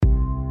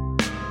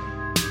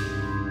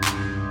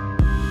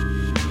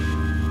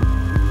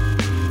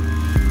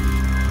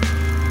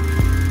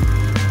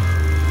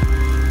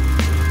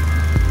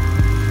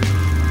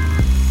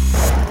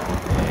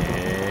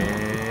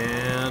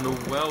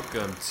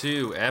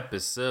to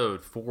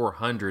episode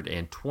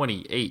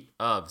 428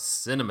 of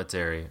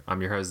Cinematary.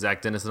 I'm your host,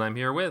 Zach Dennis, and I'm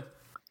here with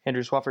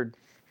Andrew Swafford,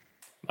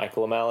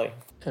 Michael O'Malley,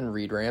 and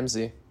Reed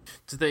Ramsey.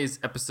 Today's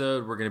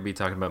episode, we're going to be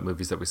talking about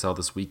movies that we saw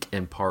this week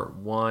in part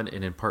 1,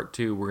 and in part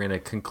 2, we're going to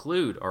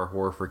conclude our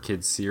Horror for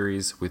Kids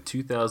series with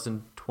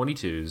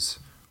 2022's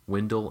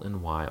Wendell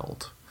and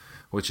Wild,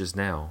 which is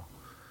now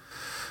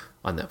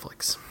on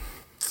Netflix.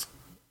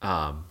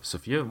 So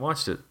if you haven't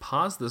watched it,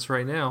 pause this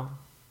right now.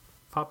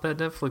 Pop that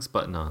Netflix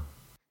button on.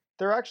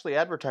 They're actually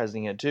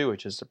advertising it too,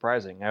 which is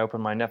surprising. I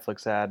opened my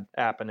Netflix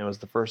app and it was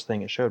the first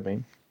thing it showed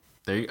me.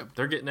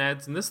 They're getting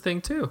ads in this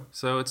thing too,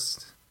 so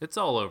it's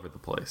all over the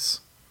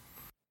place.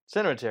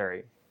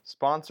 Cinematary,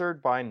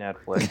 sponsored by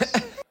Netflix.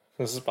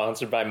 This is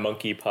sponsored by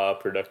Monkey Paw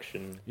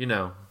Production. You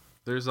know,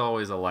 there's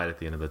always a light at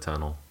the end of the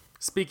tunnel.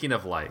 Speaking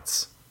of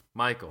lights,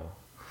 Michael.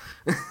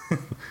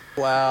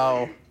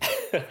 Wow.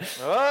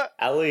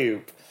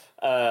 Alley-oop.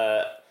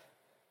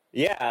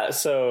 Yeah,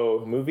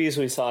 so movies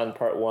we saw in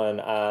part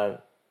 1.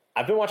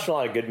 I've been watching a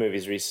lot of good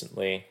movies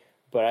recently,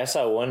 but I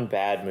saw one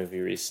bad movie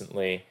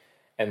recently,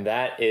 and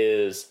that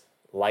is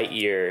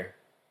Lightyear,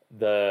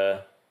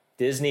 the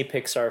Disney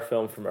Pixar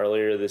film from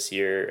earlier this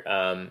year,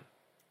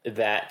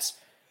 that,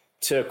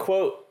 to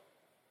quote,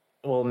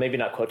 well, maybe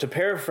not quote, to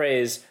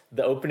paraphrase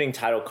the opening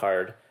title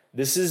card,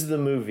 this is the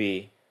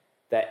movie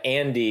that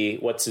Andy,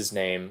 what's his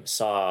name,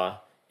 saw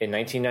in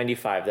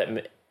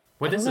 1995.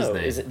 What is his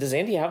name? Does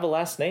Andy have a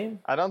last name?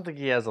 I don't think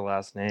he has a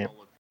last name.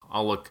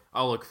 I'll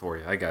look for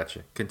you. I got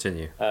you.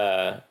 Continue.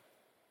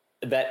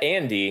 That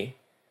Andy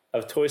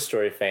of Toy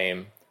Story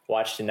fame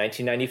watched in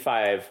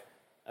 1995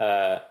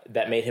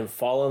 that made him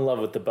fall in love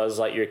with the Buzz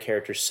Lightyear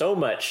character so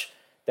much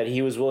that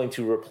he was willing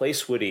to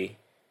replace Woody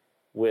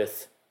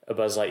with a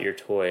Buzz Lightyear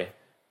toy.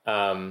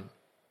 And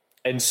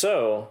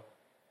so,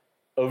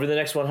 over the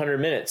next 100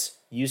 minutes,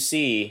 you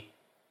see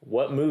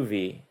what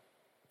movie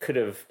could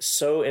have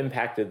so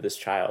impacted this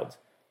child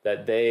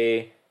that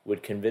they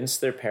would convince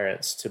their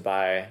parents to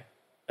buy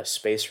a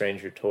Space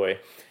Ranger toy.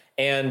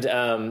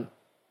 And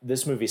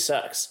this movie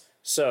sucks.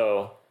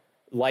 So,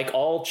 like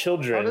all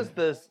children...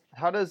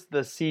 How does the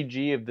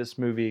CG of this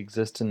movie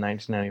exist in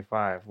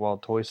 1995 while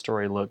Toy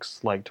Story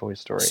looks like Toy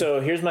Story?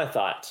 So here's my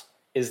thought,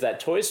 is that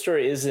Toy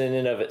Story is in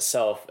and of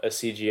itself a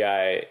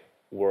CGI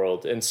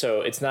world. And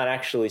so it's not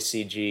actually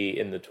CG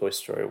in the Toy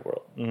Story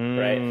world,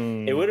 right?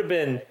 It would have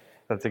been...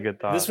 That's a good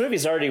thought. This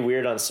movie's already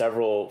weird on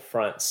several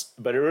fronts,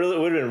 but it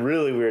would have been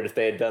really weird if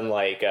they had done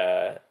like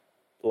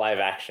live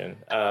action.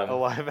 A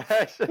live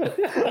action.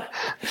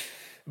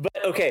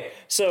 But okay,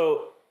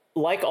 so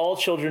like all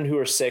children who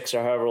are 6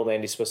 or however old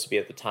Andy's supposed to be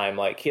at the time,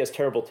 like he has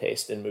terrible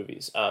taste in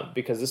movies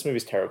because this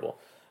movie's terrible.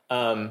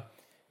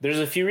 There's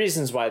a few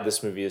reasons why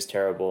this movie is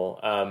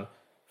terrible.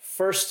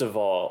 First of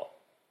all,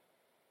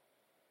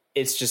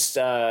 it's just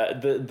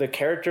the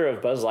character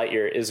of Buzz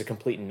Lightyear is a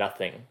complete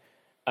nothing.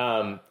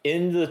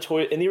 In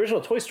the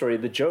original Toy Story,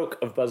 the joke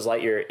of Buzz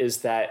Lightyear is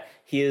that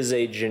he is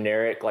a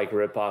generic like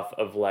ripoff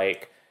of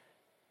like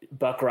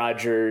Buck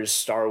Rogers,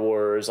 Star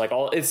Wars, like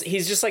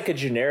he's just like a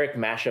generic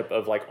mashup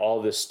of like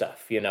all this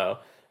stuff, you know.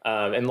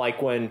 And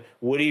like when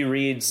Woody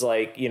reads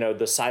like, you know,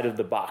 the side of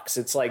the box,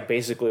 it's like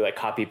basically like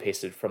copy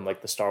pasted from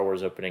like the Star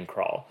Wars opening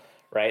crawl,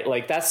 right?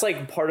 Like that's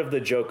like part of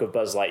the joke of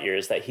Buzz Lightyear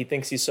is that he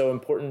thinks he's so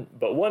important,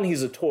 but 1,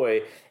 he's a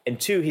toy, and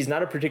 2, he's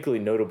not a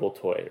particularly notable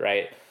toy,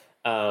 right?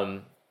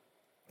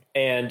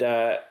 And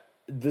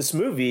this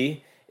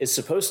movie is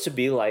supposed to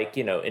be like,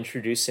 you know,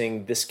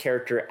 introducing this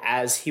character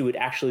as he would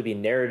actually be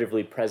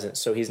narratively present.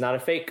 So he's not a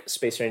fake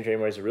Space Ranger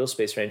anymore. He's a real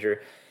Space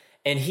Ranger.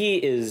 And he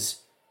is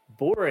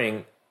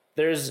boring.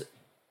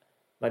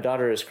 My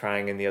daughter is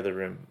crying in the other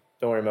room.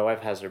 Don't worry, my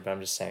wife has her, but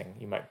I'm just saying,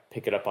 you might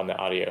pick it up on the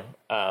audio.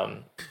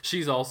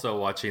 She's also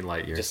watching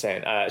Lightyear. Just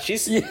saying.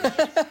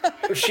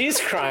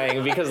 She's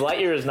crying because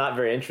Lightyear is not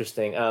very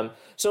interesting.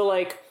 So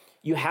like,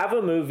 you have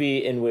a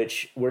movie in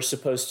which we're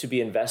supposed to be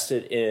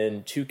invested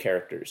in 2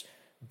 characters,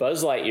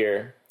 Buzz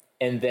Lightyear,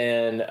 and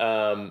then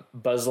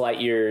Buzz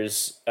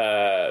Lightyear's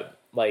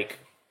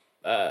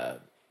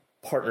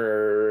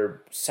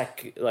partner,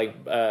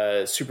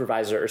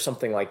 supervisor or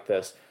something like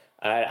this.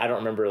 I don't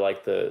remember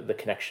like the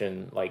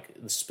connection like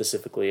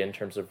specifically in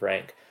terms of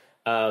rank.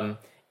 And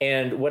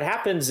what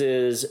happens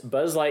is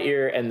Buzz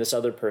Lightyear and this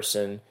other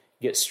person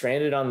get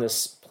stranded on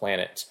this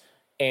planet.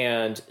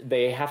 And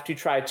they have to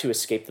try to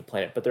escape the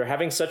planet, but they're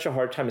having such a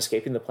hard time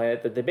escaping the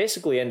planet that they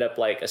basically end up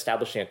like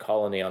establishing a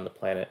colony on the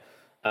planet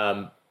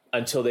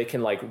until they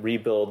can like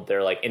rebuild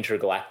their like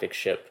intergalactic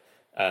ship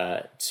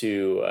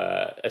to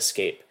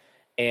escape.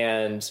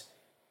 And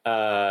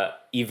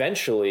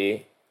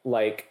eventually,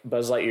 like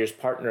Buzz Lightyear's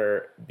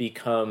partner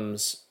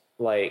becomes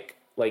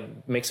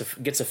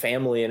gets a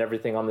family and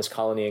everything on this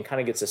colony and kind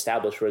of gets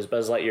established, whereas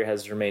Buzz Lightyear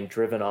has remained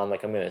driven on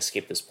like, I'm going to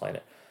escape this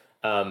planet.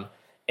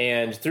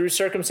 And through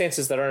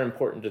circumstances that aren't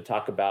important to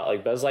talk about,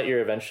 like Buzz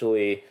Lightyear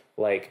eventually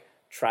like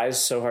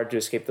tries so hard to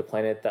escape the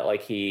planet that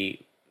like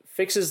he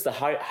fixes the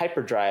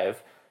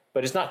hyperdrive,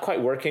 but it's not quite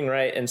working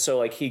right. And so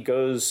like he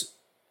goes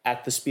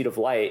at the speed of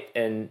light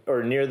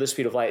or near the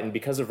speed of light. And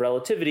because of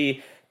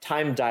relativity,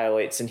 time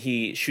dilates and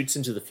he shoots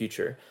into the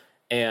future.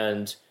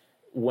 And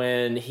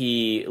when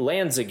he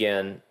lands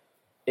again,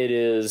 it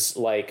is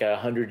like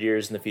 100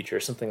 years in the future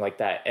or something like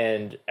that.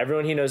 And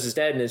everyone he knows is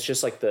dead. And it's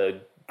just like the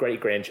great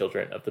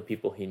grandchildren of the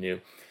people he knew.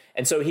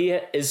 And so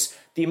the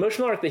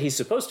emotional arc that he's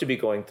supposed to be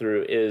going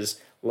through is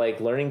like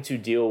learning to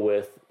deal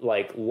with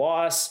like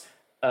loss.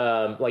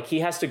 Like he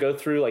has to go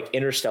through like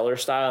Interstellar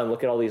style and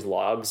look at all these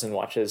logs and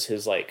watch as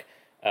his like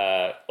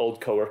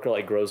old coworker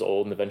like grows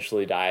old and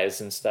eventually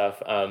dies and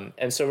stuff.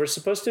 And so we're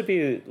supposed to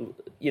be,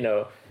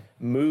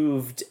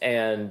 moved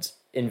and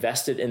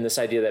invested in this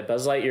idea that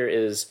Buzz Lightyear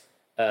is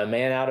a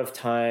man out of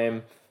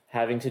time,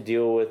 having to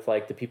deal with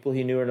like the people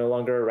he knew are no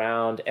longer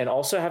around, and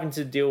also having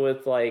to deal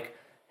with like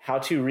how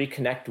to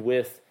reconnect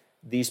with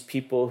these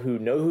people who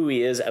know who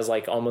he is as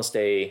like almost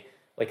a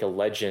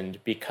legend,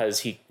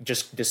 because he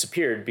just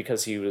disappeared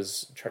because he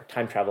was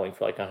time traveling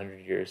for like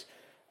 100 years.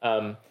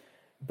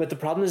 But the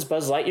problem is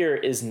Buzz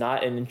Lightyear is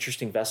not an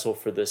interesting vessel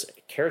for this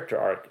character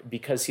arc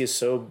because he is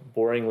so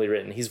boringly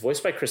written. He's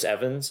voiced by Chris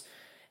Evans,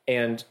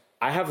 and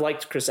I have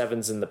liked Chris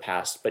Evans in the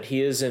past, but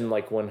he is in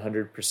like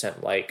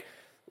 100% like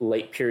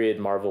late period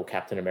Marvel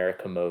Captain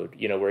America mode,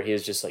 where he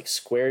is just like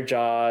square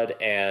jawed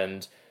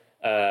and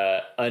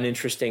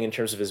uninteresting in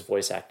terms of his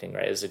voice acting,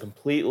 right? It's a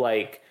complete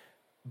like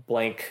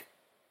blank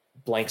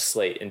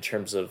slate in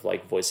terms of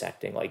like voice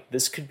acting. Like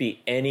this could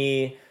be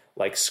any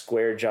like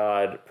square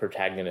jawed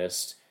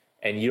protagonist,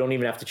 and you don't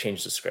even have to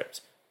change the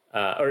script.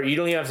 Or you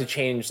don't even have to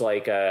change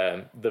like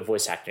the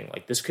voice acting.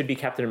 Like this could be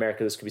Captain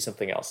America. This could be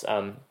something else.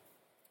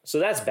 So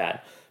that's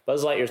bad.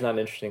 Buzz Lightyear is not an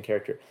interesting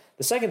character.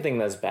 The second thing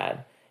that's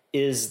bad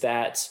is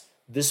that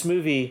this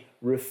movie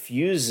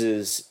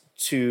refuses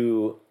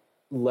to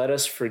let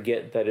us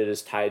forget that it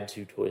is tied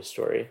to Toy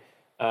Story.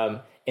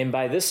 And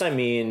by this, I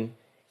mean,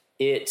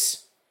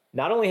 it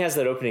not only has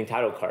that opening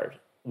title card,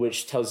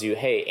 which tells you,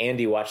 hey,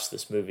 Andy watched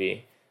this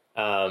movie.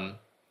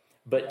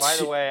 But by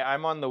the way,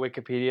 I'm on the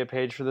Wikipedia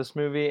page for this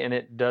movie, and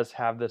it does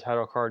have the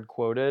title card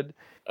quoted.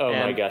 Oh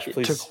my gosh,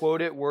 please. To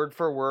quote it word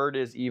for word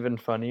is even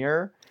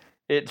funnier.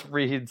 It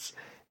reads,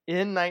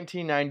 in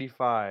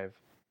 1995,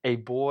 a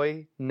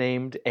boy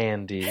named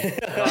Andy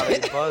got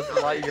a Buzz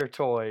Lightyear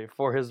toy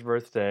for his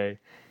birthday,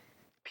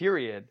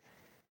 period.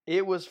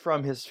 It was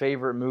from his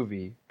favorite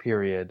movie,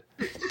 period.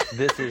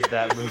 This is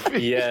that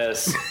movie.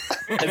 Yes.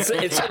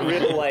 It's a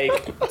real,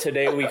 like,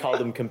 today we call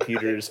them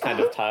computers kind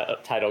of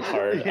title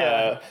card.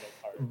 Yeah.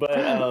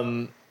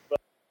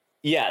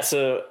 Yeah,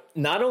 so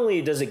not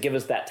only does it give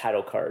us that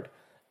title card,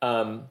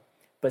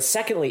 but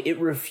secondly, it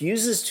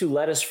refuses to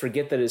let us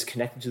forget that it is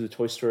connected to the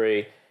Toy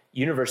Story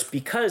universe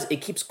because it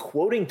keeps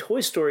quoting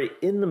Toy Story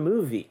in the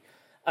movie.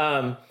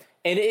 And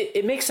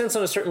it makes sense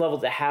on a certain level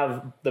to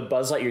have the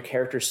Buzz Lightyear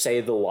character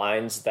say the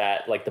lines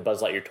that like the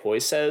Buzz Lightyear toy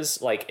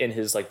says, like in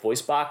his like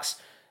voice box,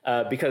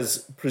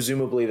 because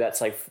presumably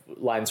that's like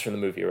lines from the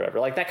movie or whatever.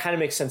 Like that kind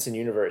of makes sense in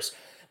universe.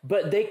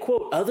 But they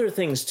quote other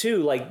things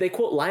too. Like they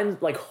quote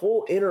lines, like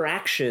whole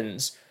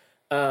interactions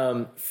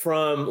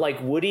from like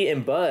Woody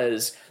and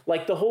Buzz.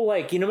 Like the whole,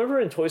 like,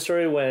 remember in Toy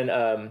Story when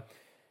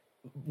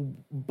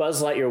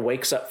Buzz Lightyear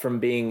wakes up from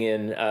being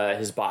in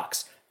his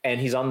box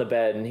and he's on the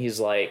bed and he's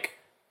like,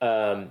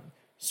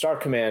 Star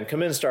Command,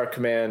 come in, Star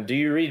Command. Do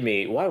you read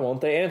me? Why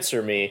won't they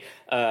answer me?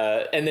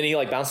 And then he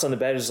like bounced on the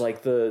bed. Is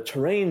like, the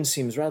terrain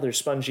seems rather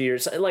spongy, or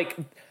something. Like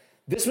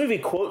this movie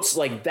quotes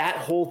like that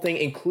whole thing,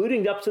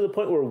 including up to the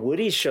point where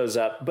Woody shows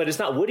up. But it's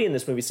not Woody in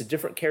this movie. It's a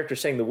different character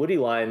saying the Woody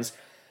lines.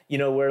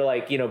 Where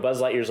like,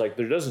 Buzz Lightyear's like,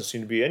 there doesn't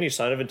seem to be any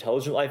sign of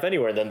intelligent life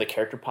anywhere. And then the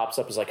character pops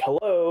up is like,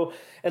 hello.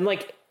 And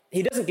like,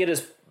 he doesn't get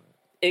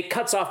it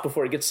cuts off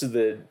before it gets to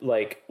the,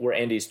 like, where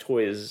Andy's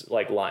toys,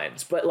 like,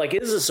 lines. But, like,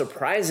 it is a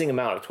surprising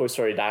amount of Toy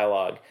Story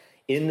dialogue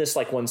in this,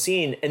 like, one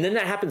scene. And then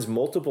that happens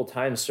multiple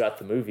times throughout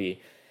the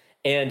movie.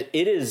 And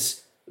it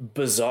is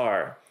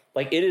bizarre.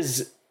 Like, it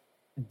is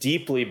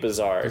deeply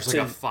bizarre. There's, like,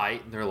 a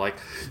fight, and they're like,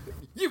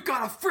 you've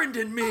got a friend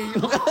in me!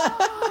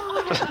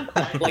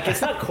 Like,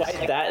 it's not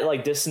quite that,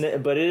 like,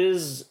 dissonant, but it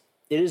is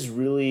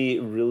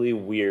really, really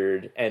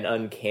weird and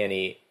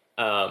uncanny,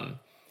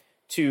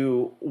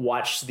 to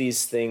watch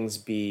these things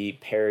be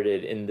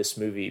parroted in this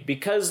movie,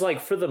 because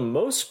like for the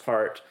most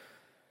part,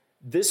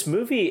 this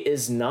movie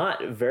is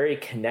not very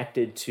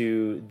connected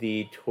to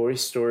the Toy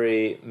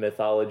Story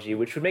mythology,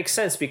 which would make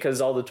sense because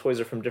all the toys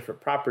are from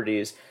different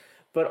properties,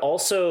 but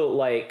also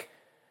like,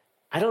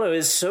 I don't know,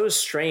 it's so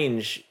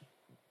strange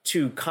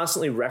to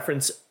constantly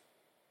reference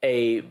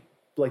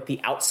like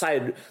the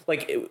outside,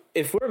 like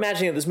if we're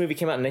imagining that this movie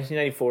came out in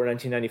 1994,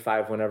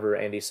 1995, whenever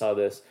Andy saw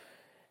this,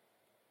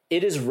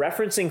 it is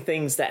referencing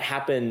things that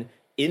happen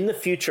in the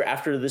future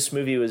after this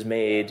movie was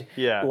made.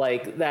 Yeah.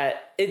 Like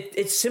that,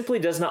 it simply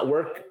does not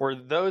work. Where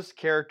those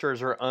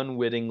characters are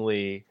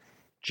unwittingly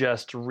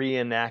just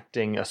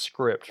reenacting a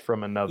script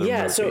from another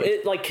movie. So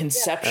it like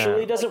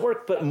conceptually doesn't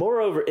work, but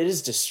moreover, it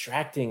is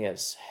distracting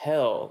as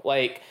hell.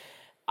 Like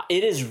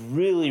it is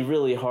really,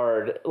 really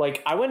hard.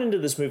 Like I went into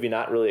this movie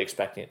not really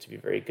expecting it to be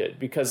very good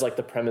because like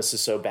the premise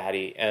is so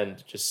batty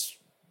and just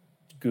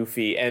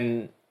goofy.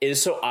 And it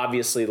is so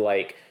obviously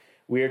like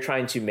we are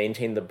trying to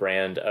maintain the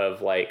brand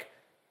of like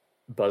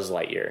Buzz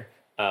Lightyear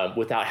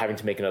without having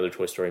to make another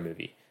Toy Story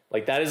movie.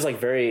 Like that is like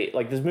very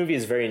like this movie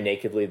is very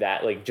nakedly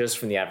that, like, just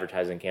from the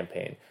advertising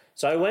campaign.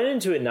 So I went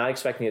into it not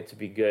expecting it to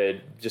be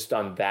good just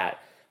on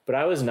that, but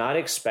I was not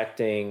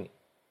expecting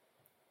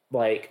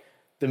like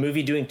the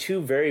movie doing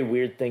two very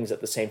weird things at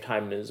the same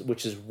time,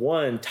 which is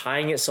one,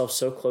 tying itself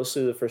so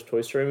closely to the first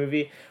Toy Story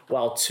movie,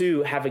 while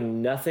two,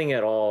 having nothing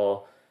at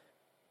all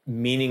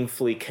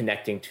meaningfully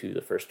connecting to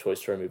the first Toy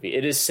Story movie.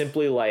 It is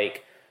simply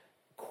like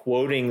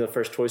quoting the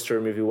first Toy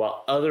Story movie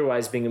while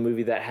otherwise being a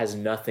movie that has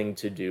nothing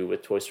to do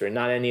with Toy Story.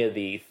 Not any of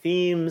the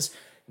themes,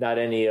 not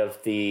any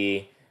of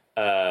the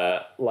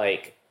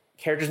like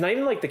characters, not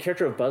even like the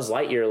character of Buzz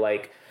Lightyear,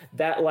 like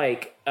that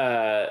like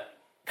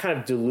kind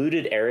of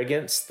diluted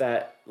arrogance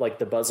that like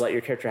the Buzz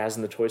Lightyear character has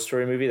in the Toy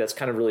Story movie that's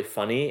kind of really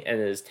funny and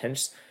is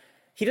tense.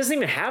 He doesn't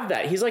even have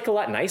that. He's like a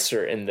lot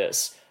nicer in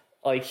this.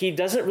 Like he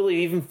doesn't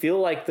really even feel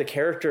like the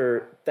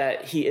character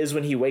that he is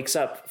when he wakes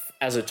up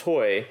as a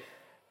toy.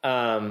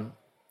 I'm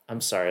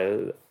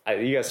sorry.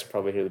 You guys can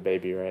probably hear the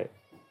baby, right?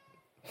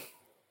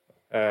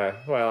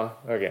 Well,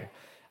 okay.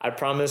 I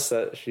promise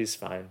that she's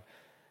fine.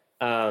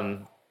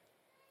 So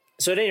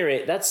at any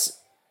rate, that's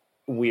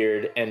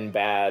weird and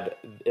bad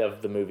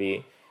of the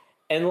movie.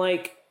 And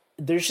like,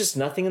 there's just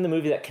nothing in the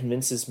movie that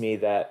convinces me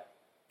that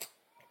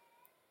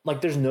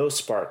like there's no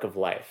spark of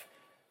life.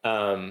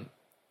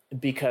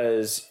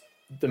 Because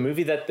the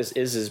movie that this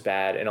is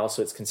bad, and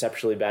also it's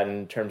conceptually bad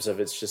in terms of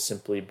it's just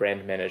simply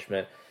brand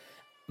management.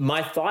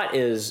 My thought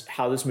is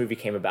how this movie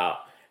came about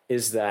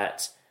is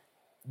that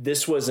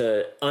this was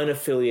a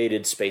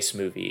unaffiliated space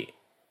movie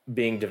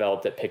being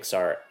developed at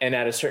Pixar. And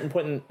at a certain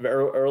point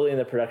early in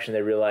the production,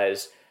 they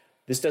realized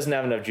this doesn't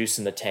have enough juice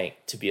in the tank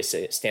to be a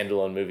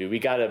standalone movie. We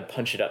got to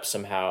punch it up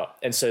somehow.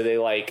 And so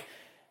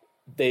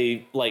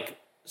they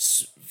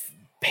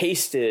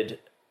pasted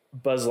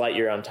Buzz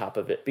Lightyear on top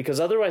of it, because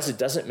otherwise it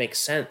doesn't make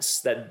sense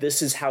that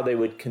this is how they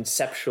would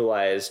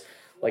conceptualize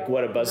like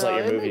what a Buzz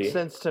Lightyear movie. It makes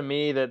sense to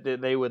me that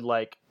they would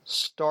like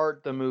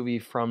start the movie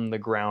from the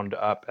ground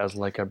up as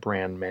like a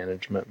brand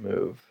management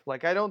move.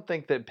 Like I don't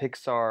think that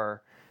Pixar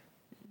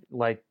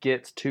like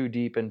gets too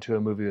deep into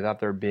a movie without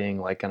there being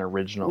like an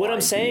original What I'm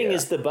idea. saying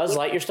is the Buzz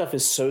Lightyear stuff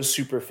is so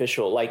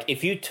superficial. Like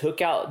if you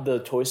took out the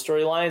Toy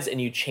Story lines and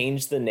you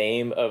changed the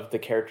name of the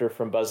character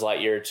from Buzz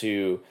Lightyear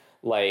to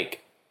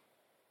like,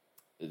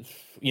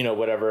 you know,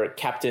 whatever,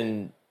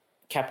 Captain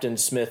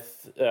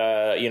Smith,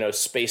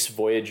 Space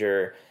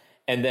Voyager,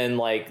 and then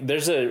like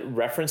there's a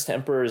reference to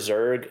Emperor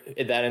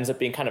Zurg that ends up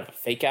being kind of a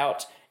fake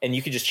out, and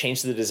you could just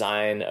change the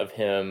design of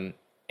him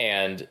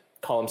and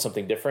call him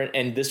something different,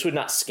 and this would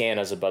not scan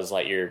as a Buzz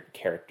Lightyear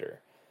character.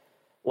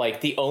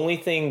 Like the only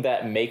thing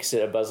that makes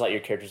it a Buzz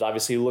Lightyear character is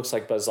obviously he looks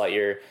like Buzz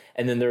Lightyear,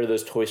 and then there are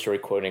those Toy Story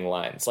quoting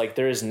lines. Like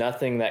there is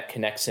nothing that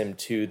connects him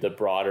to the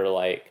broader,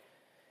 like,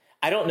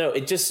 I don't know,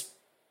 it just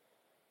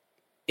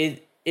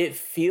it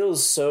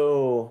feels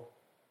so,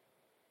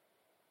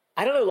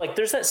 I don't know, like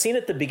there's that scene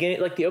at the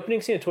beginning, like the opening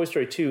scene of Toy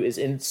Story 2 is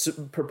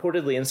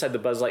purportedly inside the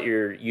Buzz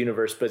Lightyear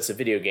universe, but it's a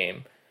video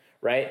game,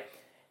 right?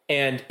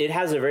 And it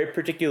has a very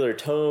particular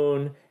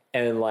tone,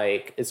 and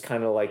like it's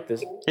kind of like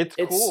this. It's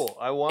cool.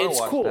 I want to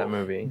watch that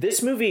movie.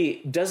 This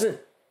movie doesn't.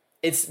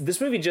 This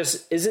movie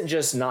just isn't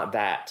just not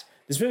that.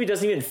 This movie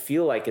doesn't even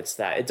feel like it's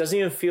that. It doesn't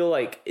even feel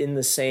like in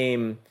the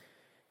same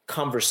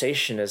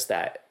conversation as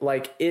that.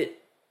 Like it.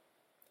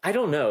 I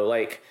don't know.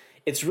 Like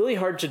it's really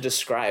hard to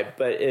describe,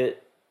 but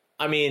it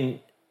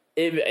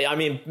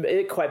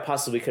quite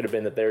possibly could have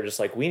been that they're just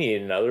like, we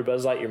need another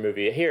Buzz Lightyear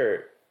movie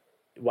here.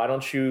 Why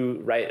don't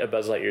you write a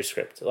Buzz Lightyear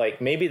script? Like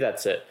maybe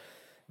that's it.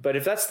 But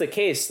if that's the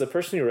case, the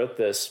person who wrote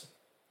this,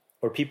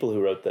 or people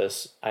who wrote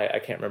this, I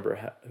can't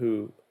remember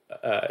who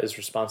is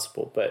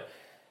responsible, but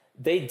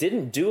they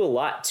didn't do a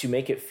lot to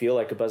make it feel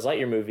like a Buzz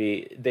Lightyear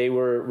movie. They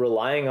were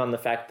relying on the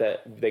fact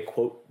that they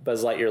quote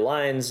Buzz Lightyear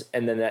lines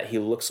and then that he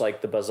looks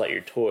like the Buzz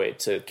Lightyear toy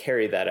to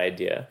carry that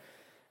idea.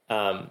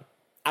 I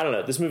don't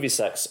know. This movie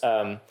sucks.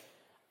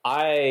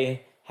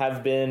 I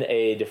have been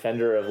a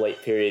defender of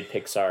late period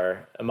Pixar,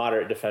 a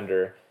moderate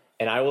defender,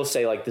 and I will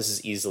say like this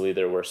is easily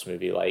their worst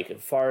movie,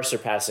 like far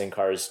surpassing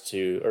Cars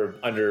 2 or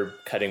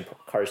undercutting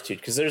Cars 2,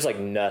 because there's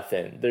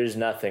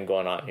nothing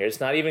going on here.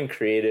 It's not even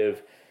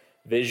creative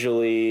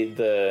visually.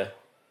 The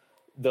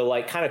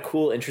like kind of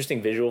cool,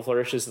 interesting visual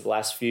flourishes that the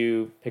last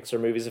few Pixar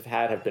movies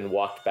have been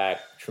walked back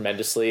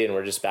tremendously, and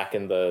we're just back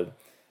in the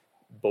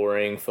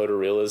boring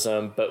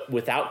photorealism, but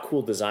without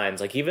cool designs.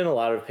 Like even a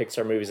lot of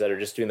Pixar movies that are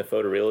just doing the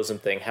photorealism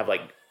thing have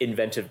like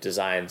inventive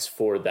designs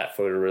for that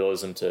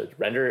photorealism to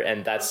render,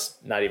 and that's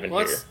not even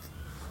here.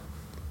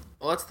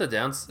 That's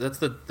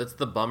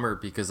the bummer,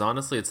 because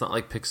honestly it's not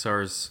like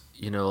Pixar's,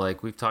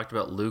 like we've talked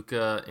about,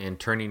 Luca and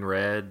Turning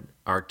Red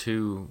are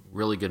two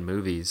really good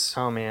movies.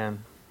 Oh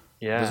man.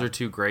 Yeah. Those are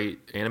two great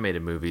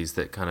animated movies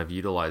that kind of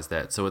utilize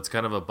that. So it's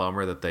kind of a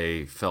bummer that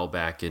they fell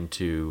back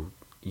into,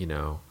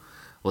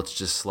 let's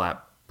just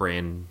slap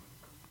brand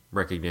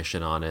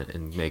recognition on it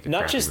and make it.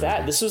 Not just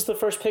that. This was the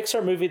first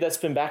Pixar movie that's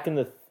been back in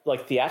the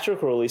like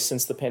theatrical release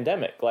since the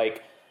pandemic.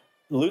 Like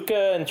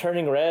Luca and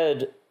Turning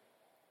Red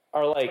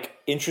are like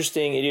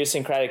interesting,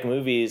 idiosyncratic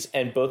movies,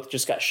 and both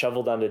just got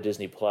shoveled onto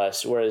Disney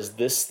Plus. Whereas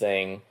this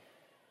thing,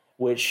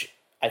 which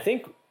I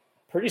think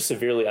pretty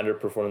severely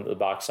underperformed at the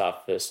box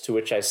office, to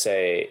which I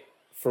say,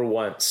 for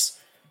once,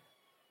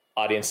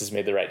 audiences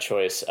made the right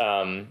choice.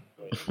 I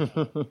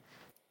don't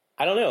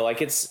know,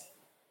 like it's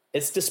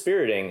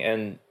dispiriting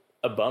and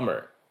a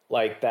bummer.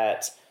 Like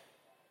that.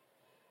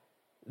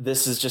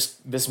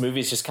 This movie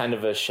is just kind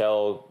of a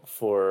shell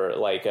for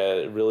like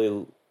a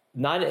really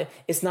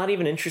it's not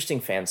even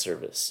interesting fan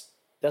service.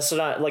 That's what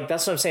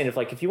I'm saying.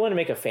 If you want to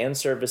make a fan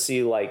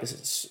servicey,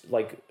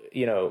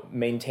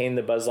 maintain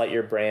the Buzz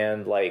Lightyear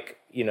brand,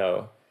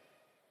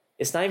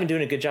 it's not even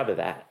doing a good job of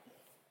that.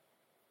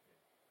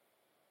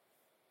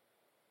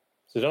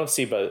 So don't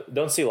see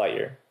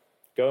Lightyear.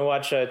 Go and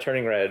watch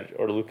Turning Red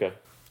or Luca.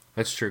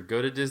 That's true.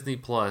 Go to Disney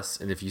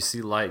Plus, and if you see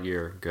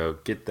Lightyear,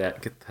 get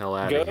the hell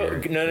out of here.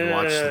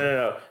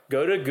 No.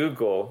 Go to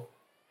Google,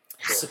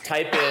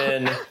 type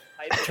in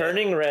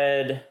Turning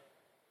Red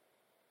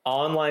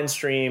online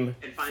stream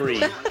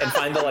free, and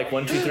find the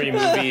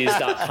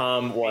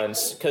 123movies.com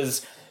ones,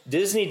 because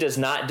Disney does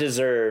not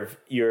deserve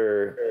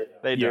your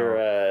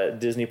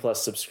Disney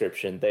Plus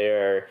subscription.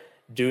 They're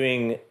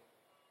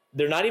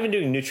not even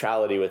doing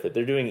neutrality with it.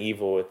 They're doing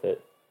evil with it.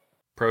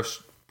 Pro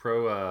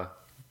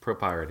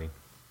pirating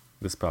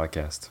this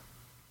podcast.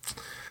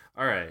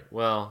 All right.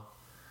 Well,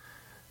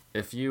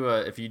 if you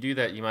do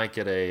that, you might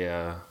get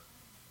a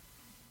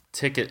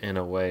ticket in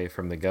a way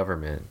from the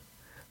government,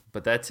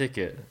 but that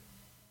ticket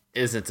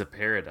isn't to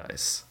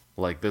paradise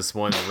like this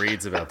one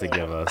reads about to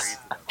give us.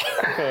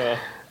 I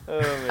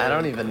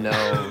don't even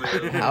know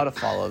how to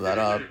follow that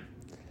up.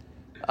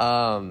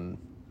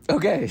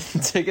 Okay,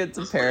 Ticket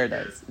to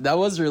Paradise. That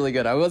was really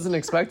good. I wasn't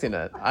expecting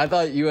it. I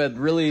thought you had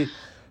really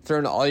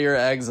thrown all your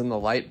eggs in the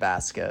light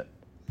basket.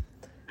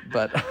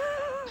 But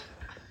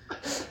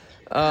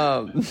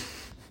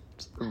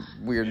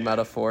weird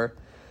metaphor.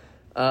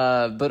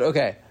 But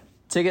okay,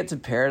 Ticket to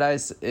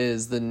Paradise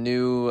is the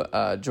new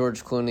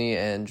George Clooney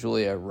and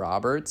Julia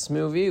Roberts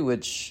movie,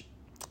 which,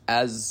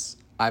 as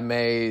I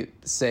may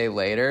say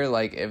later,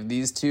 if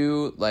these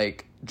two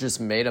just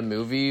made a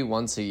movie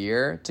once a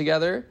year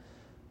together,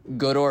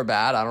 good or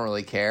bad, I don't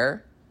really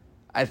care.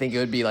 I think it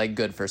would be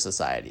good for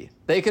society.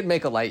 They could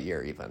make a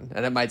Lightyear even,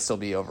 and it might still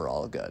be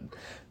overall good.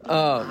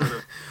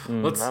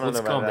 Let's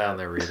calm down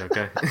there, Reed.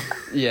 Okay.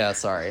 Yeah,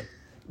 sorry.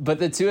 But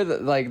the two of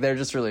they're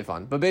just really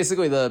fun. But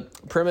basically, the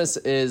premise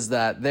is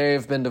that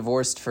they've been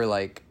divorced for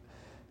 20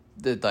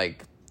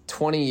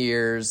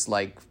 years.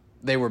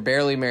 They were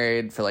barely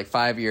married for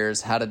 5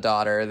 years, had a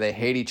daughter. They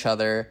hate each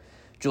other.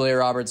 Julia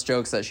Roberts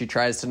jokes that she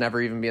tries to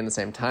never even be in the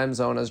same time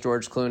zone as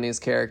George Clooney's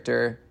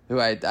character, who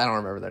I don't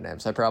remember their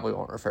names. I probably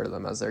won't refer to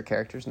them as their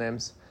characters'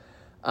 names.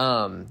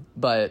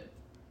 But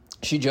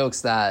she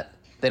jokes that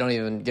they don't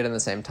even get in the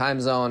same time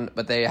zone,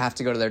 but they have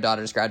to go to their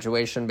daughter's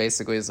graduation.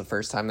 Basically, is the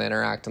first time they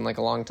interact in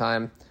a long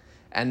time.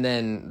 And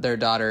then their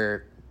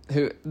daughter,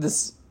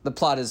 the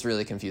plot is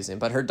really confusing,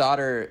 but her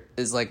daughter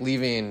is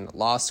leaving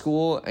law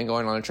school and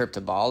going on a trip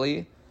to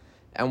Bali.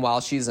 And while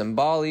she's in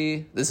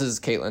Bali, this is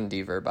Caitlin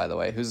Dever, by the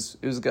way, who's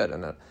good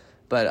in it.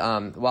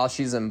 But while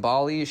she's in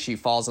Bali, she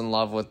falls in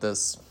love with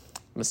this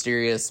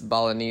mysterious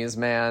Balinese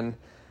man,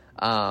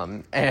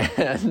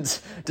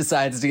 and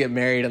decides to get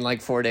married in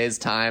 4 days'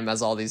 time,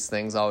 as all these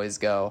things always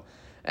go.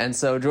 And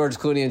so George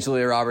Clooney and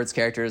Julia Roberts'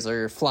 characters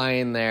are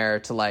flying there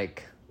to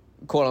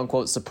quote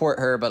unquote support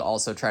her, but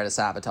also try to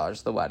sabotage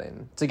the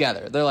wedding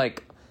together. They're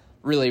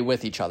really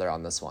with each other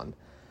on this one.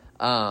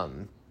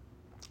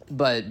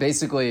 But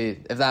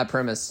basically, if that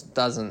premise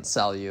doesn't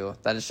sell you,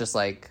 that it's just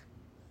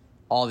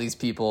all these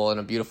people in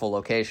a beautiful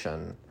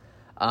location,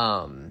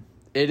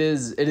 it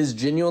is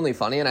genuinely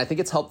funny, and I think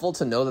it's helpful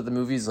to know that the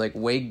movie's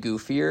way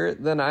goofier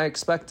than I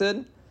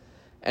expected.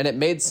 And it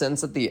made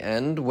sense at the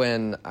end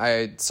when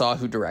I saw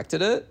who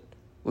directed it,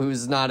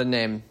 who's not a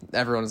name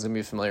everyone's going to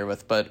be familiar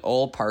with, but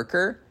Ol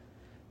Parker.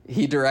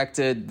 He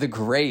directed the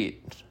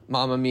great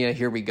Mamma Mia,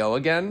 Here We Go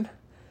Again,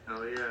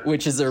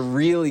 which is a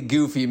really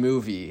goofy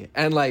movie,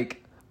 and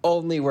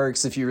only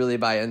works if you really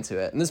buy into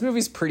it. And this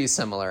movie's pretty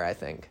similar, I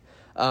think.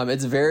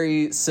 It's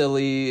very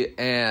silly,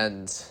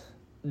 and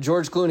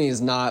George Clooney is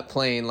not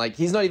playing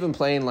he's not even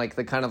playing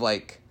the kind of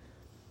I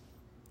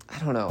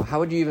don't know, how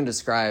would you even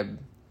describe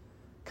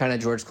kind of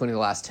George Clooney the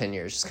last 10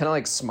 years? Just kind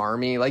of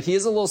smarmy. He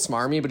is a little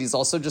smarmy, but he's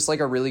also just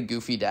a really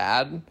goofy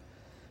dad,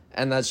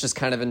 and that's just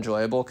kind of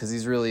enjoyable because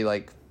he's really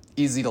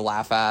easy to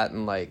laugh at,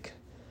 and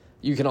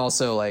you can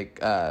also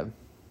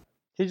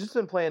he's just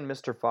been playing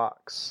Mr.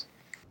 Fox.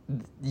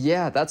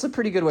 Yeah, that's a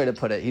pretty good way to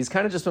put it. He's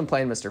kind of just been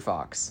playing Mr.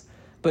 Fox.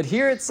 But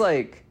here it's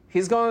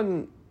he's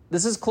gone.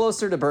 This is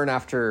closer to Burn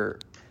After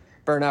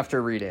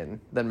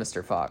Reading than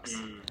Mr. Fox.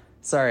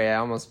 Sorry, I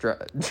almost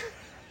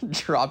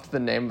dropped the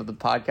name of the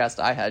podcast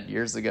I had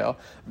years ago.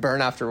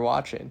 Burn After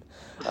Watching.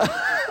 Oh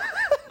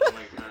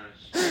my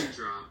gosh,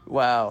 drop.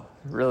 Wow,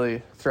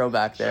 really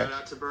throwback there.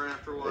 Shout out to Burn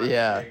After Watching.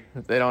 Yeah,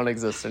 they don't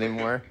exist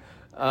anymore.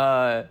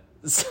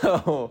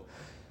 So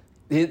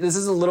this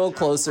is a little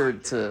closer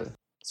to.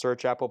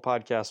 Search Apple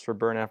Podcasts for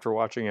Burn After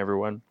Watching,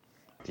 everyone.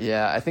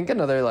 Yeah, I think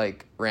another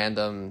like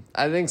random.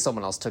 I think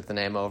someone else took the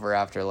name over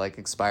after like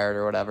expired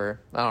or whatever.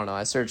 I don't know.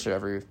 I search it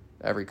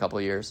every couple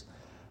of years,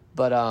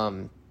 but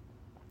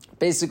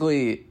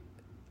basically,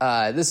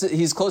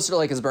 he's closer to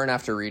like his Burn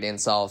After Reading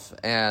self,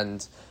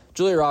 and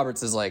Julia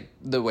Roberts is like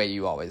the way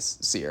you always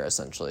see her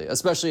essentially.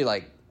 Especially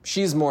like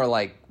she's more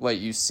like what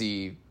you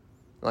see in,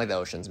 like the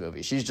Ocean's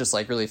movie. She's just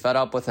like really fed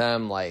up with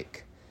him,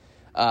 like.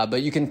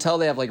 But you can tell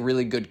they have like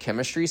really good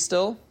chemistry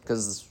still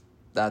because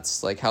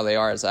that's like how they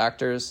are as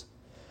actors.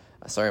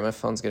 Sorry, my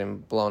phone's getting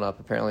blown up.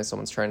 Apparently,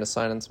 someone's trying to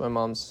sign into my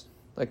mom's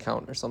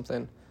account or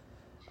something.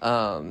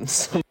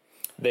 So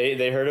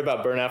They heard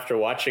about Burn After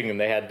Watching and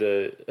they had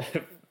to,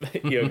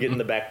 get in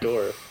the back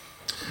door.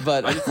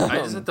 but I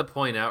just have to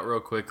point out real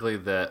quickly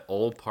that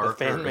Old Parker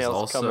fan is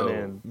mail's coming also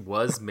in.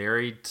 was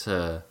married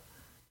to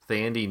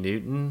Thandie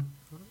Newton.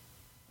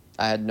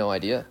 I had no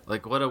idea.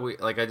 Like, what are we?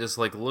 Like, I just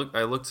like look.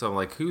 I looked. So I'm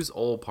like, who's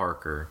Old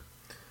Parker?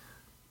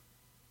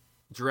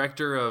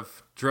 Director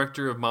of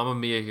Mamma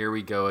Mia, Here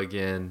We Go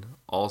Again.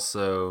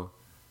 Also,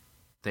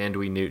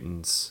 Thandie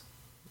Newton's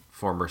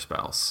former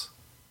spouse.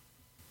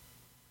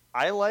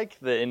 I like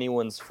that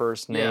anyone's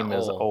first name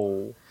is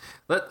Ol.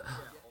 O.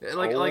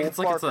 Like Old it's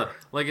like Parker.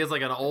 it's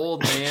like an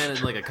old man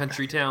in like a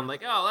country town.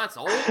 Like, oh, that's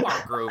Old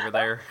Parker over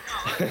there.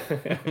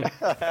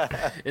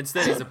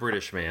 Instead, he's a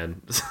British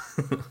man.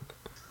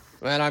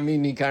 And I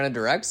mean, he kind of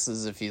directs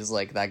as if he's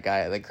like that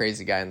guy, the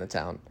crazy guy in the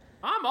town.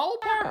 I'm Old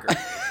Parker.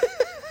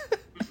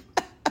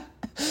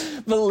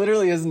 But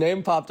literally, his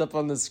name popped up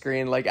on the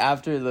screen like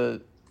after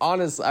the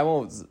honest. I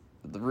won't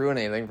ruin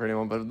anything for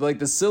anyone, but like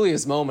the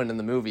silliest moment in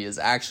the movie is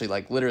actually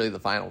like literally the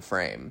final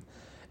frame.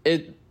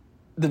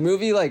 The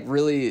movie like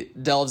really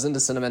delves into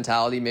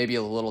sentimentality maybe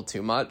a little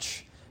too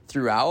much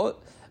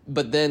throughout,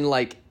 but then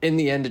like in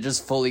the end it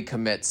just fully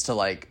commits to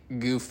like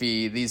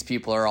goofy, these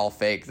people are all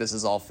fake, this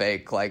is all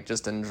fake, like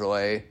just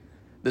enjoy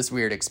this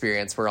weird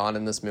experience we're on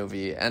in this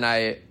movie. And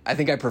I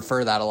think I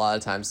prefer that a lot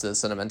of times to the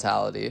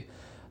sentimentality.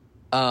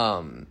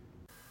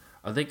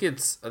 I think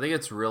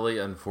it's really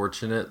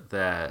unfortunate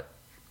that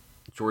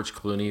George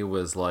Clooney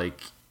was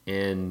like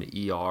in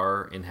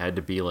ER and had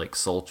to be like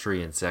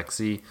sultry and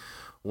sexy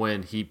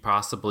when he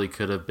possibly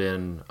could have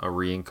been a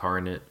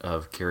reincarnate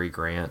of Cary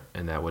Grant,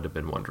 and that would have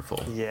been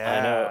wonderful. Yeah.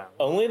 I know.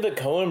 Only the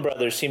Coen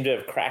brothers seem to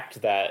have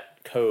cracked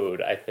that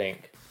code, I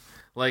think.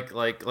 Like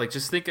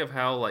just think of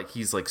how like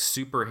he's like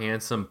super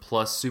handsome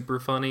plus super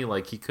funny.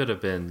 Like he could have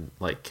been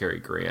like Cary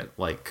Grant,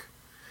 like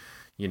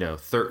late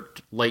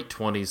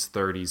 20s,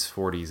 30s,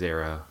 40s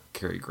era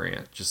Cary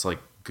Grant, just like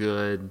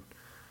good,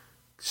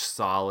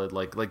 solid.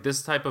 Like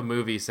this type of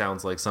movie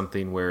sounds like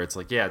something where it's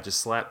like, yeah, just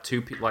slap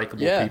two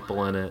likable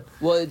people in it.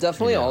 Well, it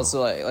definitely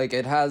also like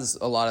it has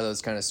a lot of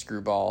those kind of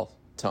screwball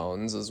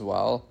tones as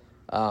well.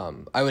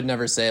 I would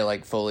never say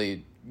like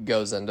fully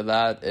goes into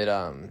that.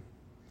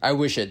 I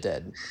wish it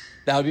did.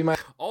 That would be my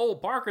Oh,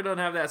 Barker doesn't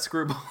have that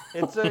screwball.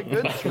 It's a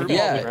good screwball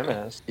Yeah.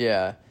 premise.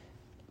 yeah.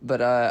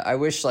 But I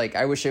wish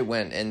it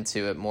went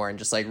into it more and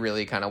just like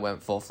really kind of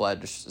went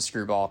full-fledged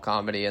screwball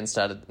comedy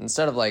instead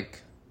of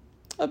like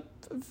a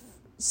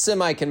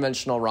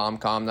semi-conventional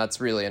rom-com that's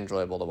really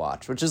enjoyable to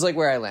watch, which is like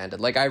where I landed.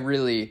 Like I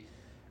really,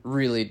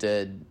 really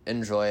did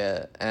enjoy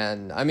it,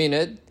 and I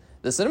mean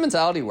the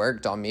sentimentality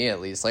worked on me at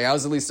least. Like I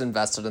was at least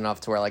invested enough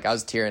to where like I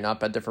was tearing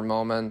up at different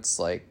moments.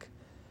 Like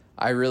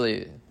I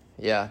really,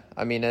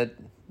 I mean it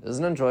is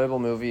an enjoyable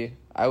movie.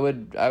 I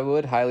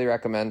would highly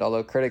recommend,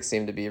 although critics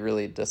seem to be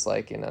really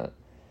disliking it.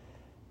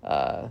 So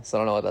I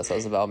don't know what that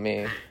says about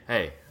me.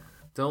 Hey,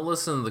 don't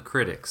listen to the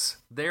critics.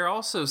 They're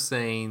also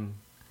saying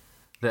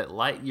that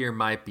Lightyear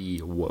might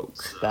be woke.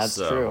 That's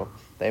So,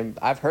 true.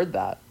 I've heard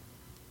that.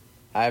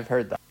 I've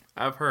heard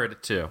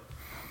it too.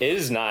 It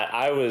is not.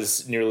 I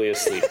was nearly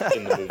asleep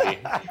in the movie.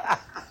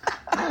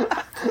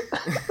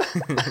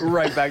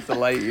 Right back to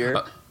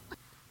Lightyear.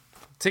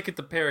 Ticket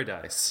to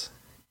Paradise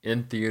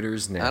in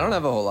theaters now. I don't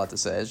have a whole lot to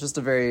say. It's just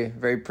a very,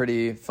 very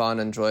pretty, fun,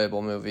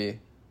 enjoyable movie.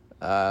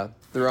 The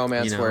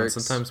romance works.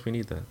 Sometimes we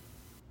need that.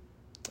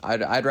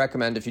 I'd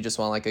recommend if you just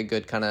want like a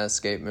good kind of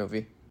escape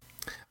movie.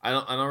 I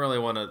don't really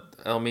want to.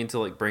 I don't mean to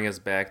like bring us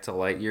back to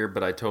Lightyear,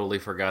 but I totally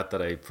forgot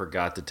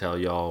to tell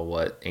y'all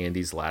what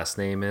Andy's last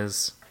name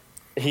is.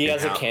 He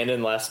has a how-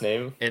 canon last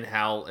name. And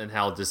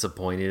how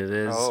disappointed it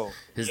is. Oh.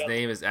 His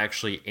name is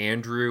actually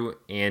Andrew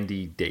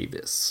Andy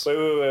Davis.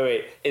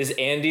 Wait. Is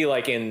Andy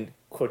like in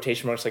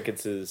quotation marks like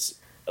it's his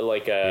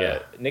like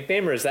a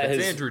nickname, or is that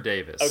It's his Andrew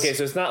Davis. Okay,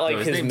 so it's not like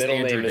No, his name's middle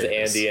Andrew name is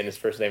Davis. Andy and his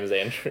first name is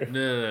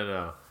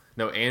Andrew.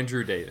 No,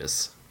 Andrew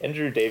Davis.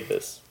 Andrew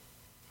Davis.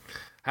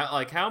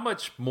 How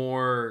much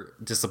more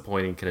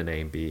disappointing can a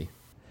name be?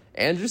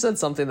 Andrew said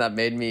something that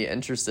made me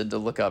interested to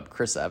look up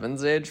Chris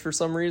Evans' age for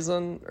some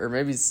reason, or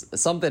maybe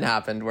something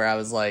happened where I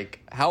was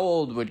like, how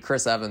old would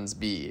Chris Evans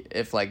be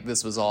if like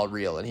this was all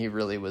real and he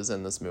really was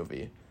in this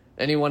movie?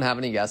 Anyone have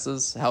any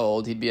guesses how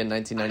old he'd be in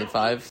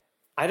 1995?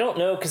 I don't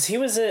know, because he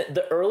was in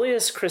the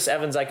earliest Chris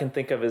Evans I can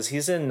think of is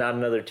he's in Not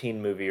Another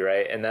Teen Movie,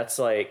 right? And that's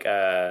like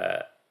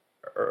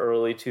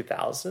early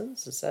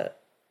 2000s. Is that?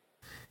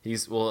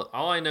 He's all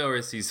I know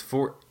is he's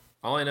 41.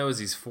 He's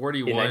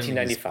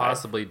 1995.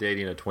 possibly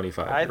dating a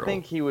 25-year-old. I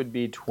think he would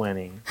be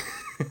 20.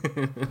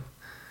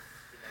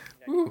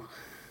 Ooh.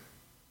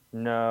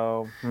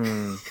 No.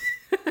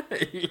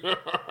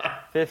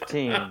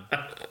 15.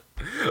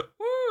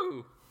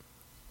 Woo.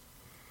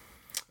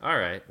 All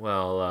right.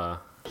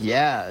 Well.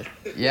 Yeah,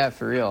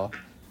 for real.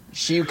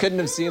 She couldn't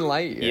have seen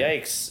Lightyear.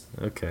 Yikes.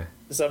 Okay.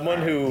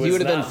 Someone who was He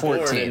would have been not born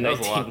 14. in That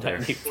was a lot there.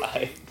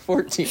 1995.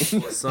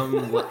 14.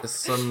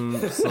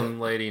 Some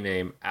lady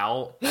named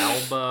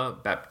Alba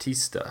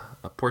Baptista,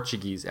 a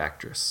Portuguese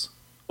actress.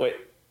 Wait.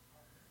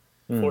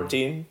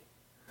 14?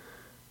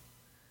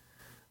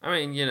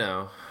 I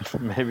mean,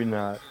 Maybe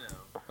not.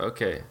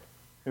 okay.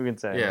 Who can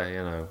say?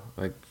 Yeah,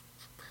 like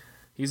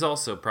he's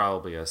also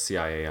probably a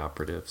CIA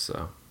operative,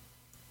 so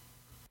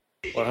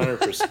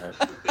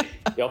 100%.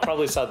 Y'all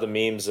probably saw the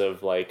memes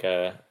of like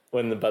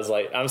when the Buzz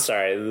Lightyear. I'm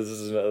sorry, this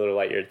is another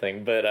Lightyear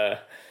thing,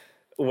 but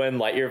when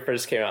Lightyear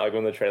first came out, like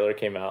when the trailer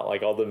came out,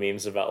 like all the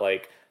memes about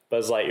like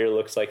Buzz Lightyear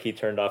looks like he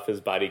turned off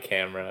his body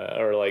camera,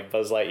 or like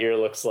Buzz Lightyear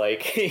looks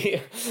like he.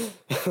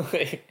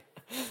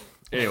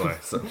 anyway,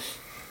 so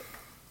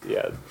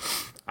Yeah.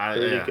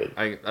 Pretty good.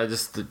 I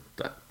just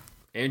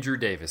Andrew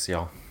Davis,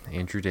 y'all.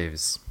 Andrew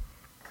Davis.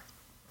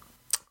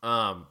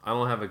 I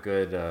don't have a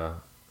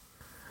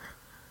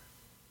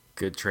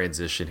good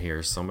transition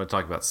here, so I'm going to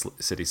talk about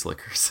City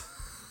Slickers.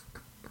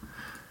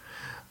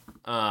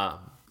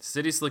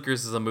 City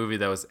Slickers is a movie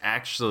that was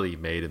actually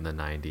made in the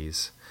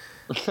 90s.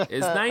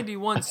 It's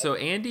 91, so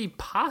Andy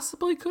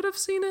possibly could have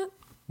seen it.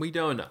 We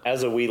don't know.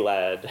 As a wee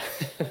lad.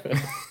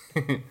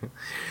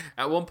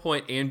 At one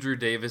point, Andrew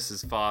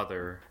Davis's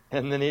father.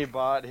 And then he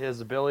bought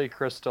his Billy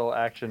Crystal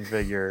action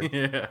figure.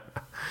 Yeah.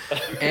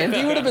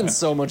 Andy would have been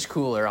so much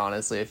cooler,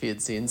 honestly, if he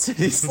had seen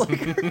City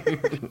Slickers.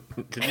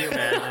 Can you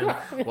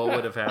imagine what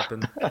would have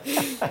happened?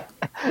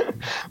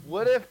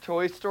 What if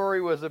Toy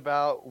Story was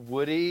about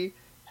Woody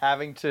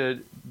having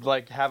to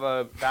like have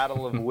a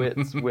battle of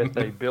wits with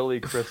a Billy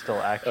Crystal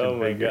action Oh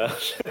my figure?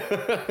 gosh.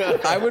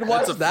 I would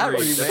watch that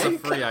That's a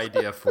remake. free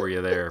idea for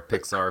you there,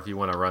 Pixar, if you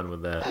want to run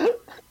with that.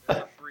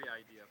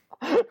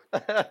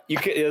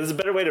 There's a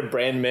better way to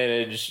brand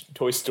manage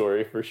Toy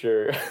Story for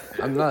sure.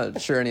 I'm not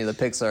sure any of the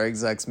Pixar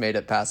execs made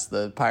it past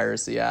the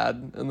piracy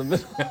ad in the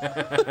middle.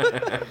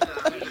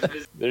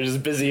 They're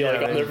just busy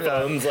like on their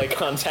phones, like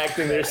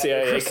contacting their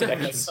CIA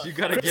connections. You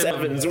gotta Chris give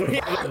him. Evans, we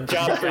have a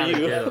job for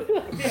you.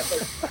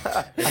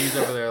 He's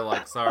over there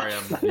like, sorry,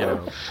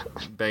 I'm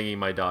banging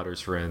my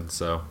daughter's friend.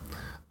 So,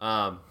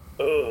 Oh.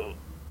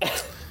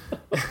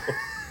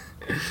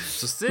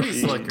 so City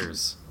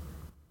Slickers.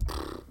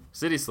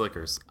 City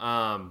Slickers.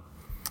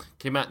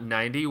 Came out in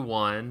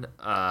 91.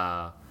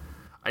 I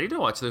need to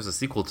watch. There's a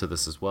sequel to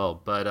this as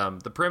well. But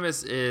the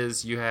premise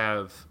is you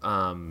have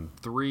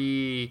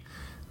three.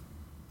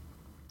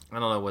 I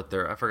don't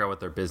know I forgot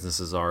what their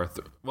businesses are.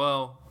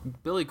 Well,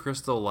 Billy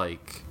Crystal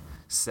like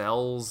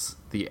sells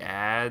the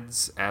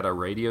ads at a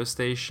radio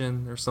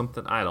station or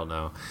something. I don't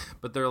know.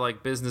 But they're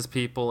like business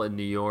people in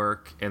New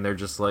York, and they're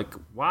just like,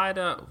 why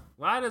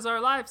does our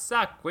life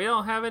suck? We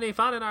don't have any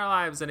fun in our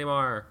lives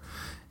anymore.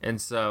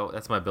 And so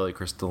that's my Billy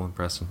Crystal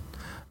impression.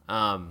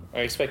 I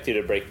expect you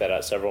to break that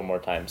out several more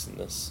times in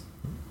this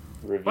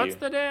review. What's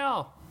the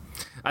deal?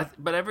 But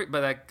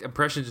that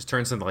impression just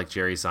turns into like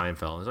Jerry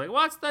Seinfeld. It's like,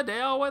 what's the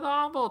deal with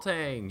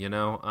Ovaltine?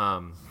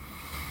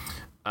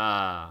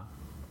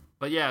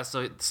 But yeah,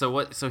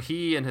 so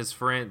he and his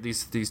friend,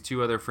 these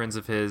two other friends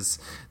of his,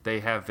 they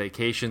have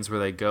vacations where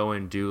they go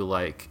and do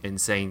like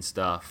insane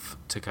stuff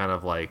to kind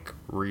of like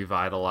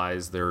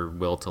revitalize their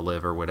will to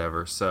live or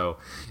whatever. So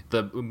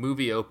the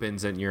movie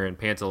opens and you're in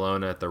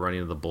Pantalona at the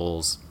Running of the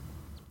Bulls,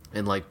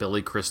 and like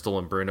Billy Crystal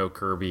and Bruno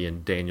Kirby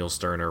and Daniel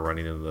Stern are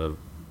running of the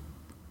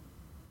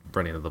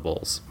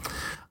Bulls.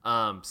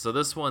 So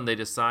this one, they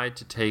decide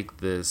to take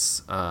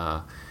this.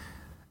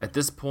 At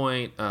this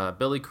point,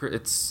 Billy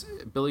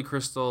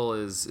Crystal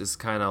is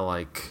kind of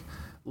like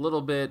a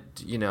little bit,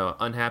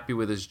 unhappy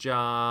with his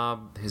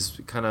job. His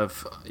kind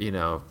of,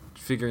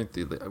 figuring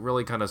through,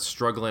 really kind of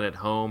struggling at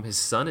home. His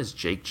son is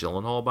Jake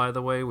Gyllenhaal, by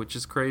the way, which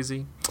is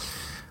crazy.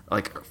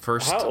 Like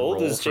first. How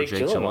old role is for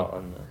Jake Gyllenhaal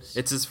in this?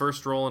 It's his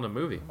first role in a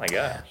movie. Oh my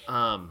gosh.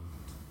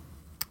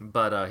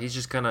 But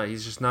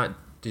he's not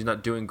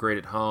doing great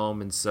at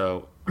home, and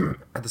so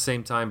at the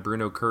same time,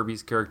 Bruno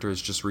Kirby's character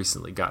has just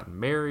recently gotten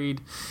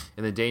married,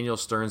 and then Daniel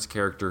Stern's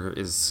character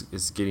is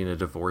getting a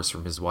divorce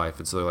from his wife,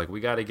 and so they're like, we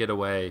got to get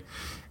away,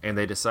 and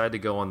they decide to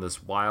go on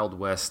this Wild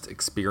West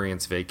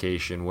experience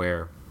vacation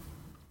where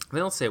they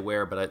don't say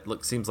where, but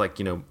it seems like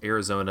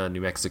Arizona,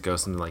 New Mexico,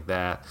 something like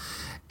that.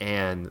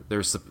 And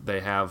they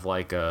have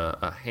like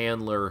a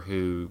handler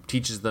who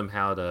teaches them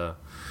how to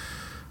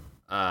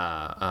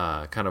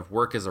kind of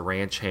work as a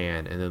ranch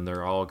hand, and then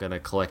they're all going to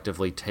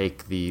collectively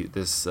take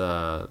this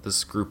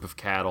group of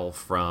cattle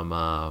from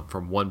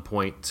one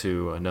point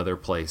to another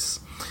place,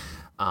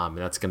 and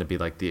that's going to be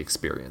like the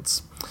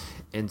experience.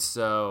 And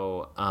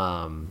so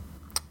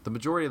the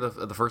majority of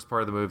the first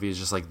part of the movie is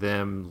just like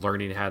them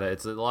learning how to.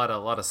 It's a lot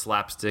of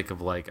slapstick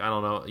of like, I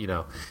don't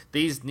know,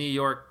 these New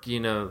York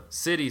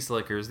city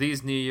slickers,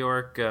 these New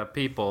York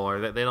people, or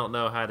that they don't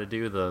know how to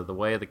do the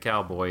way of the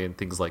cowboy and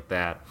things like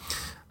that.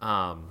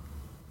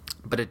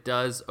 But it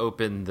does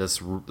open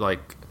this,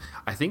 like,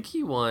 I think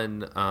he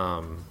won.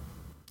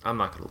 I'm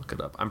not going to look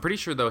it up. I'm pretty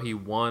sure, though, he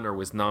won or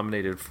was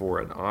nominated for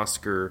an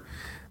Oscar.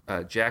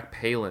 Jack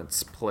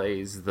Palance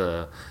plays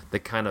the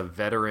kind of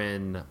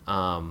veteran,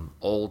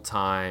 old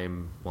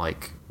time,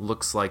 like,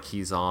 looks like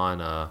he's on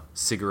a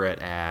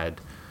cigarette ad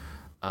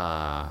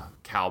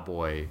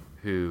cowboy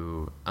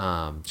who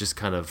just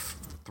kind of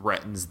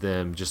threatens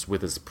them just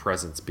with his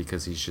presence,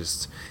 because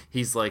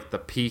he's like the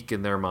peak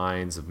in their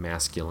minds of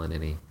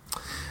masculinity.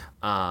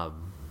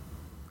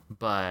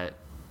 But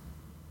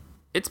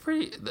it's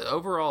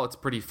overall it's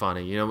pretty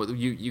funny.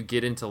 You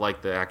get into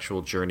like the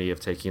actual journey of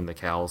taking the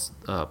cows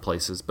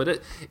places,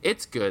 but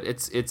it's good.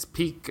 It's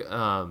peak.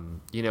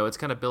 It's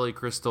kind of Billy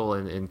Crystal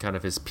in kind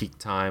of his peak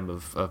time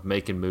of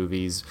making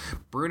movies.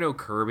 Bruno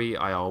Kirby,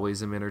 I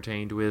always am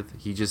entertained with.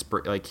 He's just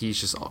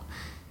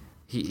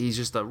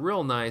a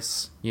real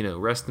nice,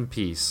 rest in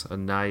peace, a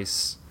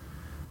nice,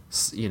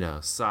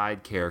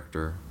 side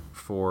character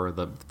for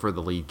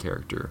the lead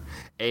character.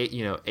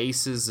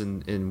 Aces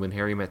in When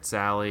Harry Met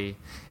Sally,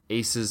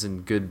 Aces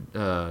in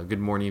Good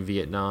Morning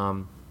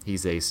Vietnam.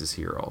 He's Aces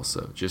here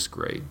also, just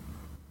great.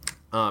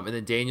 And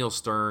then Daniel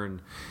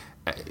Stern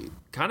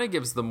kind of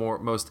gives the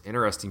most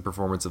interesting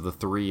performance of the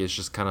three. Is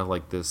just kind of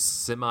like this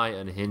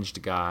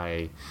semi-unhinged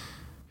guy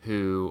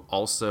who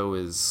also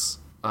is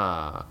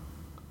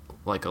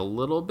like a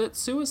little bit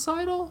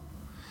suicidal.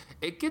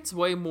 It gets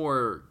way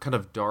more kind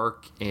of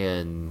dark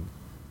and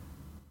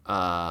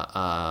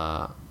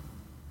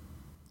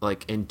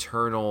like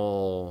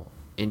internal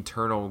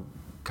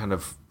kind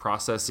of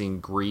processing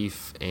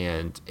grief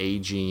and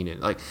aging, and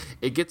like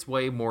it gets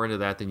way more into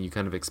that than you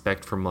kind of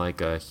expect from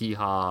like a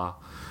hee-haw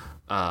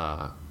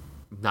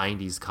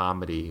 90s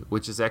comedy,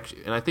 which is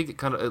actually, and I think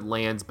it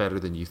lands better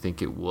than you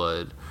think it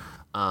would.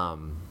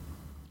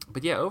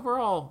 But yeah,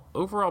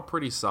 overall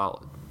pretty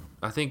solid.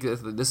 I think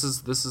this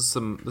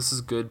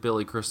is good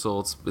Billy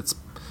Crystal. It's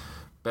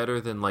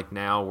better than like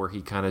now, where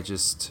he kind of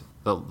just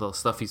the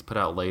stuff he's put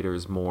out later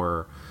is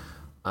more,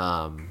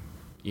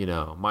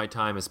 my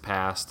time has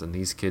passed and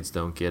these kids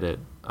don't get it.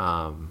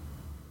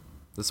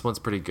 This one's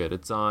pretty good.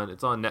 It's on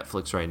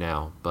Netflix right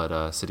now.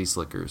 But City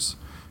Slickers,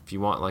 if you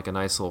want like a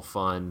nice little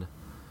fun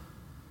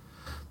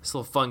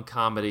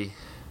comedy,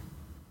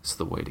 it's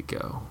the way to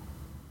go.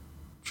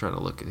 I'm trying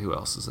to look at who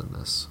else is in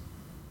this.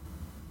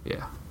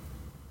 Yeah,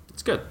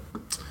 it's good.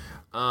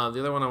 The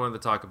other one I wanted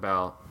to talk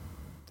about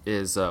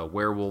is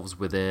Werewolves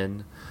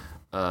Within.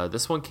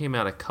 This one came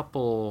out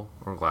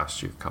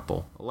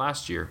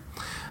last year.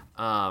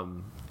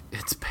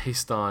 It's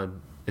based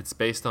on a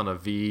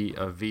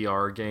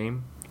VR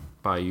game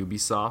by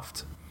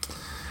Ubisoft.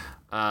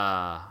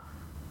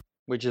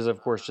 Which is,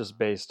 of course, just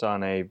based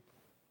on a,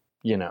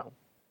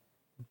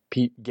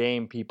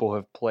 game people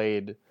have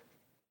played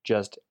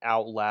just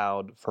out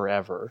loud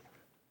forever.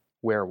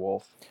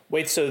 Werewolf.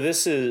 Wait, so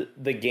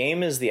the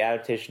game is the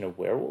adaptation of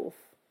Werewolf?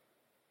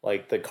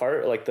 Like the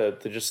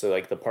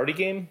the party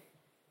game?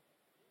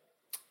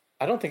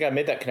 I don't think I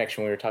made that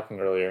connection when we were talking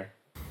earlier.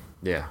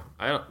 Yeah,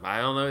 I don't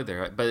know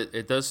either, but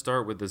it does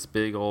start with this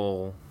big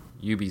old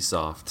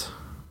Ubisoft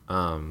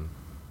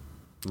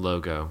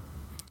logo.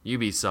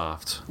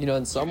 Ubisoft.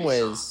 In some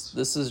ways,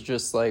 this is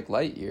just like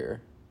Lightyear.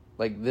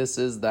 Like, this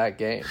is that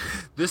game.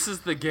 This is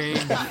the game.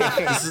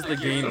 This is the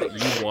game that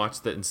you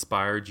watched that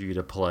inspired you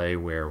to play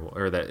werewolf,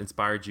 or that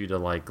inspired you to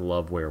like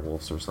love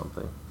werewolves or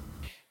something.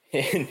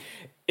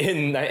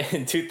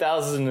 In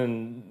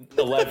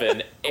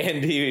 2011,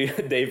 Andy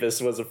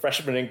Davis was a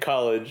freshman in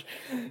college.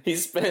 He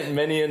spent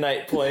many a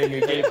night playing a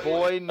game. A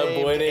boy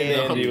named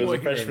Andy was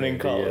a freshman in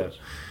college.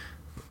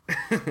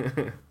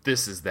 Yeah.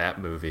 This is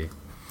that movie.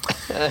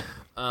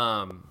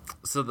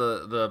 So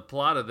the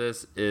plot of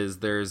this is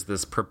there's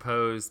this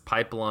proposed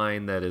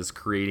pipeline that is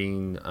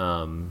creating.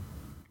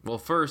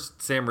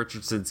 First, Sam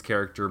Richardson's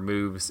character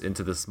moves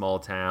into the small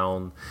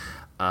town.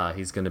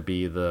 He's going to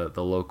be the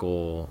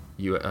local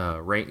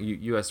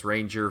U.S.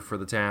 Ranger for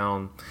the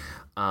town.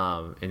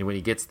 And when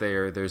he gets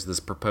there, there's this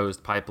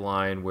proposed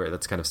pipeline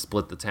that's kind of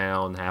split the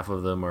town. Half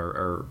of them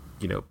are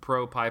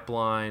pro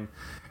pipeline.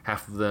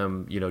 Half of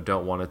them,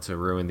 don't want it to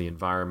ruin the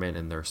environment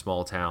and their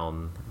small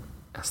town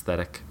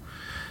aesthetic.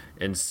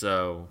 And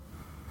so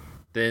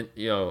then,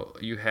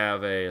 you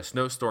have a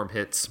snowstorm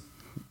hits.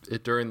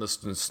 During the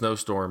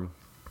snowstorm,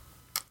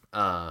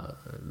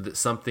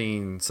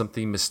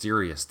 something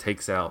mysterious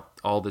takes out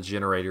all the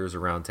generators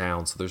around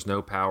town, so there's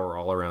no power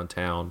all around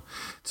town,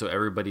 so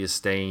everybody is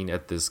staying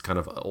at this kind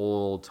of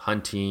old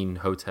hunting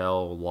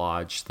hotel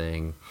lodge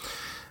thing,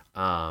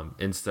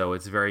 and so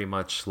it's very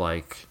much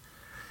like,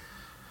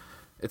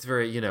 it's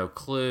very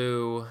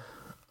Clue,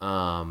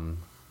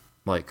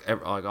 like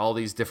all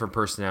these different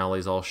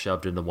personalities all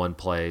shoved into one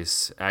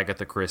place.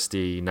 Agatha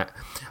Christie.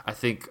 I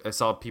think I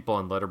saw people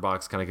on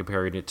Letterboxd kind of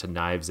comparing it to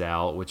Knives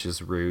Out, which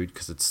is rude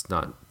because it's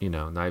not.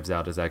 Knives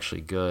Out is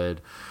actually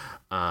good.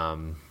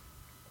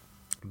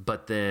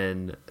 But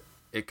then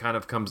it kind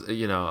of comes,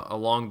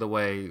 along the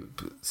way,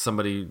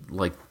 somebody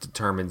like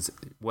determines,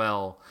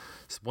 well,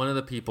 one of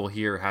the people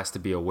here has to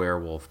be a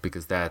werewolf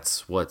because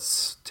that's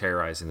what's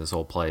terrorizing this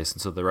whole place.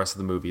 And so the rest of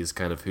the movie is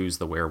kind of who's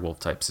the werewolf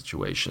type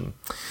situation.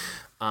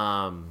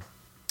 And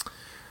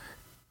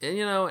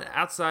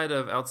outside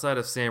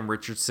of Sam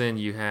Richardson,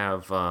 you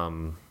have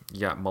you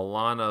got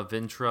Milana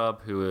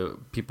Vintrub, who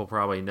people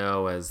probably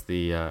know as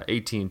the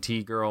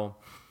AT&T girl.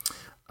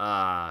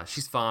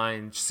 She's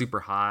fine. She's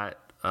super hot.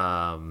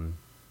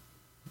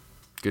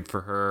 Good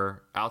for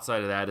her.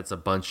 Outside of that, it's a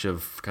bunch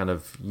of kind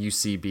of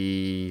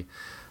UCB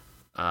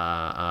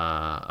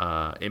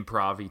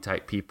improv-y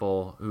type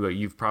people who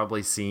you've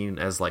probably seen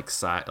as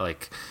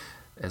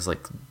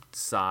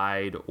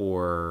side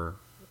or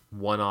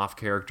one-off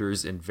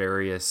characters in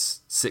various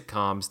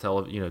sitcoms,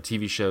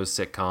 TV shows,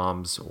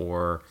 sitcoms,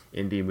 or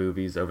indie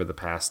movies over the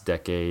past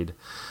decade.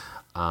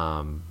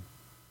 There's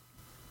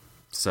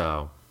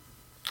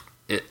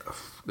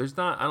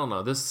not, I don't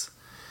know, this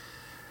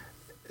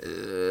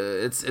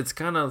it's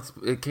kind of,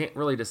 it can't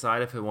really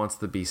decide if it wants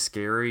to be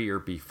scary or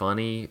be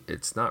funny.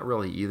 It's not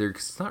really either,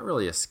 because it's not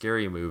really a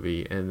scary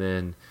movie, and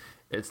then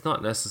it's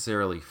not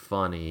necessarily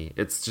funny.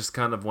 It's just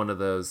kind of one of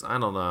those, I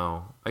don't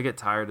know, I get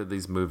tired of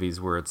these movies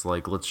where it's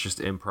like, let's just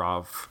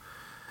improv,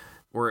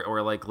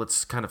 or like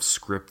let's kind of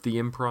script the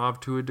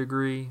improv to a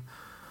degree.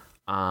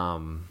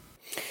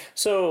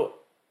 So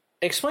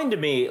explain to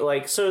me,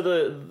 like, so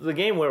the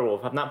game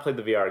Werewolf, I've not played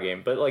the VR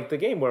game, but like the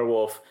game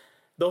Werewolf,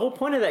 the whole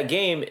point of that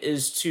game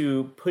is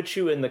to put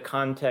you in the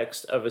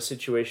context of a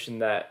situation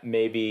that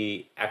may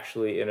be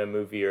actually in a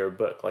movie or a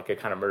book, like a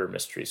kind of murder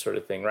mystery sort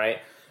of thing, right?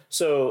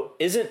 So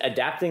isn't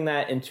adapting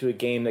that into a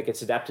game that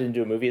gets adapted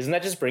into a movie, isn't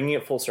that just bringing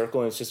it full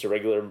circle and it's just a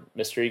regular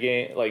mystery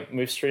game, like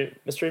mystery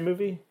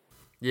movie?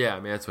 Yeah, I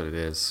mean, that's what it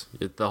is.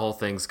 The whole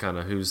thing's kind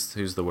of who's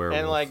the werewolf.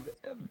 And like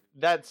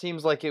that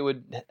seems like it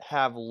would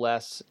have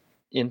less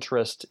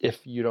interest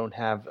if you don't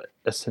have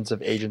a sense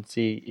of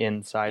agency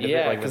inside of it.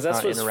 Yeah, because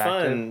that's what's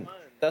fun.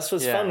 That's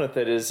what's fun with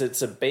it, is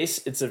it's a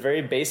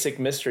very basic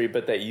mystery,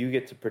 but that you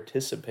get to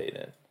participate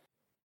in.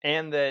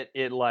 And that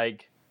it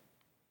like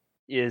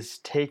is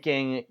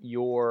taking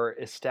your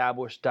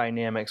established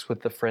dynamics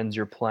with the friends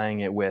you're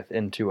playing it with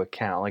into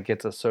account. Like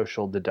it's a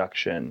social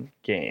deduction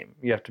game.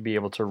 You have to be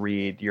able to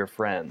read your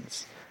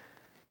friends.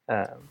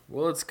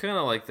 Well, it's kind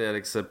of like that,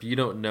 except you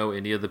don't know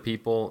any of the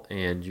people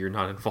and you're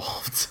not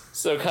involved.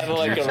 So kind of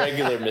like a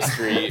regular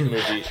mystery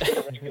movie,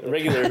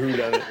 regular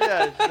whodunit.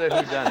 Yeah, it's the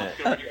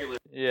whodunit.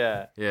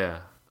 Yeah. Yeah.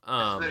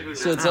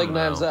 So it's like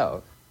Knives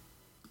Out.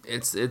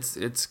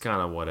 It's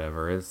kind of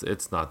whatever.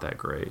 It's not that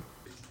great.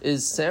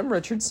 Is Sam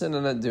Richardson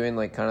in it doing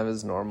like kind of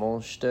his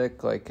normal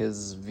shtick, like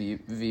his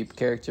Veep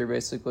character,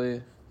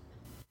 basically?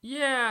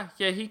 Yeah,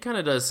 he kind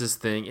of does his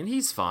thing, and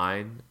he's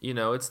fine.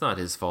 It's not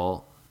his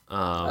fault.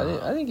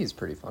 I think he's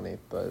pretty funny,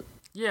 but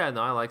yeah,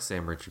 no, I like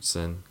Sam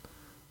Richardson.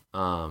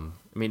 I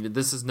mean,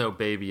 this is no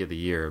baby of the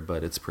year,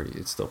 but it's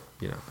still,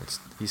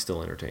 he's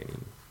still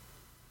entertaining.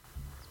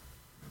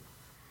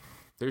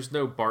 There's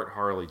no Bart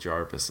Harley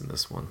Jarvis in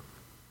this one.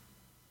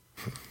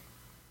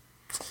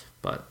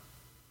 But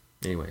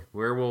anyway,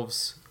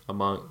 werewolves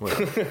among us.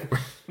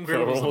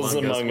 Werewolves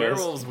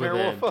Werewolves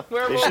within.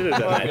 They should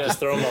have done that. Just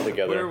throw them all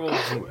together.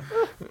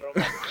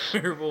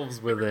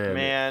 Werewolves within.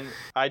 Man,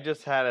 I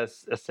just had a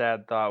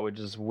sad thought, which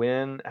is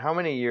how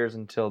many years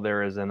until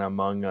there is an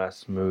Among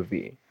Us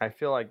movie? I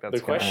feel like that's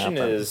the question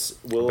happen. is,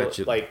 will bet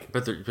you like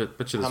this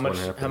how much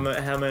won't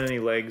happen. how many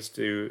legs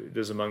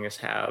does Among Us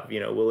have?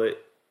 Will it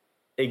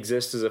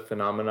exist as a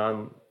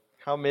phenomenon?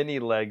 How many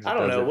legs? I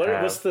don't does know. it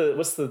have?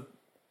 What's the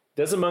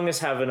does Among Us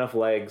have enough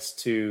legs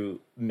to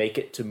make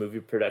it to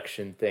movie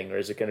production thing, or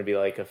is it going to be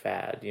like a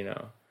fad?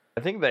 I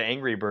think the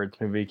Angry Birds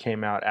movie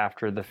came out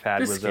after the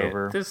fad was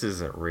over. This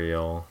isn't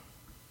real.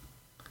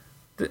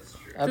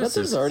 I bet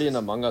there's already an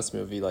Among Us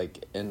movie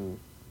like in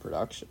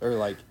production or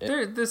like.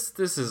 This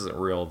isn't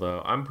real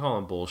though. I'm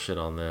calling bullshit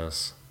on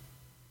this.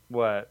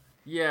 What?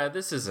 Yeah,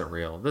 this isn't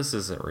real. This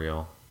isn't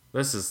real.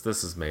 This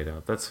is made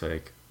up. That's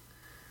fake.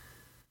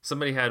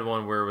 Somebody had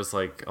one where it was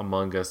like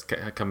Among Us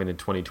coming in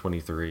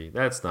 2023.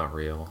 That's not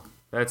real.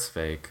 That's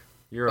fake.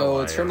 You're a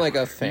liar. It's from like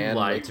a fan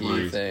lied to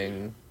wiki me.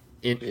 thing.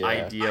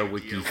 Idea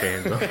Wiki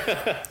fandom.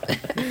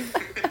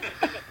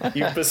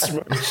 You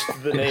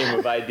besmirched the name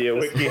of Idea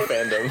Wiki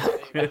fandom.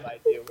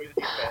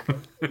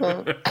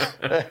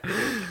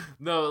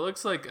 No, it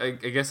looks like I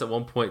guess at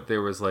one point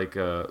there was like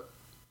a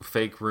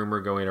fake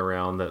rumor going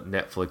around that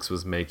Netflix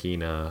was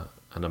making an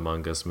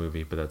Among Us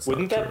movie, but that's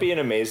Wouldn't not that true. be an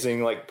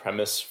amazing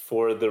premise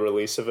for the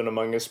release of an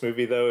Among Us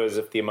movie though? Is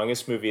if the Among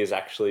Us movie is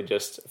actually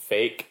just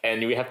fake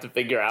and we have to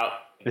figure out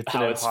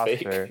how it's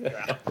fake.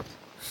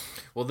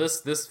 Well,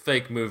 this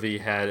fake movie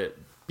had it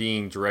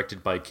being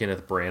directed by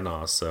Kenneth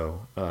Branagh,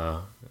 so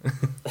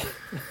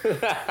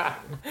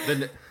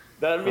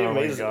That'd be Oh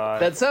my amazing. god.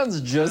 That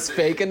sounds just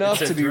fake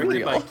enough It's to be directed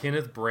real. by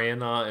Kenneth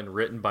Branagh and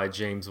written by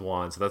James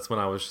Wan. So that's when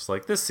I was just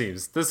like, this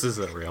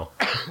isn't real.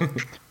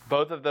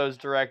 Both of those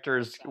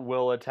directors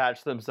will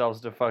attach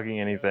themselves to fucking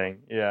anything.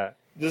 Yeah.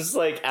 Just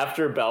like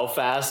after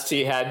Belfast,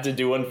 he had to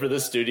do one for the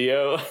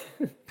studio.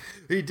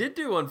 He did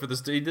do one for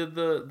the. He did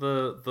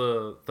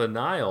the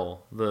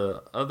Nile,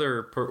 the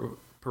other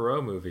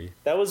Perot movie.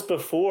 That was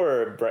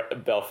before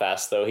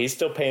Belfast, though. He's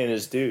still paying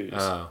his dues.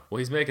 Well,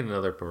 he's making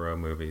another Perot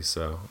movie,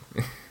 so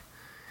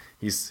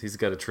he's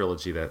got a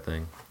trilogy. That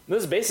thing,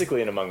 This is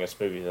basically an Among Us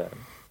movie, then.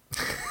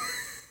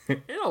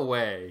 in a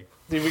way.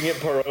 See if we can get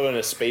Perot in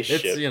a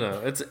spaceship.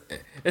 It's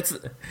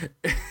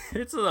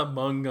it's an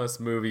Among Us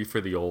movie for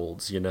the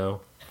olds, Boomer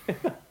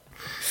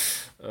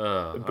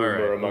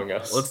Among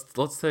Us.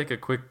 Let's take a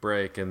quick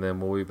break and then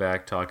we'll be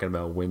back talking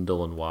about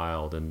Wendell and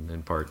Wild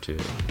in part 2.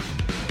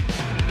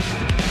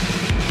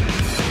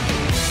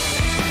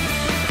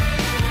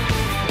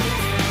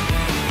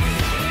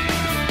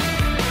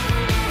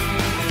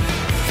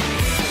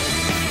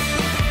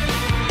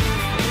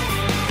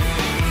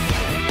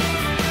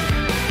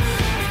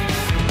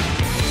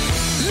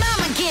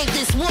 Mama gave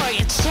this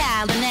warrior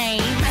child a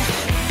name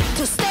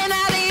to stand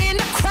out in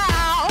the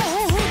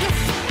crowd.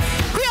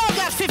 We all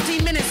got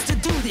 15 minutes to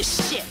do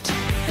this shit.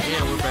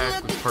 Yeah, we're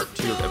back with part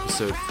 2 of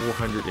episode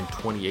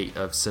 428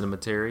 of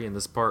Cinematary. In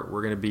this part,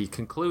 we're going to be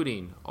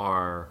concluding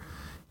our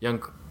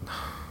young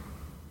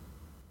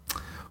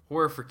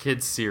horror for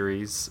kids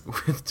series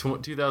with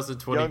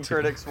 2022. Young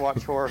critics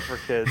watch horror for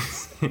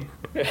kids.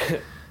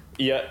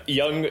 Yeah,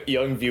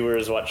 young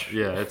viewers watch.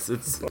 Yeah,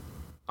 it's.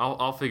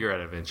 I'll figure it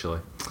out eventually.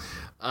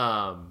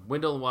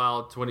 Wendell and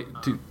Wild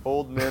 22.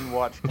 Old men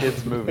watch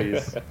kids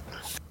movies.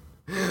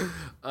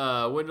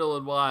 Wendell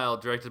and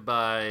Wild, directed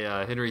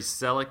by Henry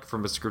Selick,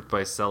 from a script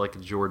by Selick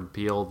and Jordan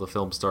Peele. The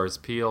film stars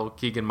Peele,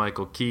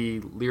 Keegan-Michael Key,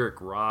 Lyric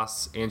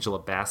Ross, Angela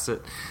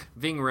Bassett,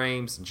 Ving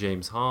Rhames, and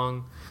James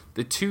Hong.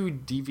 The two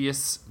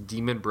devious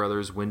demon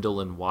brothers, Wendell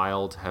and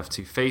Wild, have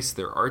to face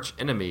their arch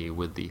enemy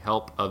with the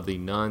help of the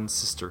nun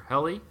Sister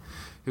Helly,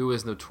 who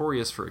is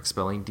notorious for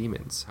expelling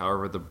demons.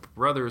 However, the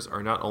brothers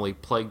are not only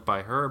plagued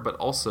by her, but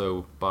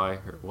also by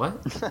her.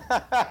 What?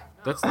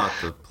 That's not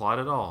the plot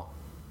at all.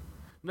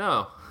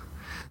 No,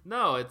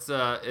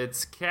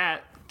 it's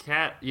Kat.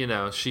 Kat,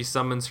 she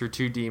summons her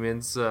two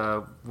demons,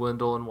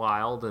 Wendell and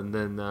Wild, and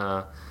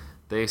then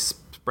they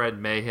spread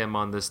mayhem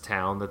on this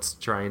town that's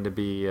trying to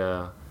be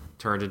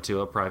turned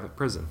into a private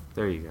prison.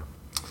 There you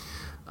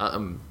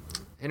go.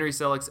 Henry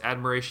Selick's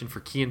admiration for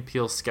Key and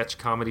Peele's sketch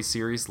comedy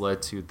series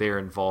led to their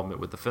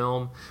involvement with the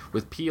film,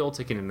 with Peele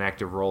taking an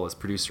active role as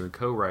producer and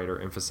co-writer,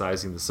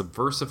 emphasizing the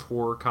subversive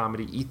horror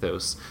comedy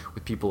ethos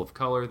with people of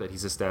color that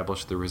he's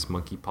established through his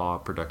Monkey Paw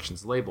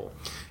Productions label.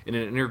 In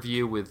an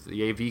interview with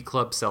the AV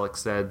Club, Selick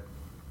said,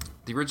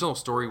 "The original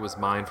story was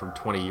mine from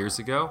 20 years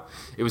ago.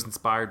 It was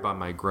inspired by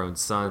my grown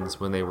sons.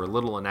 When they were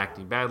little and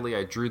acting badly,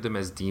 I drew them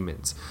as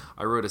demons.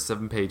 I wrote a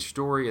 7-page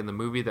story, and the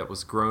movie that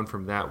was grown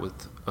from that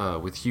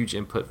with huge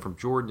input from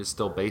Jordan is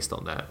still based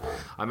on that.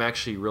 I'm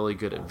actually really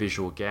good at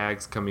visual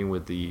gags, coming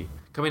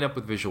up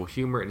with visual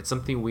humor, and it's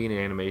something we in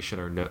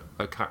animation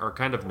are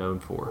kind of known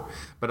for.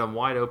 But I'm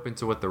wide open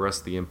to what the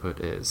rest of the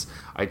input is.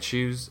 I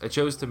chose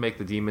to make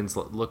the demons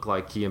look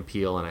like Key and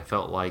Peele, and I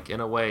felt like, in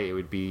a way, it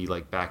would be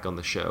like back on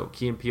the show.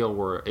 Key and Peele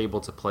were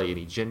able to play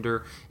any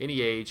gender,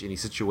 any age, any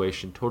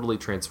situation, totally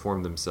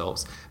transform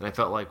themselves, and I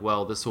felt like,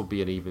 well, this will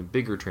be an even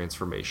bigger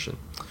transformation."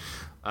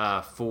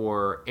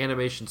 For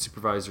animation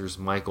supervisors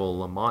Michael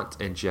Lamont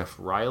and Jeff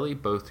Riley,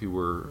 both who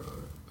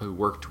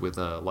worked with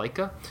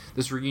Laika,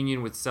 this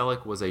reunion with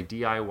Selick was a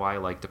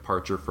DIY-like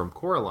departure from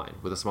Coraline,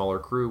 with a smaller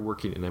crew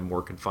working in a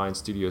more confined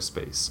studio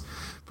space.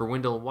 For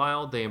Wendell and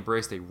Wild, they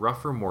embraced a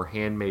rougher, more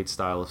handmade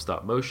style of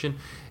stop motion,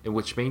 in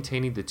which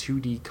maintaining the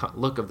 2D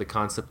look of the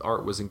concept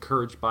art was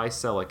encouraged by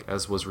Selick,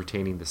 as was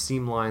retaining the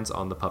seam lines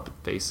on the puppet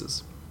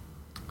faces.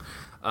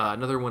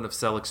 Another one of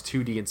Selick's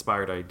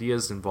 2D-inspired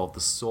ideas involved the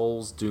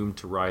souls doomed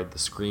to ride the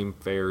Scream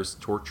Fair's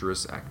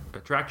torturous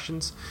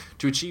attractions.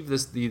 To achieve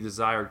the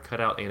desired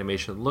cutout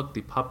animation look,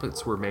 the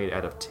puppets were made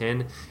out of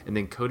tin and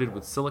then coated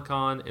with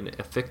silicone and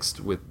affixed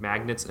with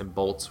magnets and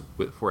bolts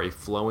for a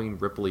flowing,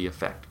 ripply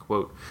effect.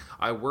 Quote,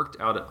 "I worked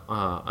out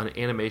an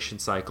animation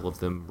cycle of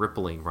them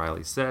rippling,"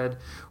 Riley said.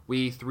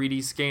 "We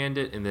 3D scanned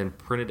it and then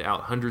printed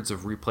out hundreds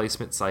of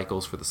replacement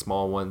cycles for the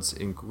small ones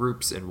in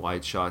groups and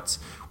wide shots,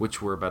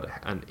 which were about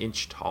an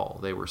inch tall.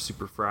 They were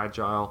super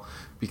fragile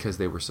because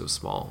they were so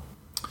small."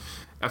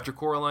 After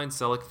Coraline,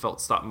 Selick felt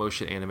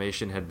stop-motion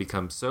animation had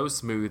become so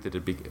smooth that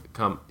it had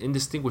become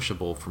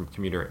indistinguishable from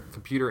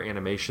computer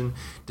animation,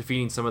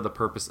 defeating some of the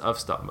purpose of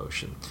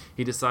stop-motion.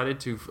 He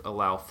decided to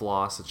allow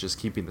flaws such as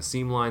keeping the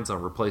seam lines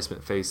on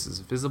replacement faces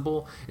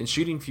visible and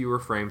shooting fewer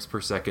frames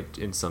per second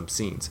in some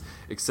scenes.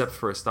 Except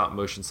for a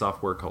stop-motion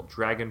software called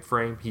Dragon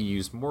Frame, he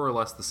used more or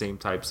less the same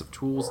types of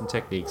tools and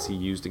techniques he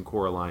used in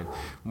Coraline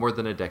more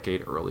than a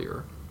decade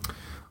earlier.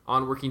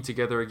 On working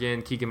together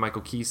again,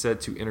 Keegan-Michael Key said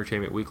to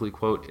Entertainment Weekly,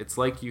 quote, "It's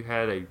like you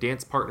had a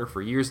dance partner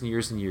for years and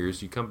years and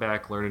years. You come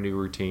back, learn a new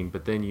routine,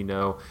 but then you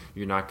know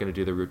you're not going to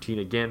do the routine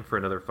again for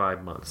another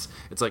 5 months.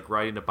 It's like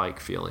riding a bike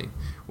feeling.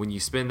 When you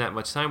spend that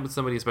much time with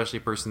somebody, especially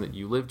a person that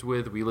you lived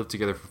with, we lived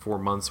together for 4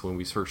 months when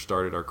we first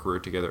started our career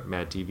together at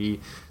Mad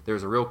TV.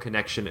 There's a real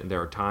connection, and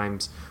there are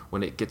times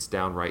when it gets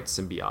downright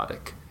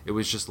symbiotic. It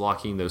was just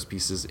locking those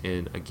pieces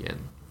in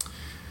again."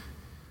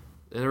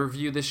 In a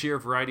review this year,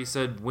 Variety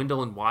said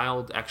Wendell and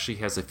Wild actually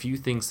has a few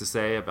things to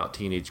say about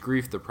teenage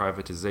grief, the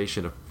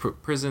privatization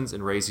of prisons,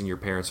 and raising your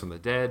parents from the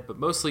dead, but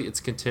mostly it's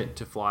content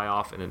to fly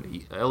off in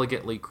all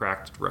elegantly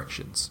cracked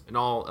directions.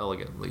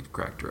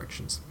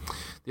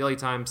 The LA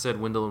Times said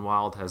Wendell and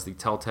Wild has the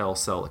telltale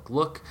Selick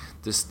look,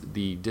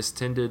 the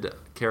distended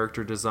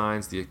character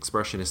designs, the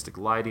expressionistic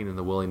lighting, and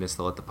the willingness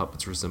to let the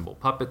puppets resemble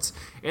puppets,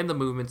 and the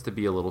movements to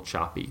be a little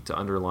choppy, to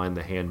underline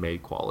the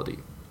handmade quality.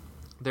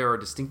 There are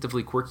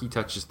distinctively quirky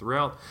touches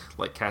throughout,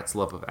 like Kat's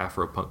love of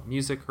Afro-punk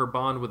music, her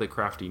bond with a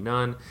crafty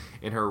nun,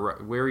 and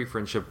her wary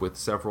friendship with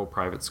several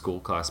private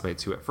school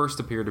classmates who at first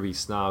appear to be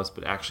snobs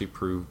but actually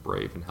prove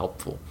brave and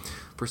helpful.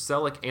 For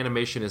Selick,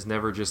 animation is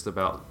never just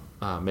about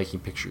making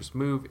pictures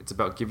move. It's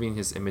about giving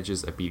his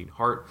images a beating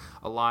heart,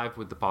 alive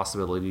with the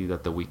possibility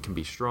that the weak can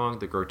be strong,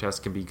 the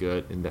grotesque can be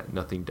good, and that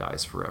nothing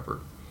dies forever.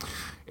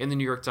 And the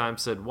New York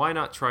Times said, why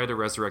not try to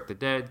resurrect the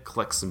dead,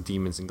 collect some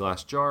demons in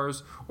glass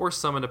jars, or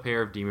summon a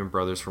pair of demon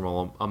brothers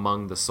from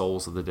among the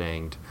souls of the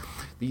danged?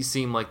 These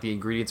seem like the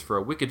ingredients for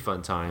a wicked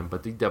fun time,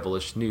 but the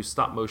devilish new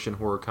stop-motion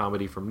horror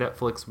comedy from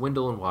Netflix,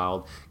 Wendell and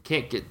Wild,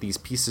 can't get these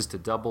pieces to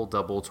double,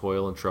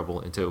 toil and trouble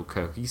into a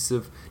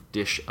cohesive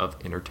dish of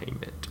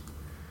entertainment.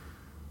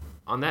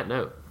 On that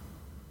note,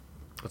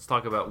 let's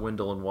talk about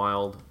Wendell and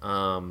Wild.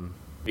 Have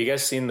you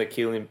guys seen the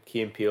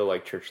Key and Peele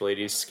like church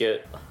ladies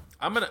skit?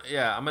 I'm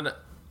gonna.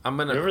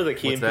 Remember the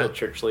Key and Peele that?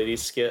 church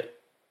ladies skit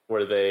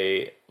where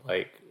they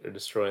like are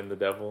destroying the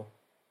devil?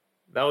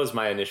 That was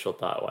my initial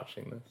thought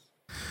watching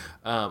this.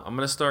 I'm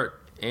gonna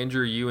start.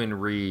 Andrew, you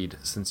and Reed,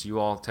 since you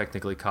all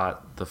technically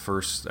caught the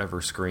first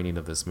ever screening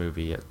of this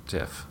movie at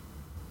TIFF.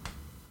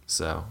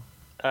 So,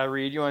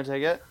 Reed, you want to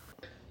take it?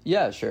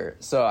 Yeah, sure.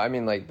 So, I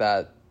mean, like,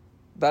 that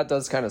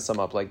does kind of sum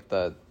up, like,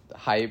 the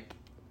hype,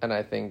 and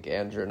I think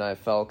Andrew and I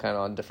fell kind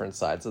of on different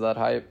sides of that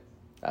hype,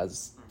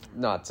 as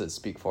not to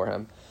speak for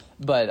him.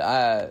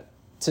 But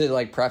to,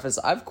 like, preface,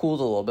 I've cooled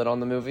a little bit on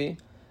the movie.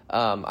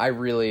 I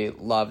really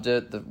loved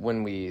it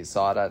when we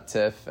saw it at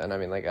TIFF, and I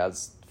mean, like,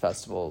 as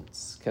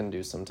festivals can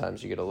do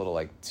sometimes, you get a little,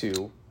 like,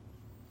 too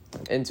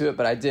into it,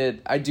 but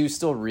I do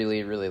still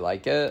really, really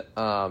like it.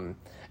 And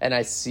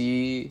I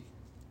see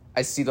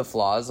the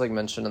flaws, like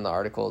mentioned in the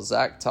article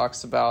Zach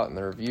talks about in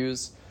the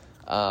reviews,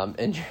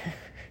 in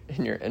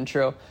your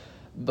intro,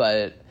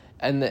 but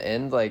in the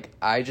end, like,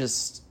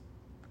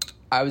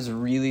 I was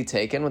really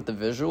taken with the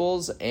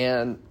visuals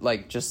and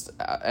like just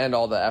and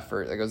all the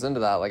effort that goes into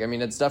that. Like, I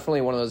mean, it's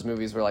definitely one of those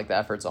movies where like the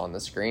effort's on the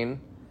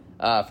screen,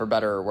 for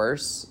better or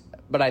worse,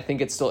 but I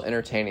think it's still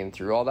entertaining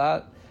through all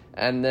that.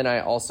 And then I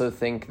also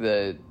think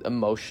the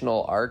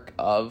emotional arc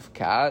of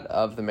Kat,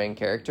 of the main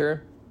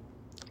character,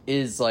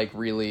 is like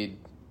really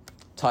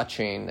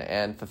touching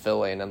and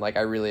fulfilling, and like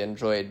I really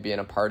enjoyed being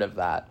a part of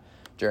that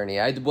journey.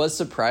 I was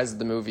surprised that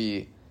the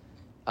movie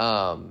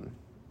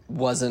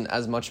wasn't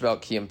as much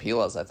about Key and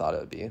Peele as I thought it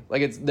would be.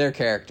 Like, it's their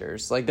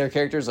characters. Like, their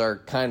characters are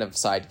kind of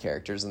side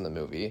characters in the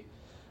movie,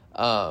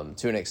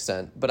 to an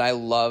extent. But I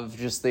love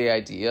just the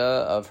idea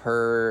of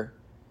her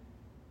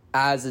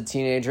as a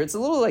teenager. It's a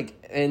little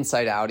like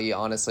Inside Outy,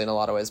 honestly, in a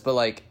lot of ways. But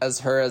like as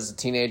a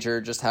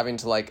teenager, just having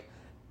to like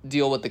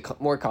deal with the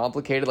more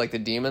complicated, like the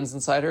demons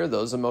inside her,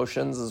 those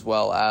emotions, as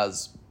well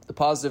as the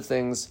positive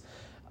things,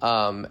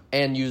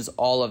 and use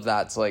all of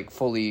that to like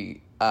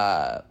fully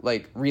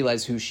like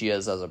realize who she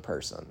is as a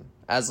person,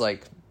 as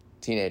like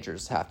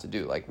teenagers have to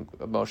do. Like,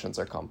 emotions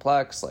are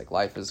complex, like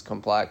life is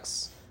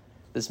complex.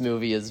 This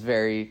movie is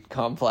very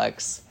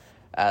complex,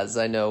 as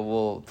I know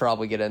we'll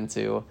probably get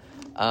into.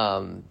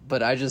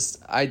 But I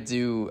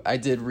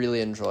did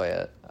really enjoy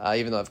it,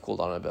 even though I've cooled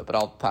on it a bit, but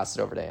I'll pass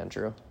it over to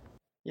Andrew.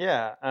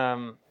 Yeah,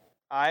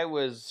 I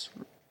was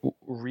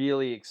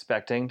really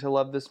expecting to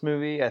love this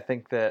movie. I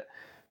think that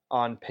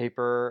on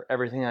paper,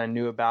 everything I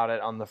knew about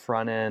it on the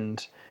front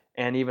end,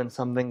 and even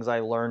some things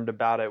I learned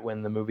about it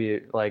when the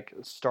movie like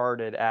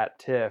started at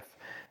TIFF,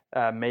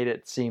 made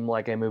it seem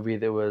like a movie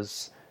that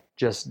was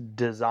just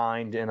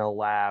designed in a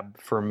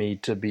lab for me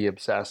to be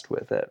obsessed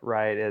with it.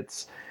 Right?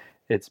 It's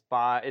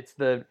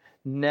the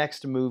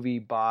next movie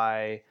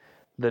by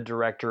the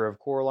director of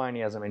Coraline.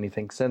 He hasn't made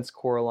anything since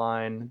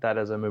Coraline. That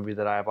is a movie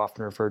that I have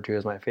often referred to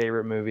as my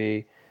favorite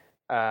movie.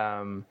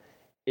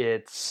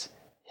 It's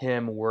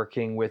him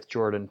working with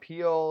Jordan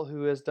Peele,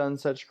 who has done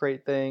such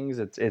great things.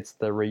 It's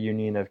the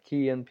reunion of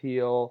Key and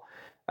Peele.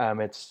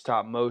 It's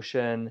stop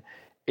motion.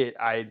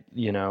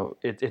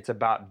 It's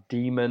about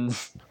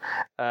demons,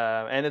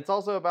 and it's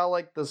also about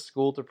like the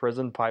school to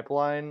prison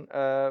pipeline,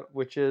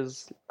 which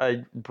is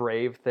a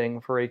brave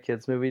thing for a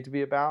kids movie to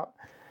be about.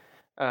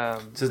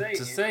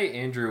 To say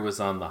Andrew was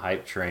on the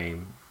hype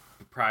train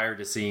prior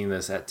to seeing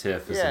this at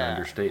TIFF is an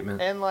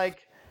understatement. And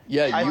like,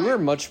 Yeah, I you think- were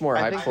much more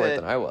I hyped think for it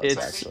that than I was,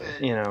 it's-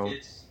 actually. you know,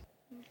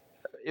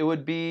 it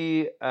would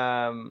be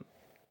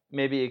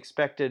maybe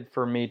expected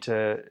for me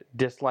to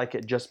dislike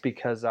it just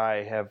because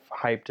I have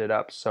hyped it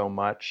up so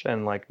much,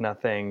 and like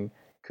nothing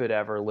could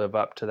ever live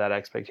up to that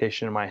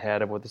expectation in my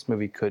head of what this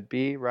movie could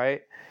be,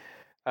 right?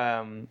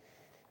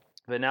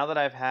 But now that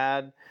I've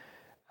had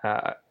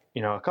a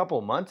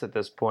couple months at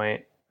this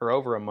point, or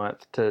over a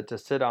month, to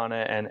sit on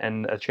it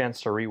and a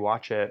chance to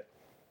rewatch it,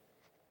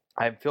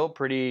 I feel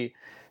pretty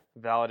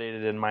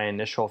validated in my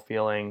initial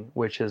feeling,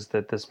 which is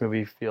that this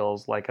movie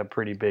feels like a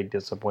pretty big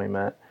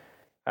disappointment.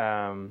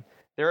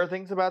 There are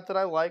things about it that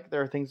I like.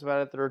 There are things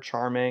about it that are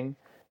charming.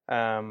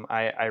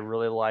 I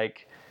really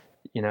like,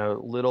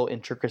 little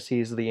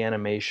intricacies of the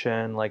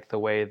animation, like the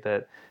way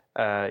that,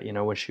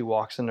 when she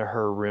walks into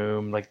her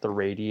room, like the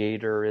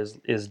radiator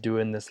is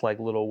doing this like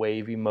little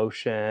wavy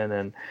motion,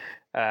 and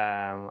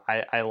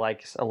I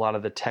like a lot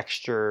of the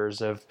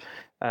textures of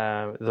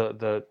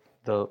the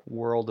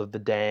world of the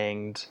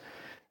Danged.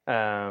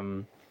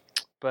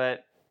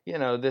 But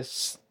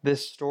this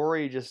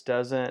story just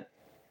doesn't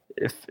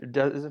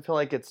feel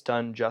like it's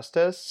done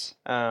justice.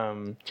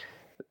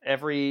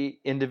 Every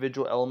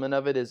individual element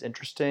of it is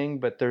interesting,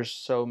 but there's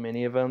so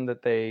many of them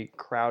that they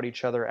crowd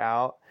each other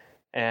out.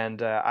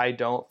 And I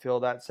don't feel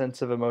that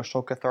sense of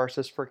emotional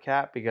catharsis for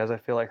Kat, because I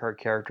feel like her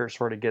character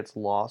sort of gets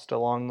lost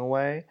along the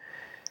way.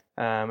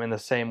 In the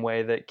same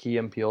way that Key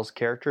and Peele's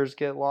characters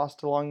get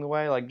lost along the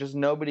way. Like, just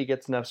nobody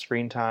gets enough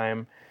screen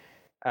time.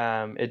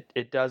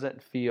 It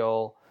doesn't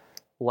feel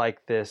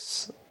like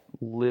this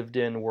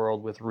lived-in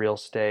world with real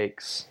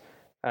stakes.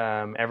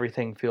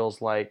 Everything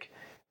feels like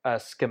a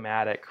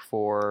schematic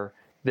for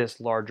this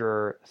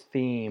larger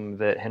theme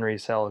that Henry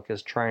Selick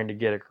is trying to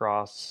get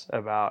across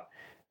about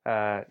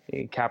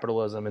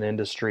capitalism and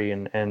industry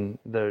and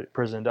the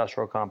prison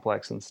industrial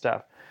complex and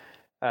stuff.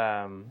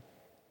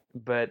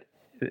 But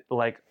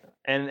like,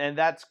 and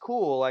that's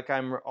cool. Like,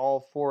 I'm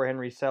all for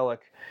Henry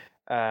Selick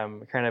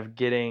kind of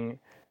getting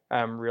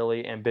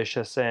really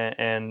ambitious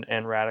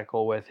and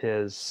radical with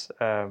his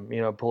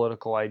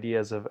political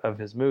ideas of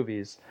his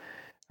movies.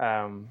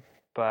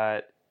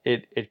 But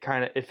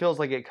it feels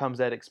like it comes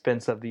at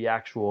expense of the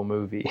actual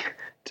movie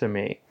to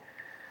me.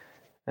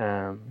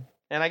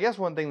 And I guess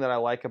one thing that I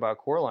like about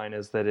Coraline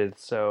is that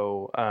it's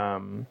so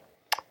kind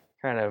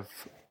of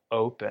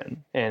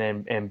open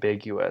and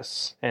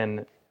ambiguous.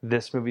 And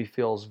this movie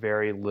feels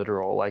very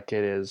literal, like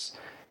it is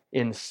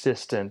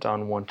insistent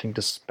on wanting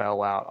to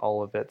spell out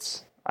all of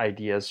its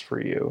ideas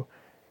for you.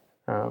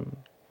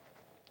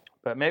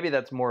 But maybe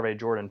that's more of a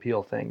Jordan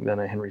Peele thing than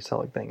a Henry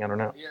Selick thing. I don't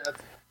know.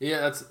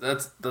 That's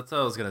what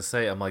I was gonna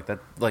say. I'm like that,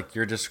 like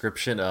your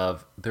description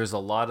of there's a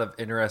lot of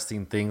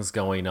interesting things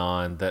going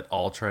on that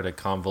all try to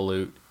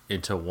convolute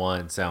into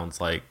one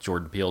sounds like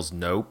Jordan Peele's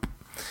Nope.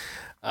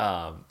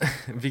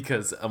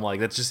 Because I'm like,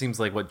 that just seems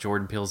like what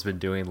Jordan Peele's been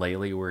doing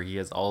lately, where he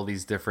has all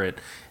these different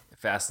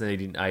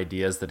fascinating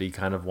ideas that he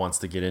kind of wants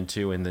to get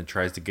into and then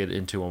tries to get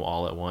into them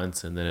all at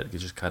once, and then it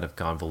just kind of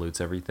convolutes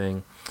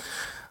everything.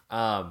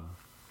 I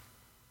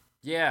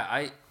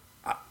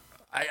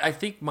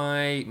think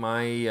my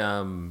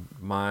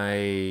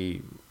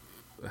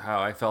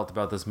how I felt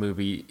about this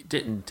movie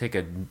didn't take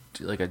a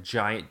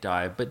giant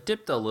dive, but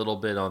dipped a little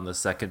bit on the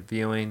second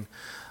viewing.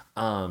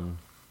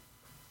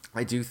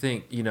 I do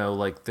think,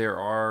 like there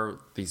are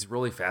these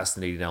really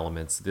fascinating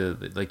elements.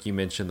 Like you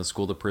mentioned, the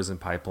school to prison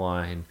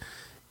pipeline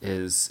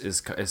is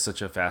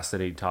such a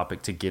fascinating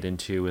topic to get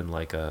into in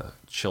like a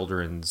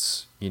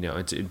children's, in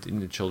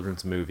a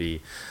children's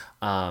movie.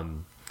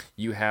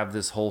 You have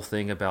this whole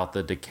thing about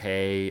the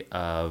decay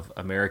of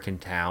American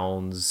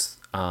towns,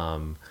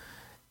 and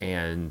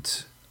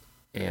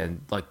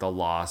like the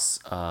loss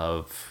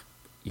of,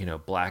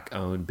 black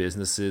owned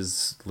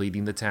businesses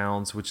leading the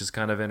towns, which is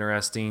kind of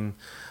interesting.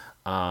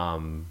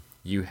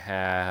 You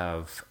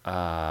have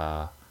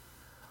a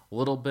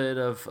little bit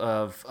of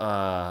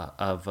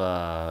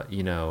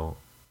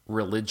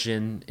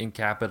religion and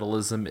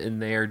capitalism in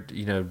there,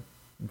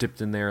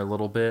 dipped in there a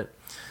little bit.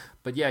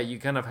 But yeah, you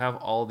kind of have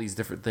all these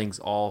different things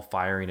all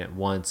firing at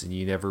once, and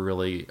you never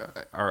really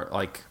are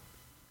like,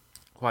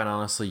 quite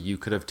honestly, you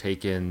could have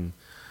taken,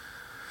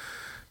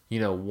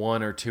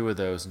 one or two of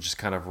those and just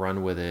kind of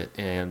run with it.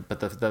 But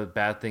the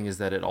bad thing is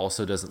that it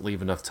also doesn't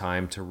leave enough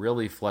time to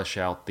really flesh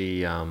out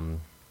the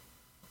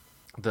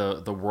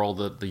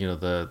world of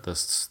the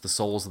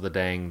souls of the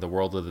Danged, the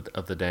world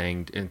of the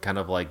Danged, and kind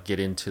of like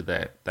get into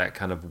that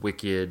kind of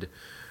wicked,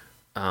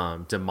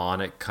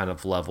 demonic kind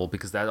of level,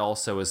 because that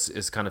also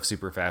is kind of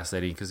super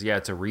fascinating. Because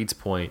to Reed's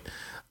point,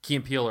 Key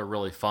and Peele are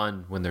really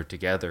fun when they're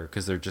together,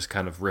 because they're just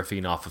kind of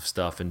riffing off of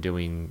stuff and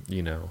doing,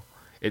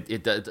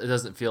 it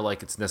doesn't feel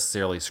like it's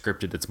necessarily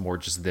scripted. It's more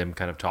just them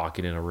kind of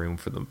talking in a room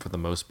for the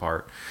most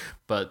part.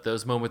 But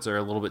those moments are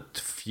a little bit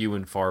few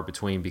and far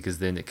between, because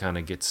then it kind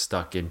of gets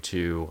stuck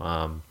into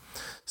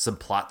some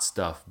plot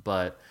stuff.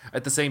 But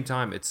at the same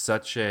time, it's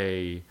such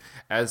a,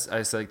 as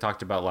I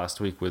talked about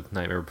last week with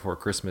Nightmare Before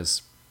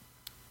Christmas,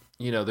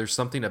 there's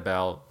something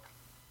about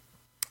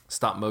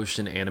stop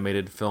motion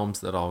animated films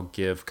that I'll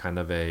give kind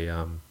of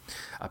a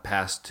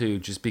pass to,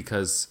 just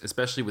because,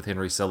 especially with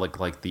Henry Selick,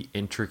 like the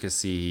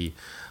intricacy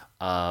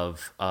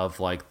of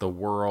like the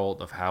world,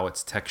 of how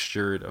it's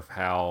textured, of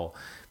how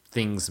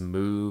things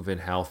move, and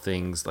how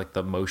things, like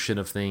the motion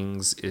of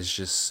things, is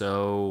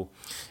so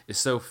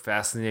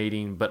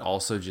fascinating, but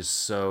also just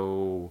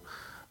so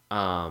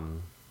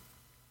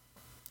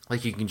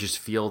like you can just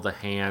feel the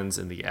hands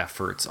and the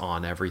efforts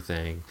on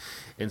everything.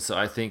 And so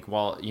I think,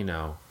 while,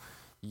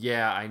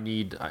 I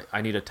need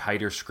a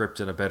tighter script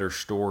and a better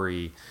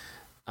story,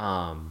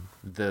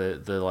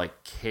 the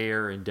like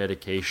care and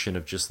dedication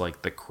of just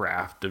like the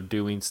craft of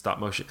doing stop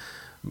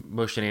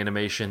motion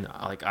animation,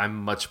 like I'm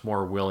much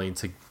more willing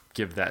to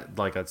give that,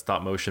 like a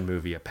stop motion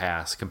movie, a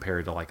pass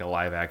compared to like a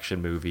live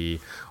action movie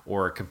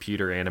or a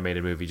computer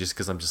animated movie, just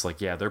because I'm just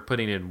like, yeah, they're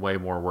putting in way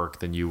more work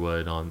than you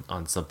would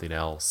on something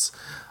else.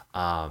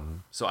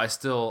 So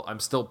I'm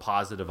still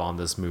positive on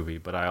this movie,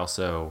 but I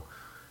also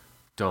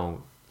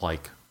don't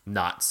like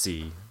not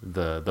see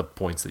the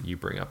points that you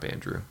bring up,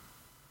 Andrew.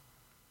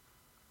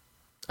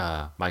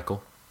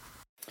 Michael?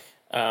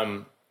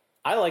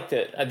 I liked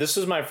it. This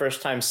was my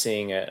first time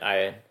seeing it.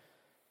 I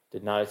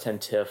did not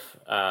attend TIFF,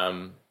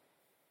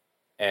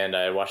 and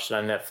I watched it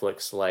on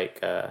Netflix, like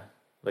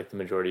the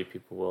majority of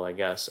people will, I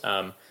guess.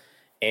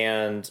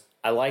 And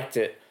I liked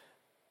it.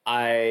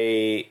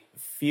 I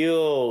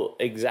feel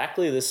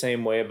exactly the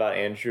same way about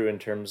Andrew in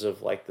terms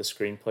of like the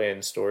screenplay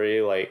and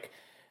story. Like,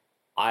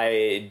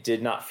 I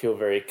did not feel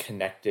very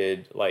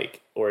connected,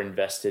 like, or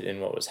invested in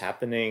what was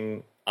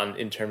happening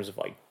in terms of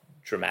like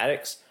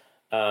dramatics.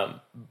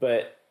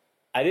 But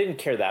I didn't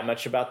care that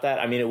much about that.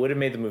 I mean, it would have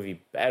made the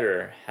movie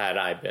better had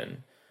I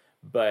been,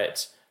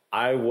 but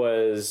I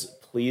was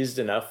pleased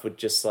enough with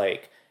just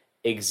like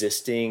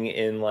existing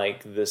in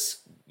like this,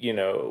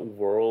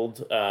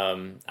 world.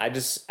 I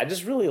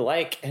just really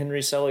like Henry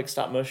Selick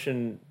stop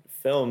motion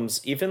films,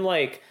 even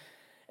like,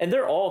 and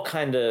they're all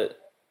kind of,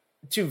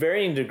 to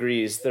varying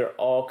degrees, they're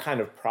all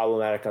kind of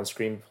problematic on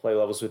screenplay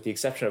levels, with the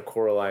exception of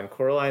Coraline.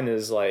 Coraline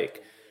is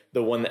like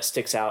the one that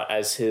sticks out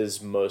as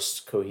his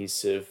most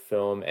cohesive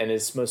film and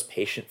his most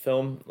patient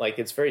film. Like,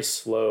 it's very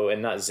slow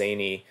and not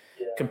zany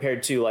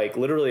compared to like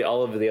literally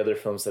all of the other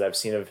films that I've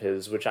seen of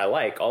his, which I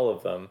like all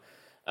of them.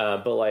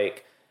 But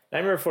like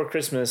Nightmare Before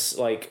Christmas,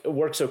 like,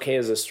 works okay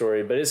as a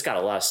story, but it's got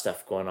a lot of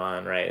stuff going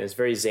on, right? And it's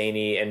very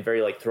zany and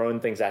very like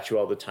throwing things at you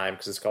all the time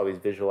because it's got all these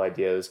visual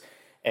ideas.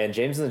 And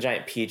James and the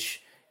Giant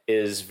Peach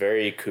is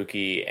very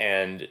kooky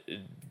and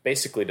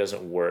basically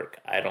doesn't work,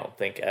 I don't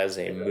think, as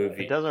a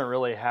movie. It doesn't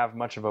really have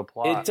much of a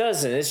plot. It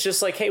doesn't. It's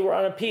just like, hey, we're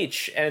on a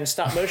peach and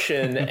stop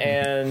motion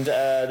and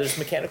there's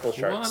mechanical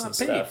sharks and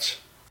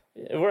stuff.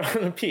 We're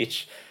on a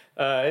peach.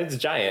 It's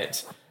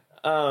giant.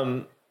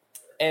 And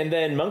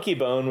then Monkey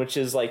Bone, which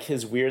is like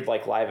his weird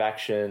like live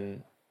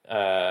action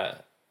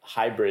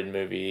hybrid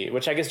movie,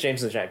 which I guess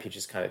James and the Giant Peach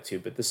is kind of too,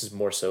 but this is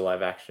more so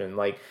live action.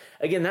 Like,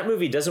 again, that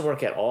movie doesn't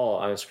work at all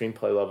on a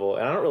screenplay level,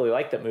 and I don't really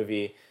like that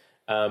movie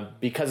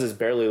because it's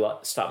barely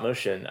stop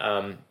motion.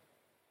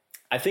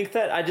 I think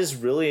that I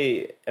just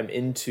really am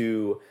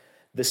into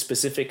the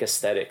specific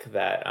aesthetic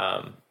that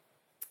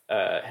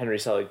Henry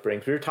Selick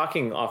brings. We were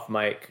talking off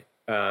mic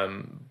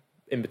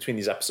in between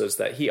these episodes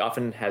that he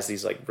often has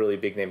these like really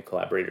big name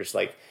collaborators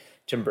like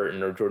Tim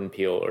Burton or Jordan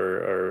Peele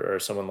or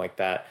someone like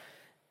that.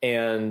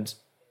 And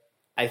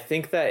I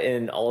think that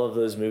in all of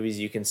those movies,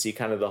 you can see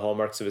kind of the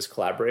hallmarks of his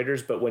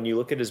collaborators. But when you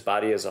look at his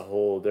body as a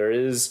whole, there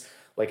is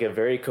like a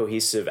very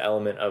cohesive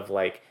element of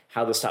like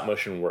how the stop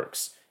motion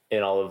works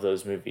in all of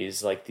those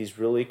movies. Like these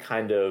really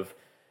kind of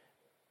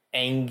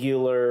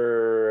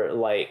angular,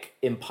 like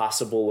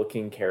impossible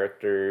looking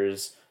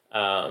characters.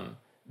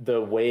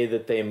 The way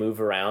that they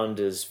move around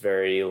is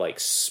very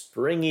like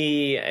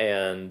springy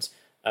and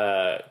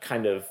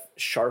kind of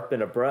sharp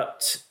and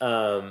abrupt,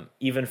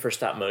 even for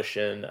stop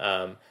motion.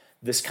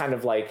 This kind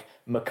of like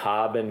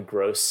macabre and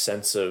gross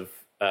sense of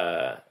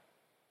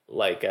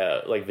like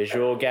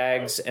visual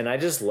gags, and I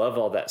just love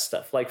all that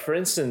stuff. Like, for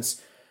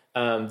instance,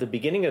 the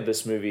beginning of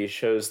this movie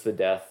shows the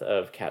death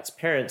of Kat's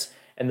parents,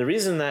 and the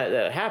reason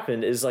that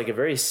happened is like a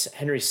very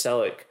Henry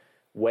Selick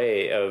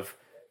way of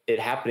it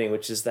happening,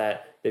 which is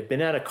that they've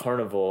been at a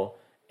carnival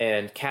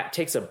and Kat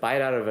takes a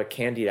bite out of a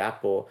candied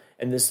apple,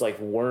 and this like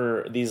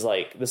worm, this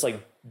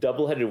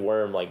double-headed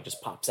worm like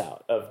just pops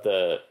out of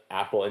the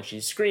apple, and she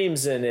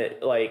screams, and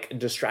it like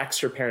distracts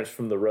her parents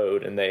from the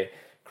road, and they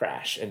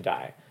crash and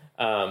die.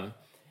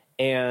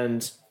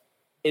 And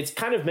it's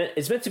kind of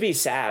it's meant to be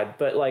sad,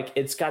 but like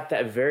it's got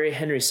that very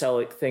Henry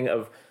Selick thing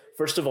of,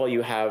 first of all,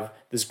 you have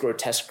this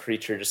grotesque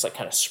creature just like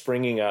kind of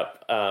springing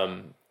up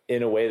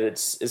in a way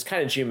is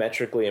kind of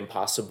geometrically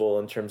impossible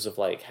in terms of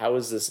like, how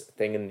is this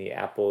thing in the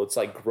apple? It's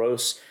like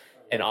gross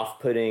and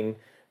off-putting,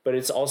 but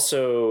it's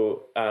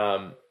also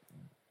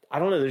I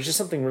don't know, there's just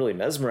something really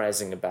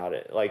mesmerizing about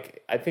it.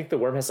 Like, I think the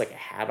worm has like a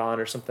hat on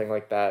or something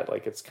like that.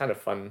 Like, it's kind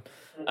of fun.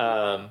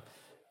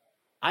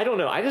 I don't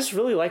know. I just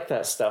really like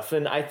that stuff.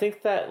 And I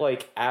think that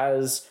like,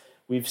 as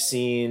we've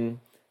seen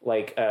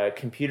like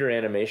computer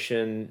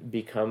animation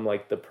become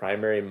like the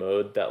primary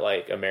mode that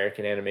like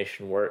American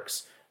animation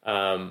works,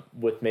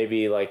 with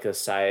maybe like a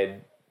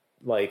side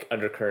like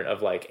undercurrent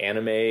of like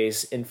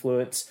anime's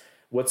influence.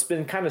 What's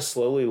been kind of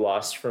slowly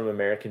lost from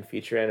American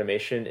feature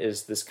animation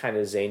is this kind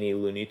of zany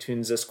Looney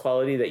Tunes-esque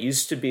quality that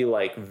used to be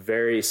like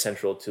very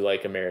central to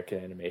like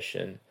American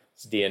animation's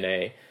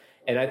DNA.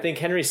 And I think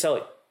Henry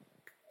Selick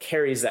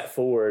carries that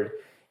forward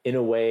in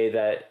a way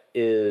that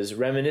is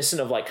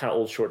reminiscent of like kind of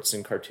old shorts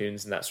and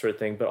cartoons and that sort of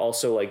thing, but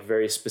also like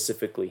very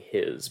specifically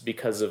his,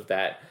 because of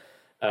that,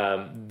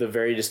 the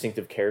very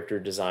distinctive character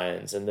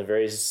designs and the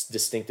very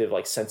distinctive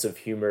like sense of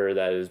humor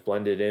that is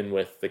blended in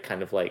with the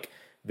kind of like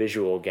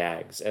visual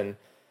gags. And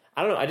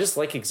I don't know, I just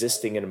like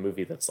existing in a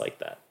movie that's like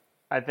that.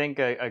 I think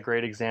a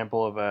great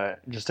example of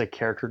just a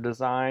character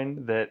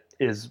design that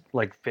is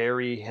like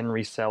very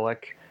Henry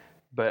Selick,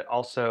 but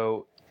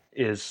also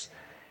is,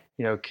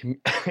 you know,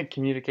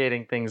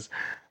 communicating things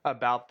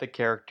about the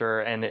character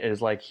and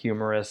is like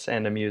humorous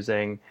and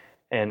amusing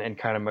and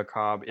kind of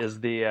macabre, is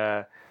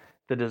the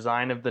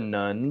design of the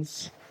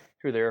nuns,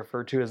 who they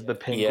refer to as the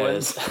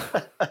penguins.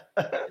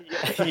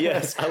 Yes,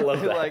 yes, I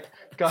love that. Like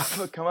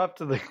come up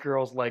to the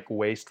girl's like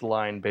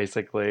waistline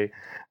basically,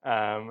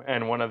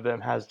 and one of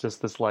them has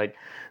just this like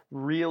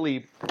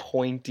really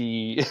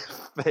pointy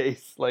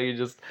face, like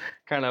just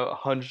kind of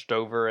hunched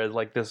over as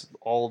like this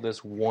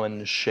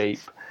one shape.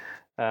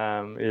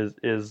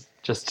 Is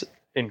just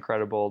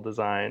incredible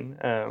design.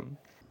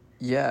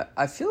 Yeah,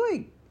 I feel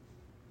like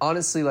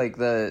honestly, like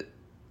the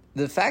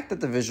fact that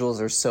the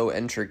visuals are so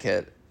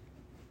intricate,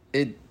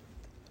 it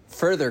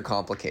further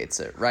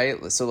complicates it,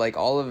 right? So like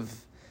all of,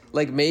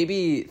 like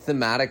maybe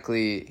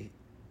thematically,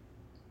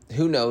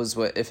 who knows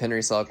what if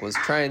Henry Selick was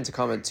trying to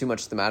comment too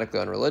much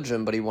thematically on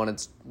religion, but he wanted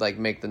to like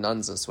make the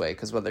nuns this way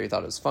because whether he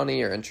thought it was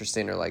funny or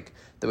interesting or like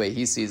the way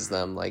he sees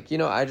them, like, you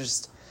know,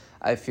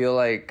 I feel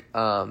like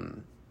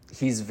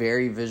he's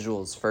very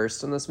visuals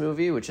first in this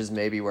movie, which is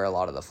maybe where a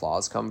lot of the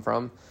flaws come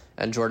from,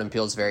 and Jordan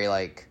Peele's very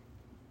like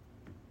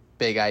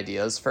big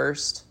ideas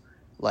first,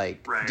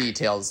 like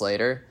details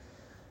later.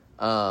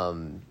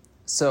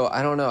 So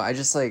I don't know. I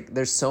just like,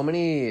 there's so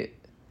many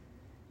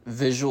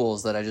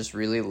visuals that I just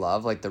really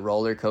love. Like the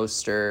roller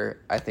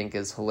coaster, I think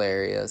is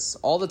hilarious.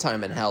 All the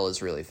Time in Hell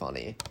is really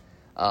funny.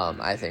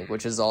 I think,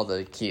 which is a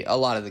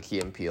lot of the Key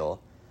and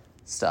Peele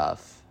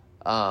stuff.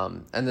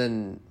 And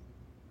then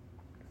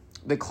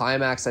the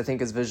climax, I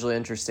think, is visually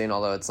interesting,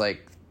 although it's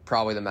like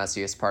probably the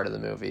messiest part of the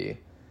movie.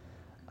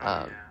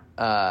 But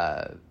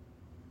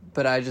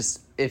I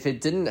just, if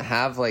it didn't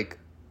have like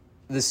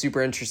the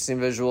super interesting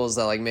visuals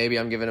that like maybe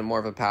I'm giving it more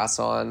of a pass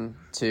on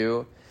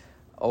too,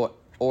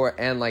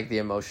 and like the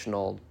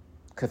emotional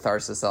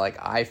catharsis that like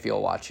I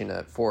feel watching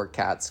it for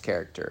Kat's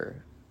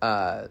character,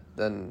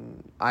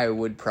 then I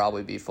would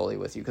probably be fully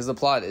with you, because the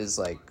plot is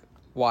like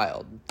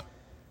wild,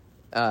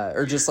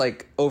 or just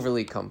like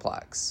overly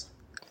complex.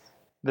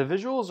 The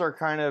visuals are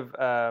kind of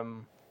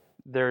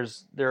there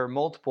are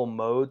multiple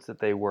modes that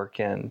they work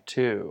in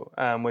too,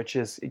 which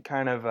is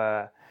kind of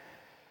I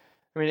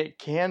mean, it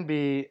can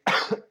be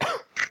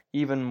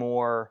even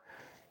more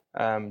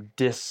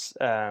what's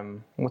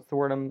the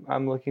word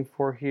I'm looking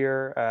for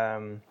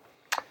here?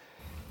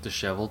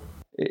 Disheveled.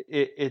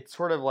 It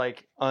sort of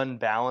like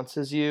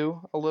unbalances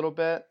you a little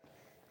bit,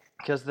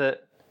 because that's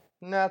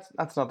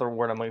not the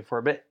word I'm looking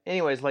for. But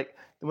anyways, like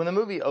when the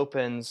movie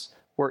opens,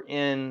 we're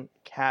in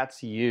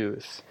Kat's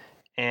youth,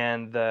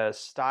 and the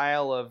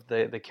style of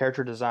the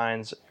character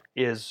designs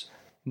is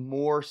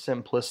more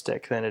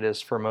simplistic than it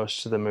is for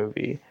most of the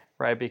movie,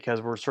 right?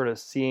 Because we're sort of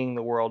seeing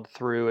the world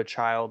through a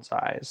child's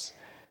eyes.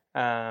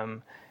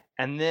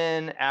 And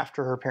then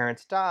after her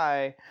parents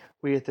die,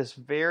 we get this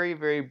very,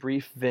 very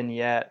brief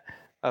vignette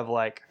of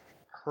like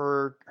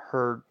her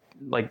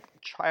like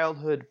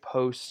childhood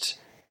post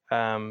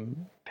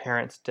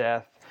parents'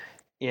 death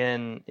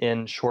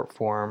in short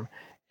form,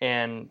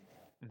 and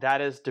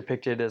that is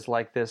depicted as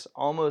like this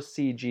almost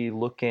CG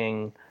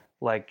looking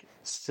like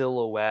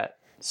silhouette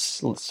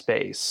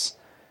space.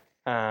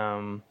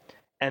 And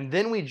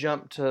then we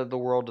jump to the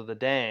World of the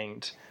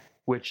Danged,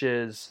 which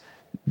is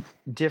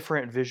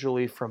different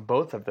visually from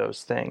both of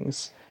those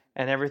things,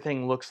 and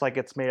everything looks like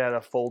it's made out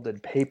of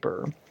folded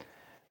paper.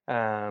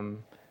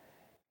 And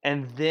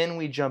then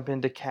we jump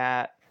into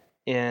Kat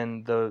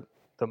in the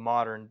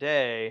modern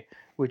day,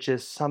 which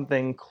is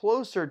something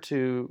closer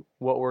to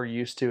what we're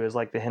used to as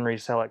like the Henry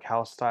Selick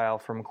house style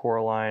from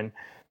Coraline,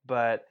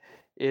 but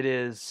it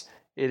is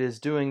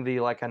doing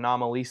the like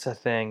Anomalisa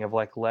thing of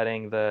like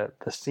letting the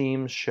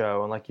seams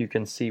show, and like you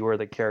can see where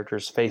the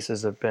characters'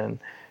 faces have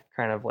been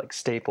kind of like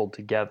stapled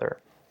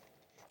together.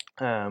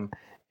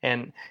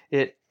 And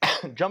it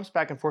jumps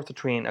back and forth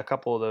between a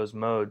couple of those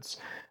modes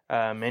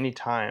many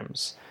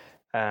times.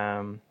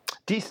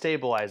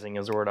 Destabilizing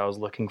is the word I was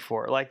looking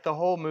for. Like the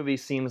whole movie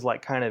seems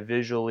like kind of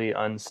visually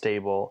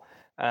unstable,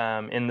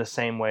 in the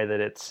same way that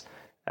it's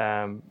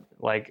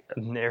like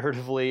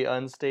narratively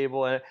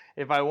unstable. And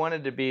if I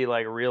wanted to be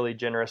like really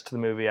generous to the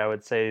movie, I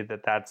would say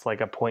that that's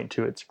like a point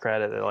to its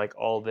credit, that like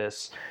all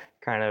this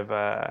kind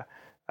of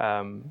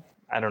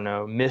I don't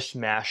know,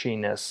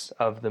 mishmashiness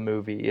of the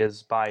movie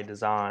is by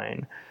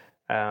design.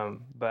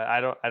 But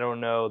I don't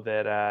know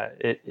that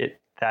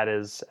that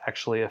is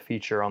actually a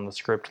feature on the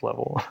script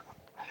level.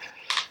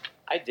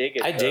 I dig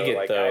it. I dig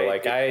it though.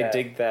 I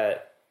dig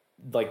that.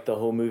 Like the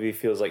whole movie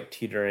feels like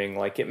teetering.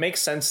 Like it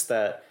makes sense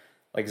that,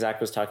 like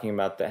Zach was talking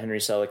about, that Henry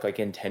Selick like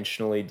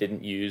intentionally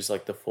didn't use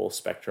like the full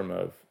spectrum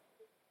of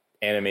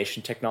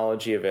animation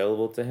technology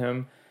available to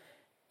him,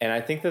 and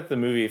I think that the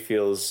movie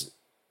feels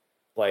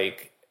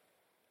like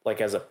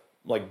as a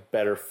like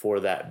better for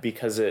that,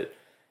 because it,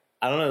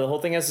 I don't know, the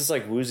whole thing has this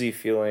like woozy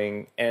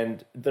feeling,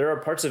 and there are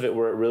parts of it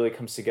where it really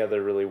comes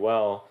together really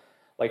well.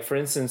 Like for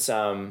instance,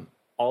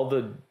 all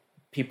the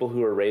people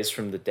who are raised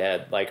from the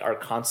dead like are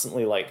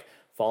constantly like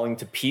falling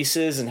to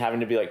pieces and having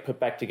to be like put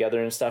back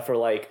together and stuff, or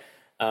like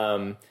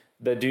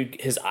the dude,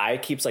 his eye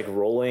keeps like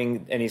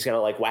rolling and he's got to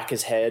like whack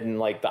his head and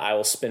like the eye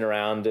will spin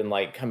around and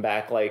like come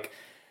back. Like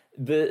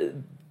the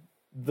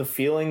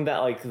feeling that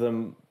like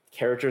the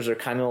characters are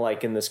kind of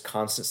like in this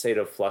constant state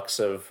of flux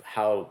of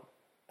how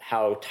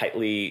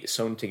tightly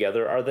sewn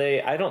together are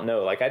they. I don't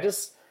know. Like I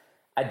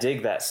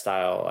dig that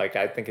style. Like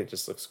I think it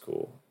just looks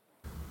cool.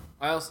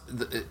 I also,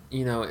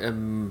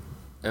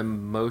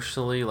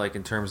 emotionally, like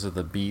in terms of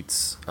the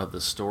beats of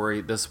the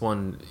story, this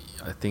one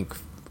I think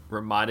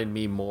reminded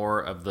me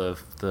more of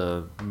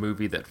the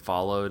movie that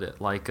followed it,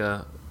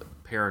 Laika,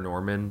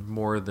 Paranorman,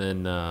 more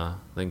than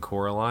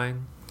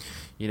Coraline.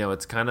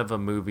 It's kind of a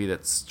movie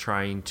that's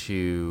trying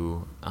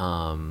to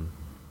I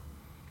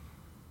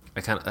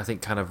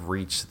think kind of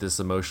reach this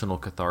emotional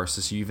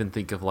catharsis. You even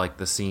think of like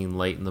the scene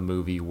late in the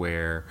movie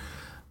where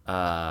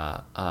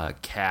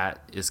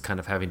Kat is kind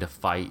of having to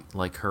fight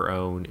like her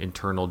own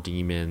internal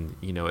demon.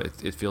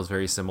 It feels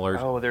very similar.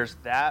 Oh, there's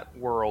that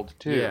world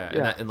too.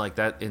 Yeah. And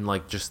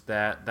just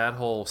that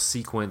whole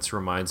sequence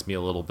reminds me a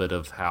little bit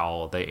of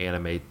how they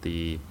animate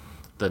the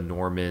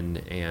Norman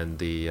and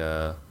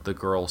the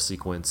girl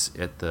sequence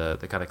at the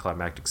kind of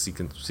climactic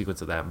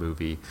sequence of that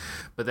movie.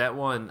 But that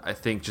one I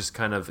think just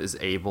kind of is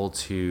able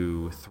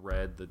to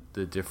thread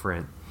the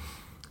different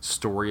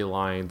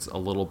storylines a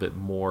little bit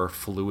more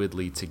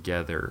fluidly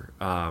together.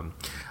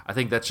 I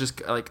think that's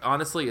just like,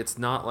 honestly, it's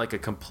not like a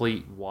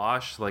complete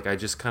wash. Like I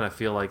just kind of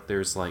feel like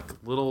there's like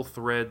little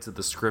threads of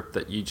the script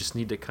that you just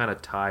need to kind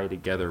of tie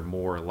together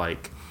more.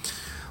 Like,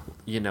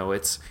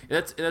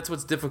 that's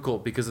what's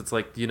difficult, because it's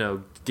like,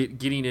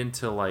 getting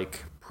into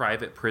like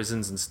private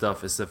prisons and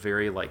stuff is a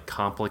very like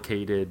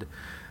complicated,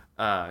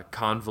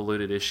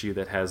 convoluted issue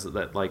that has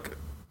that like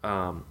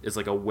is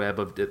like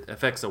it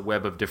affects a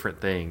web of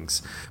different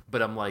things.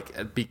 But I'm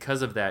like,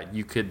 because of that,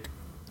 you could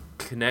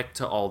connect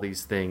to all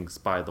these things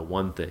by the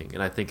one thing,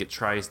 and I think it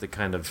tries to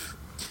kind of,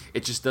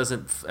 it just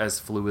doesn't as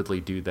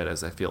fluidly do that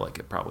as I feel like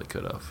it probably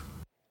could have.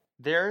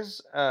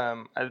 There's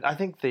I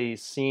think the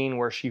scene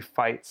where she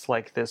fights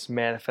like this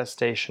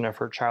manifestation of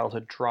her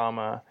childhood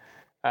trauma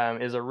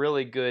is a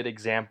really good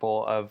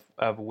example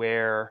of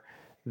where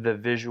the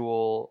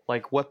visual,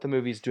 like what the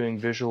movie's doing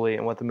visually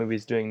and what the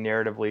movie's doing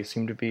narratively,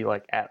 seem to be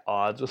like at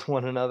odds with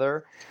one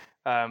another,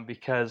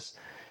 because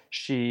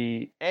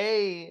she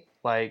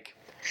like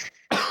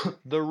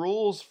the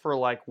rules for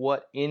like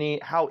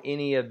how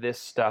any of this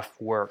stuff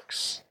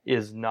works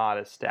is not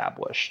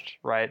established,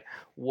 right?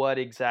 What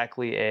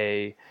exactly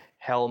a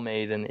Hell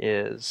Maiden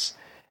is,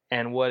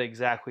 and what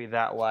exactly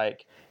that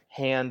like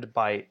hand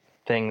bite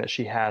thing that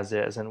she has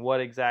is, and what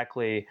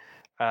exactly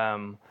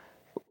the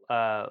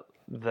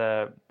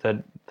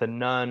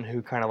nun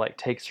who kind of like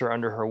takes her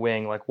under her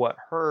wing, like what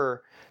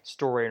her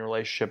story and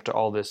relationship to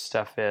all this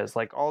stuff is.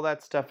 Like all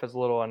that stuff is a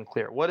little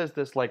unclear. What is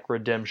this like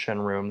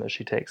redemption room that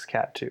she takes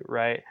Kat to,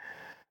 right?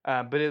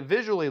 But it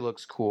visually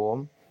looks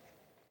cool,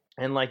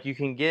 and like you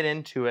can get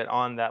into it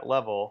on that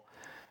level.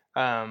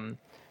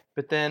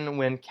 But then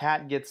when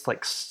Kat gets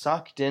like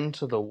sucked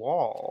into the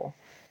wall,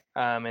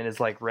 and is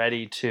like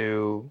ready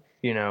to,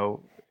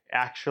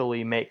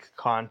 actually make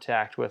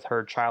contact with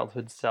her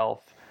childhood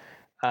self,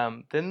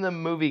 then the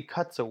movie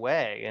cuts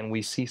away and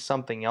we see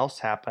something else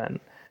happen.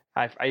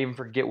 I even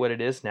forget what it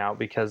is now,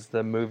 because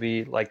the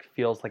movie like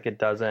feels like it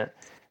doesn't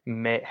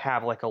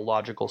have like a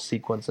logical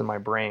sequence in my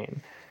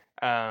brain.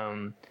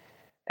 And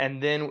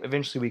then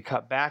eventually we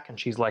cut back and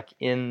she's like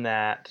in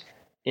that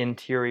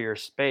interior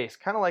space,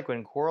 kind of like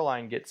when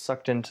Coraline gets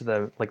sucked into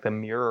the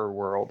mirror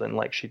world, and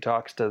like she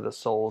talks to the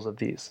souls of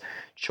these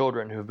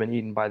children who've been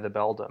eaten by the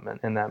beldam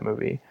in that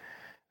movie.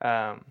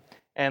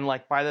 And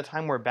like by the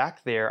time we're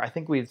back there, I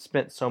think we'd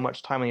spent so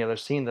much time on the other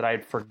scene that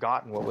I'd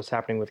forgotten what was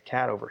happening with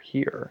Kat over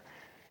here.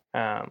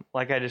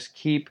 Like I just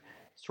keep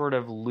sort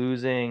of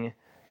losing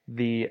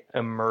the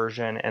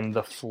immersion and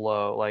the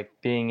flow, like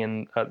being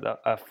in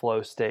a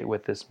flow state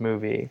with this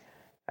movie.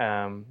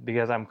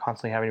 Because I'm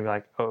constantly having to be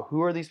like, oh,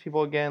 who are these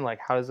people again? Like,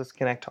 how does this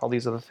connect to all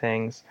these other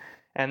things?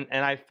 And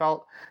I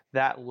felt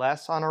that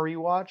less on a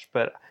rewatch,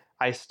 but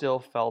I still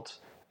felt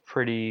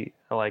pretty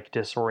like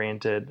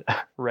disoriented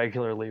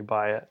regularly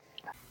by it.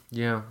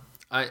 Yeah,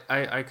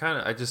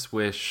 I just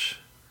wish,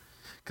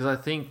 because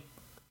I think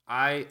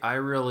I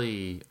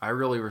really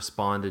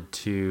responded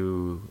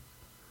to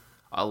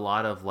a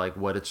lot of like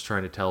what it's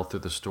trying to tell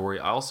through the story.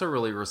 I also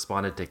really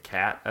responded to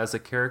Kat as a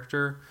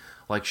character.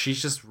 Like,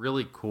 she's just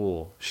really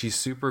cool. She's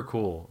super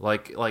cool.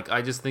 Like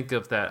I just think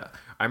of that.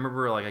 I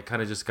remember, like, I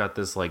kind of just got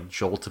this like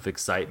jolt of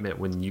excitement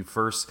when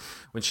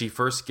she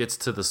first gets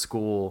to the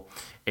school,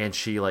 and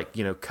she, like,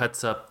 you know,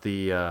 cuts up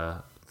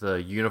the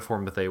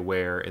uniform that they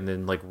wear, and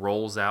then like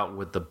rolls out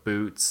with the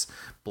boots,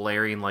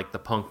 blaring like the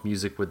punk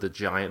music with the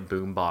giant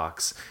boom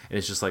box, and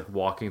it's just like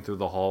walking through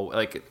the hall.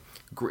 Like,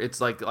 it's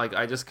like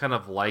I just kind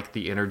of like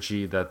the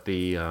energy that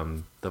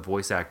the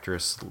voice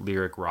actress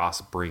Lyric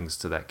Ross brings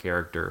to that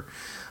character.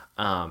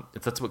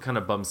 If that's what kind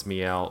of bums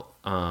me out,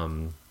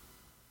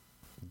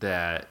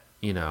 that,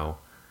 you know,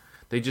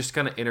 they just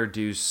kind of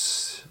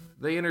introduce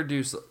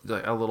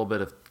like a little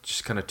bit of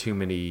just kind of too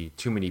many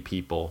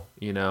people,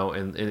 you know,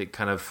 and it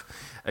kind of,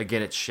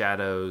 again, it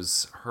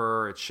shadows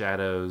her, it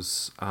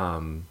shadows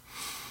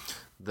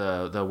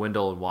the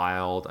Wendell and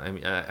Wild. I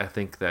mean, I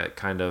think that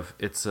kind of,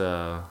 it's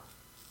a,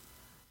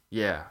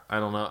 yeah, I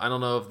don't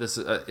know if this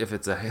if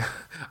it's a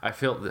I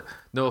feel,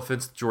 no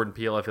offense to Jordan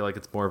Peele, I feel like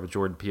it's more of a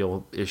Jordan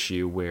Peele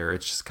issue where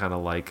it's just kind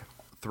of like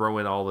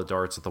throwing all the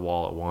darts at the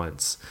wall at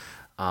once.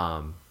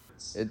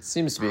 It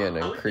seems to be an I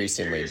would be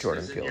increasingly curious,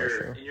 Jordan 'cause Peele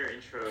issue. in your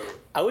intro,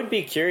 I would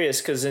be curious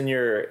because in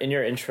your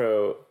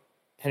intro,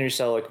 Henry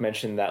Selick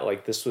mentioned that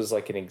like this was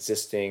like an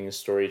existing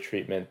story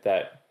treatment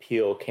that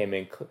Peele came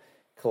in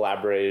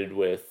collaborated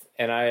with,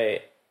 and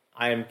I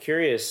am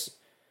curious.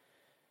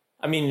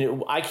 I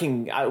mean,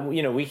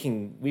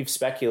 we've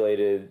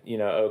speculated, you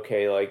know,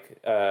 okay, like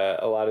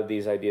a lot of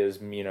these ideas,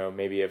 you know,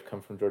 maybe have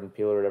come from Jordan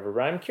Peele or whatever.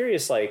 But I'm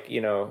curious, like, you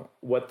know,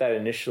 what that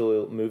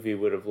initial movie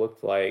would have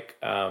looked like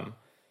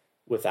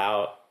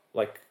without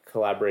like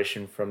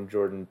collaboration from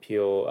Jordan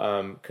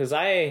Peele. Because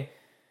I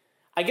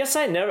guess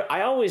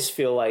I always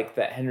feel like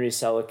that Henry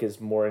Selick is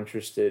more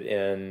interested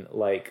in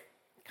like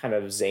kind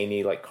of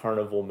zany like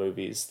carnival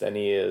movies than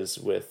he is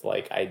with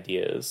like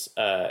ideas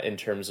in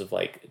terms of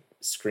like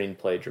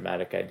screenplay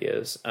dramatic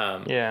ideas.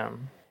 Yeah.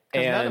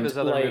 Because none of his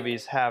other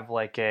movies have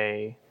like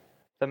a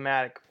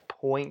thematic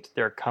point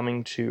they're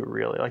coming to,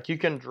 really. Like, you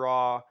can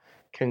draw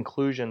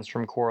conclusions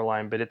from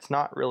Coraline, but it's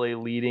not really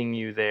leading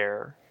you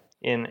there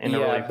in a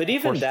really but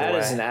even forced that way.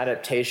 is an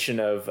adaptation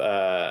of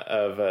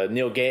a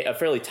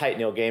fairly tight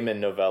Neil Gaiman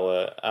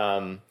novella,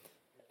 and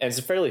it's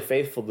fairly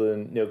faithful to the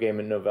Neil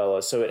Gaiman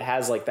novella. So it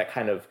has like that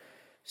kind of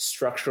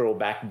structural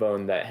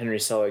backbone that Henry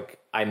Selick,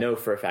 I know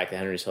for a fact that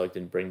Henry Selick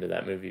didn't bring to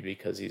that movie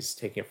because he's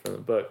taking it from the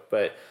book.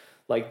 But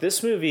like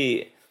this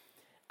movie,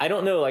 I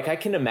don't know, like I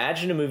can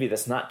imagine a movie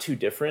that's not too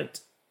different,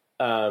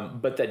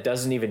 but that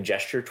doesn't even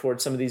gesture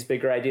towards some of these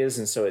bigger ideas.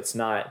 And so it's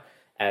not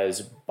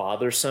as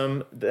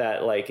bothersome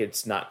that like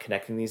it's not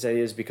connecting these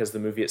ideas, because the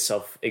movie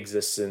itself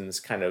exists in this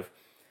kind of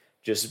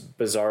just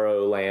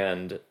bizarro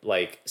land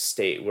like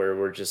state where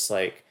we're just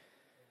like,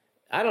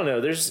 I don't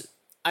know.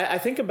 I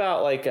think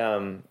about like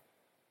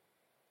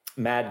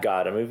Mad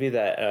God, a movie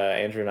that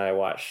Andrew and I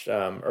watched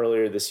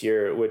earlier this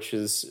year, which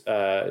is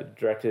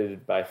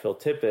directed by Phil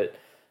Tippett,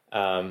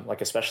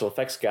 like a special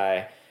effects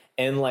guy.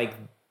 And like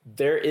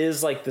there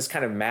is like this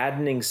kind of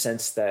maddening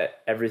sense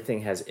that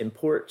everything has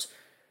import,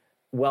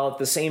 while at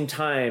the same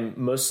time,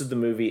 most of the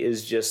movie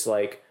is just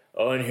like,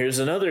 oh, and here's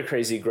another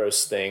crazy,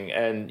 gross thing.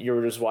 And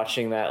you're just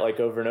watching that like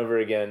over and over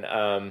again.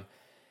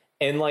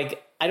 And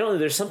like, I don't know,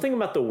 there's something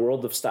about the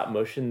world of stop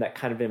motion that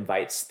kind of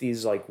invites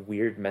these like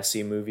weird,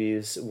 messy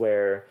movies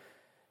where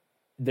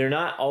they're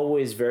not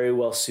always very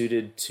well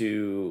suited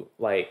to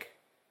like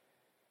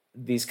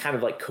these kind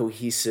of like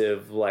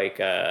cohesive, like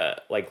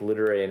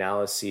literary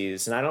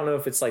analyses. And I don't know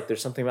if it's like,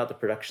 there's something about the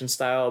production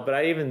style, but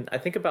I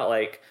think about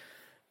like,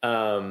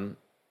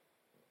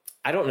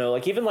 I don't know,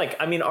 like even like,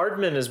 I mean,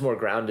 Aardman is more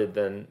grounded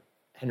than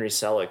Henry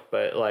Selick,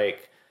 but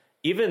like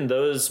even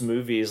those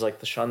movies, like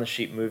the Shaun the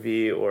Sheep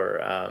movie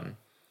or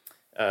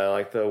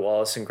like the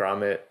Wallace and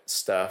Gromit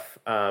stuff,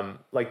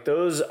 like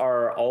those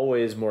are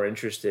always more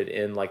interested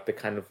in like the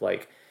kind of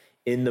like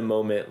in the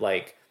moment,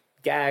 like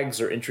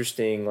gags or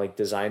interesting like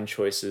design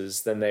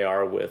choices than they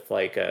are with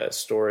like a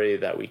story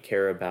that we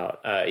care about.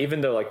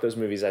 Even though like those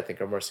movies I think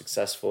are more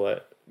successful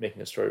at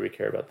making a story we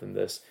care about than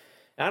this.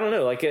 I don't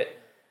know, like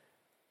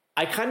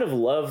I kind of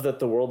love that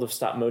the world of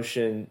stop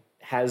motion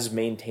has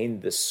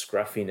maintained this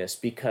scruffiness,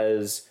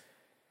 because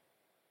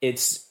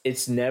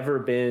it's never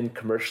been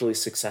commercially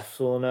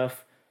successful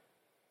enough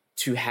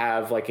to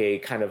have like a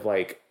kind of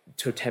like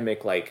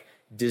totemic like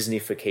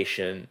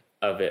Disneyfication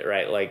of it,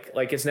 right? Like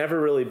it's never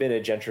really been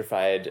a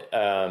gentrified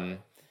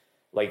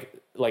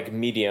like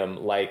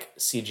medium like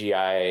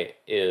CGI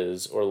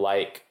is, or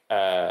like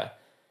I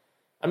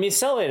mean,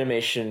 cell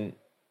animation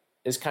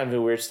is kind of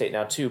a weird state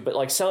now too, but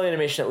like cell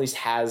animation at least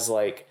has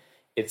like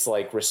it's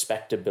like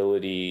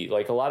respectability.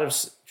 Like a lot of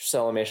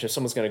cell animation, if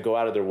someone's going to go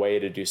out of their way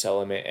to do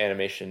cell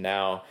animation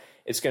now,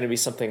 it's going to be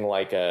something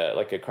like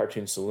a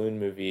cartoon saloon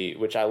movie,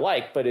 which I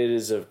like, but it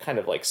is a kind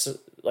of like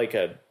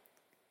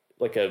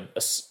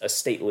a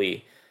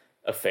stately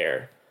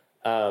affair.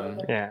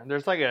 Yeah,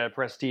 there's like a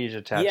prestige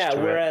attached Yeah, to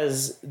it.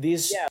 whereas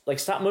these like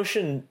stop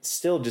motion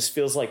still just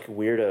feels like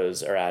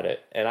weirdos are at it,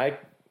 and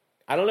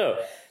I don't know.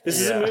 This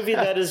is a Yeah. movie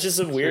that is just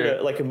a weirdo,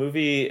 True. like a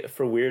movie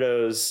for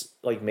weirdos,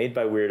 like made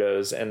by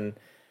weirdos, and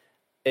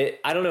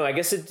I don't know. I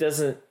guess it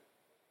doesn't.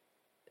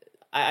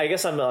 I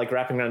guess I'm like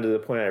wrapping around to the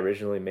point I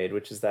originally made,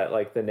 which is that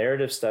like the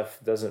narrative stuff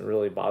doesn't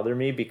really bother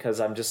me because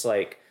I'm just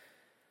like,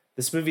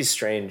 this movie's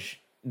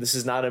strange. This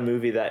is not a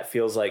movie that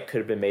feels like could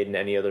have been made in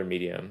any other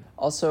medium.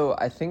 Also,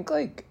 I think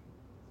like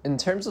in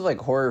terms of like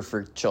horror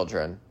for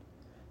children,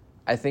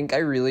 I think I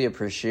really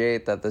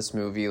appreciate that this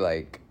movie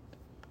like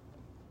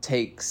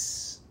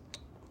takes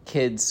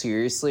kids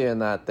seriously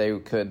and that they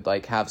could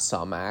like have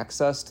some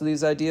access to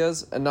these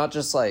ideas and not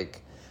just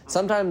like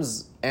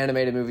sometimes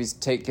animated movies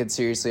take kids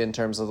seriously in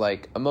terms of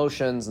like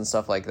emotions and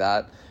stuff like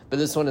that, but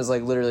this one is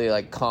like literally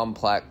like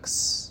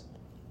complex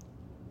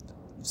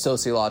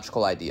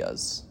sociological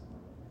ideas.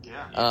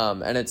 Yeah.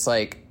 And it's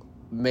like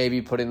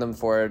maybe putting them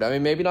forward. I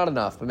mean, maybe not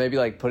enough, but maybe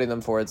like putting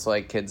them forward so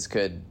like kids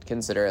could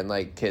consider and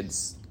like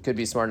kids could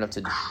be smart enough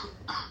to do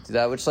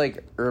that. Which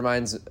like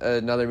reminds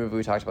another movie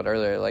we talked about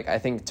earlier. Like I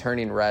think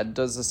Turning Red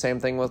does the same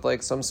thing with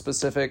like some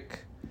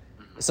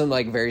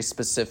like very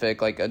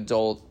specific like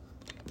adult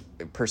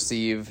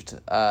perceived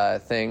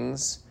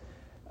things,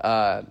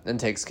 and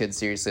takes kids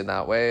seriously in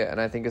that way.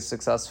 And I think is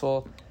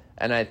successful.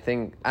 And I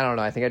think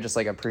I just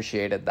like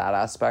appreciated that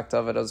aspect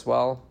of it as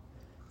well.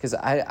 Because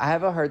I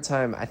have a hard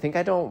time. I think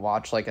I don't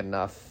watch like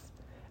enough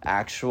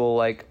actual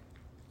like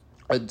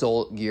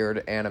adult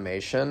geared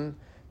animation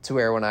to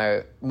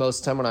where most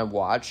of the time when I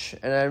watch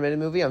an animated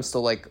movie, I'm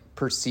still like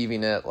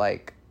perceiving it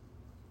like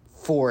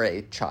for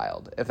a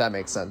child, if that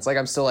makes sense. Like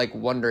I'm still like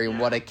wondering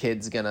what a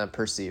kid's gonna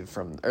perceive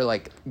from or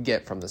like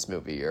get from this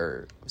movie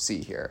or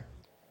see here.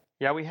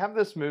 Yeah, we have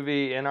this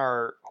movie in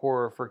our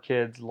horror for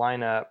kids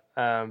lineup.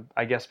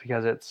 I guess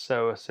because it's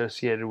so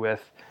associated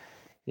with,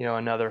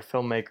 another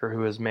filmmaker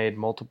who has made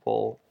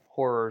multiple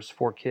horrors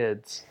for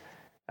kids.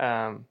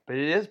 But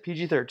it is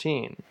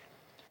PG-13,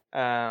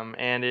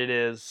 and it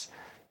is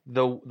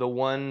the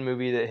one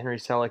movie that Henry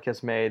Selick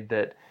has made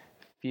that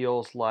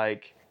feels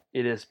like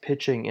it is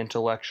pitching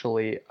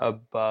intellectually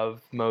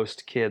above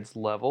most kids'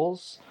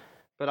 levels.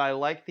 But I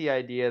like the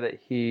idea that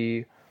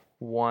he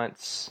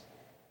wants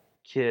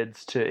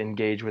kids to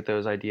engage with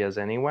those ideas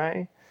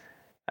anyway.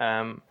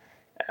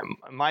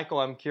 Michael,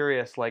 I'm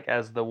curious, like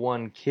as the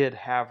one kid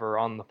haver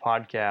on the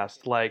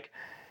podcast, like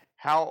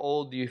how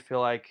old do you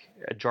feel like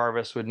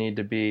Jarvis would need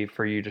to be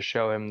for you to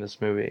show him this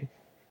movie?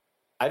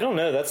 I don't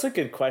know. That's a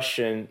good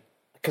question.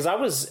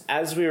 Because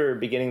as we were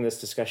beginning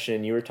this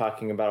discussion, you were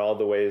talking about all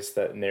the ways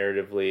that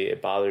narratively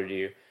it bothered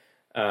you.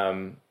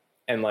 And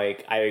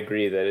like, I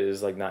agree that it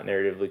is like not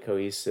narratively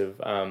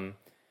cohesive.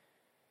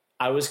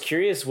 I was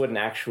curious what an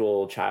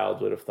actual child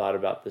would have thought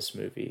about this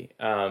movie.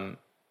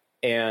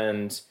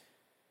 And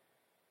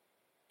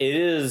it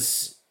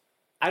is,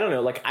 I don't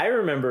know, like I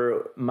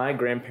remember my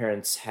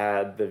grandparents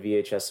had the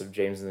VHS of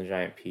James and the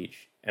Giant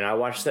Peach. And I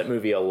watched that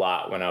movie a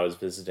lot when I was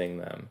visiting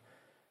them.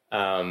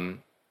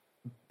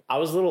 I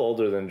was a little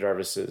older than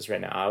Jarvis is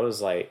right now. I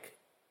was like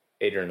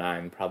 8 or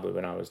 9 probably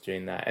when I was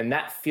doing that. And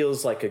that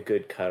feels like a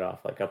good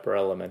cutoff, like upper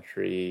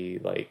elementary,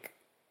 like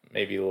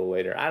maybe a little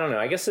later. I don't know.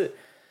 I guess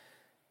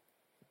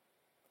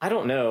I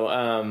don't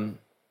know.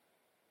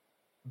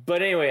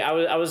 But anyway,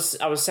 I was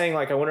saying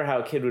like, I wonder how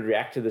a kid would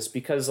react to this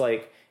because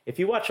like, if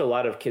you watch a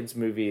lot of kids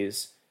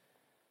movies,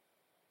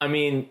 I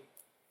mean,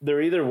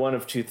 they're either one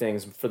of two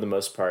things for the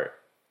most part.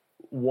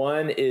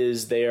 One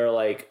is they are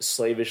like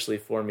slavishly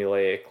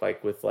formulaic,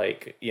 like with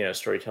like,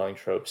 storytelling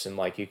tropes and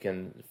like you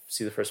can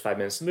see the first 5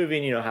 minutes of the movie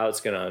and you know how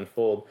it's going to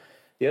unfold.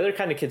 The other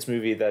kind of kids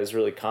movie that is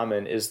really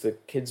common is the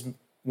kids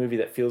movie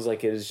that feels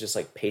like it is just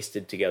like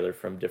pasted together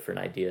from different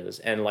ideas.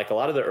 And like a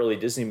lot of the early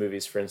Disney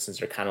movies, for instance,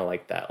 are kind of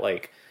like that,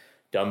 like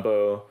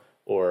Dumbo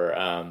or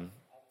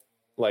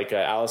like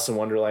Alice in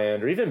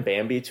Wonderland or even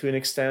Bambi to an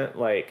extent,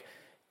 like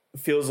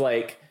feels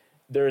like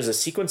there's a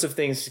sequence of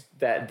things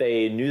that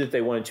they knew that they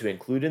wanted to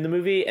include in the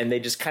movie, and they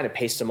just kind of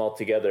paste them all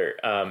together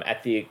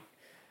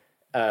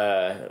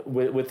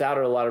without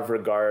a lot of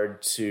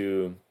regard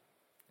to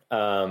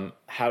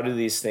how do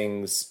these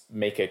things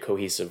make a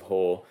cohesive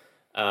whole.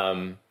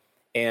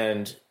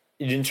 And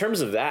in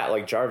terms of that,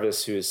 like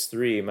Jarvis, who is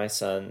 3, my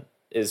son,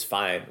 is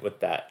fine with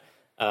that.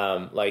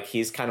 Like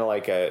he's kind of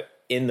like a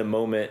in the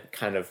moment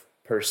kind of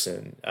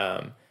person.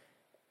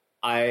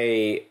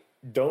 I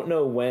don't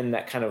know when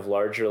that kind of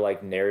larger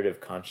like narrative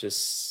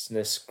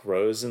consciousness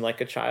grows in like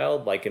a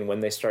child, like, and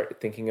when they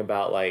start thinking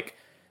about like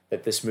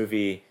that this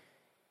movie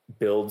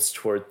builds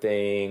toward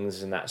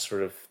things and that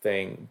sort of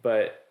thing.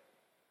 But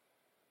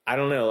I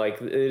don't know,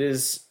 like it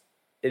is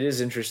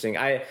interesting.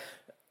 To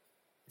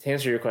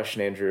answer your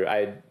question, Andrew,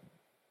 I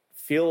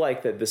feel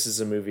like that this is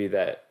a movie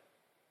that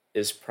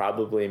is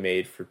probably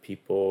made for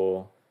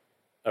people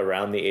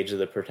around the age of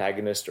the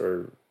protagonist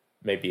or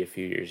maybe a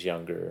few years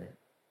younger,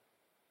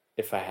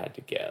 if I had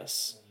to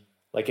guess.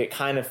 Like it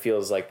kind of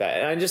feels like that.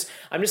 And I'm just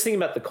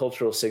thinking about the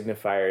cultural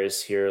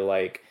signifiers here.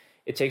 Like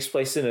it takes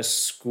place in a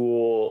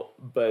school,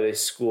 but a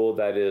school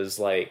that is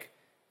like,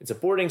 it's a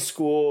boarding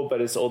school, but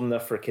it's old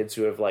enough for kids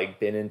who have like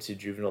been into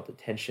juvenile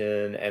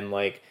detention, and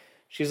like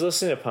she's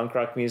listening to punk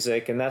rock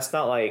music, and that's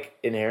not like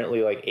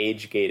inherently like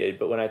age gated.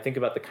 But when I think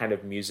about the kind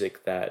of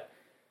music that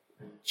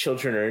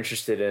children are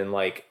interested in,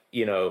 like,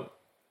 you know,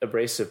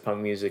 abrasive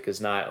punk music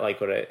is not like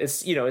what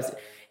it's, you know,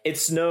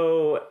 it's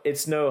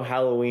no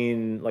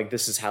Halloween, like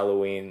This Is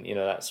Halloween, you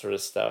know, that sort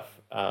of stuff.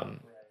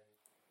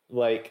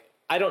 Like,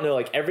 I don't know,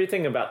 like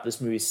everything about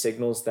this movie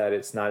signals that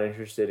it's not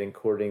interested in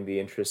courting the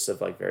interests of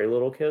like very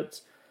little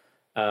kids.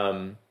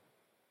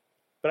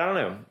 But I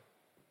don't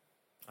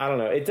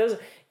know. It does.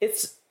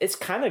 It's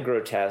kind of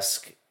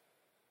grotesque,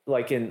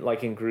 like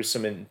in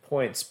gruesome in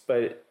points,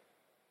 but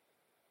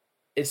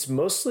it's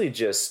mostly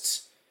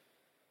just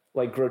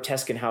like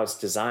grotesque in how it's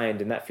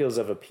designed, and that feels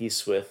of a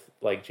piece with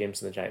like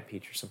James and the Giant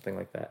Peach or something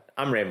like that.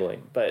 I'm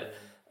rambling, but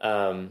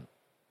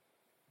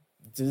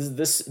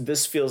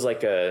this feels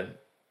like a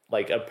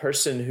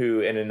person who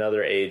in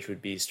another age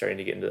would be starting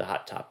to get into the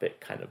Hot Topic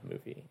kind of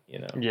movie, you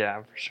know?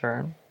 Yeah, for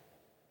sure.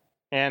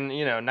 And,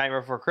 you know,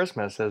 Nightmare Before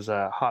Christmas is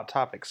a Hot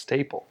Topic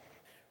staple.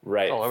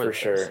 Right, all over for the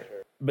sure. place.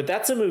 But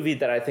that's a movie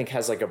that I think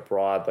has like a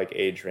broad like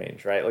age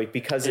range, right? Like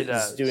because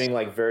it's doing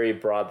like very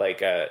broad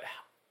like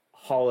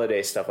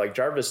holiday stuff. Like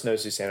Jarvis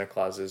knows who Santa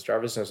Claus is.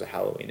 Jarvis knows what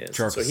Halloween is.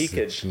 Jarvis so he is a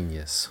could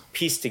genius.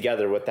 piece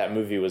together what that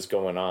movie was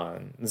going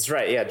on. That's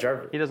right. Yeah,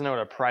 Jarvis. He doesn't know what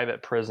a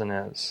private prison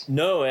is.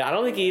 No, I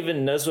don't think he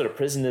even knows what a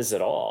prison is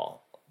at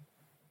all.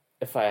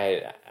 If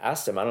I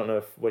asked him, I don't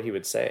know what he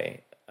would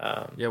say.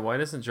 Yeah, why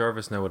doesn't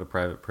Jarvis know what a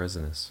private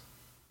prison is?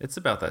 It's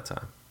about that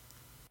time.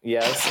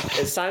 Yeah,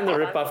 it's time to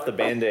rip off the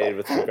Band-Aid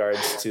with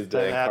regards to the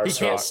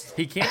carceral.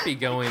 He can't be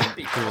going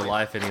through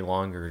life any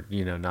longer,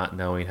 you know, not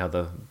knowing how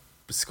the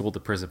school to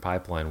prison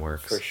pipeline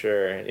works. For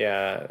sure,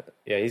 yeah.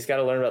 He's got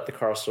to learn about the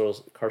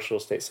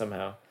carceral state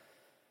somehow.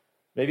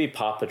 Maybe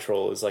Paw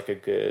Patrol is like a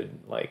good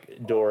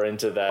like door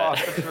into that.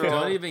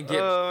 Don't even get,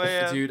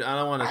 man. dude. I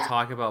don't want to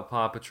talk about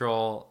Paw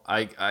Patrol.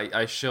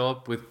 I show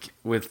up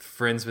with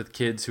friends with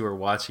kids who are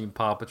watching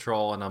Paw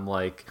Patrol, and I'm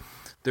like,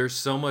 there's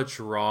so much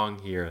wrong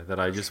here that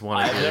I just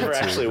want to. I've never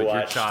actually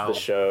watched the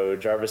show.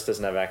 Jarvis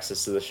doesn't have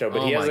access to the show,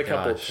 but he has a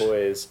couple of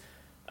toys,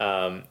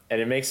 and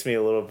it makes me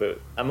a little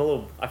bit.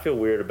 I feel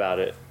weird about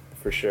it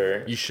for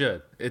sure. You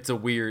should. It's a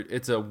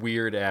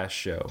weird ass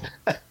show.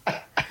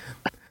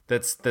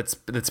 That's.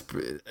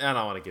 I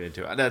don't want to get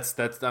into it. That's.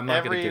 I'm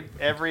not going to get.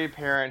 Every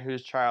parent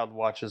whose child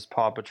watches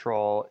Paw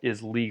Patrol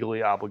is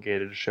legally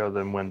obligated to show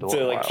them Wendell.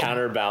 To like Wild.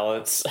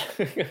 counterbalance.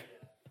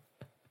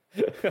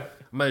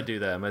 I'm going to do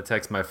that. I'm going to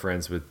text my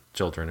friends with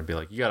children and be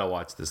like, you got to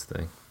watch this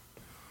thing.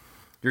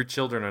 Your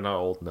children are not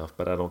old enough,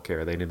 but I don't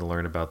care. They need to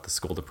learn about the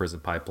school to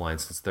prison pipeline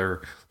since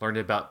they're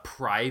learning about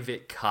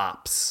private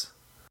cops.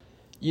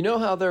 You know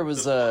how there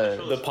was a...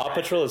 The Paw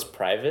Patrol is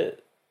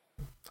private?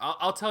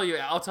 I'll tell you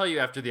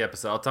after the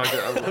episode. We're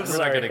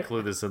not going to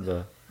include this in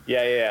the...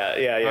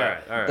 Yeah.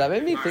 All right. That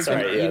made me think.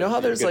 Sorry, yeah, you know how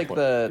there's good like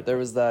point. there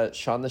was that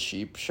Shaun the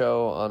Sheep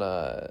show on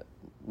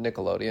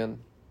Nickelodeon.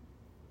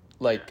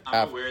 Like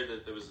I'm aware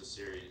that there was a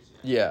series.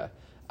 yeah,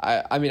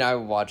 I mean I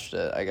watched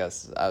it. I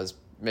guess I was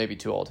maybe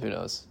too old. Who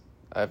knows?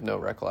 I have no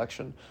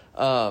recollection.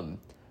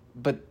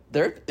 But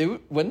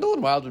Wendell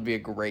and Wild would be a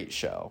great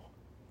show.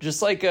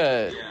 Just like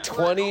a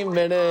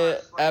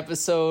 20-minute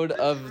episode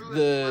of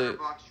the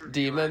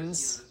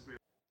demons.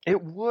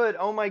 It would.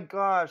 Oh my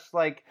gosh!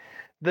 Like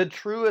the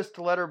truest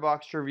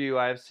Letterboxd review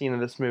I've seen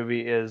of this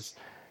movie is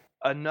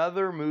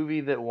another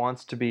movie that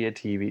wants to be a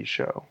TV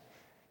show.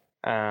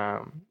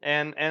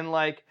 And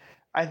like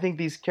I think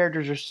these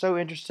characters are so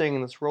interesting,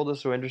 and this world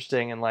is so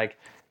interesting, and like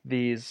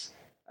these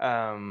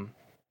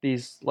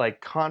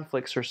like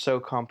conflicts are so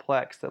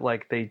complex that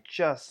like they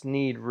just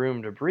need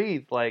room to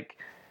breathe. Like,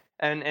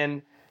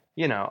 and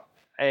you know,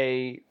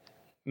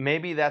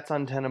 maybe that's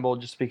untenable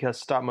just because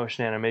stop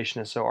motion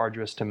animation is so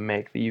arduous to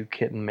make that you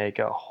couldn't make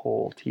a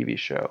whole TV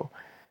show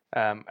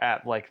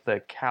at like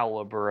the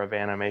caliber of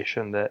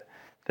animation that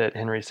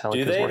Henry Selick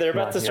is working on. They're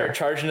about to start here.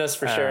 charging us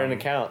for sharing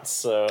accounts.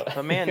 So,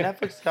 But man,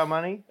 Netflix got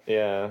money.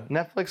 yeah.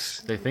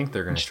 Netflix, They think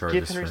they're going to charge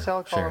Give us Henry for Selick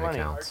all the sharing money.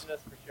 accounts.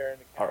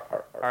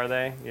 are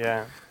they?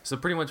 Yeah. So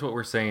pretty much what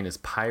we're saying is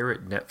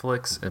pirate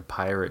Netflix and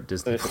pirate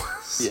Disney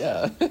Plus.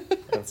 Yeah.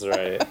 That's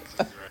right.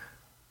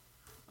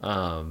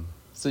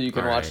 So you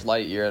can All watch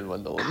Lightyear and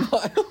Wendell and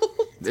Wild.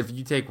 If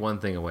you take one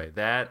thing away,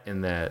 that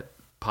and that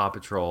Paw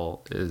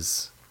Patrol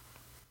is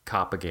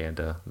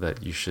propaganda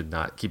that you should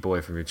not keep away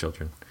from your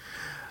children.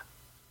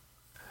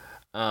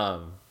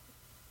 All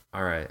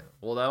right.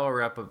 Well, that will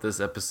wrap up this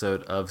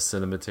episode of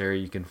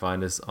Cinematary. You can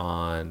find us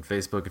on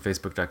Facebook at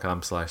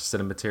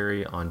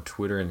facebook.com/Cinematary, on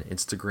Twitter and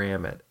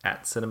Instagram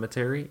at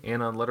Cinematary,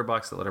 and on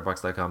Letterboxd at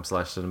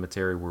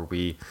letterboxd.com/Cinematary, where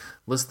we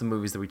list the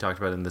movies that we talked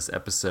about in this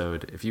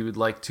episode. If you would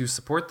like to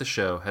support the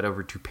show, head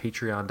over to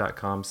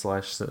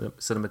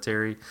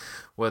patreon.com/Cinematary.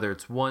 Whether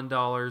it's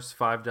 $1,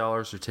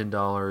 $5, or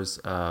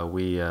 $10,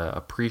 we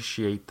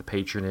appreciate the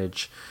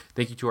patronage.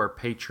 Thank you to our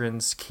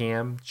patrons,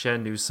 Cam,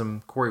 Chad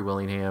Newsom, Corey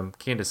Willingham,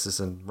 Candace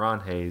Sisson,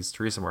 Ron Hayes,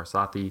 Teresa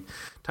Marsathi,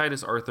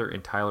 Titus Arthur,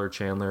 and Tyler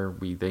Chandler.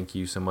 We thank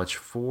you so much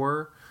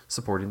for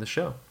supporting the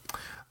show.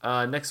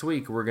 Next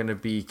week, we're going to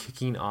be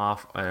kicking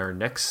off our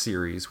next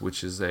series,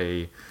 which is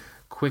a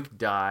quick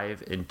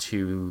dive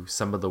into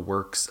some of the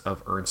works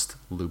of Ernst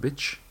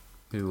Lubitsch,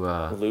 who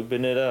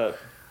Lubing it up.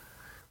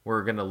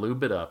 we're gonna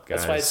lube it up,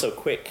 guys. That's why it's so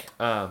quick.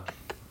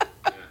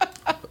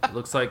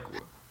 Looks like,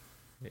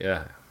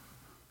 yeah.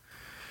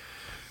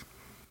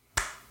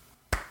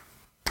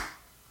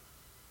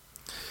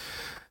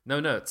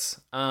 No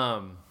notes.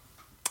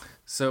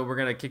 So we're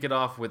gonna kick it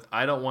off with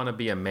 "I Don't Want to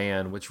Be a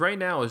Man," which right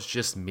now is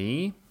just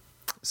me.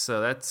 So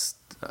that's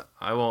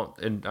I won't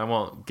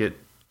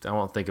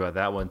think about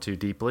that one too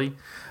deeply.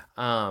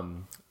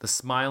 The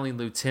Smiling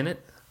Lieutenant,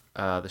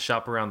 The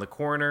Shop Around the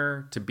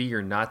Corner, To Be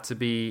or Not to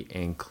Be,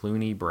 and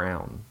Clooney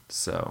Brown.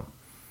 So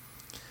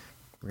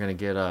we're gonna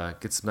get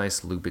some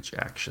nice Lubitsch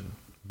action.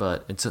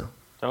 But until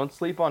Don't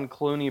sleep on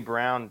Clooney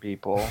Brown,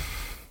 people.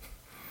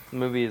 The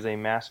movie is a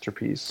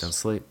masterpiece. don't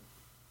sleep.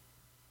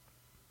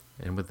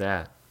 And with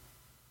that,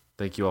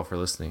 thank you all for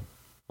listening.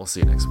 We'll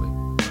see you next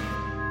week.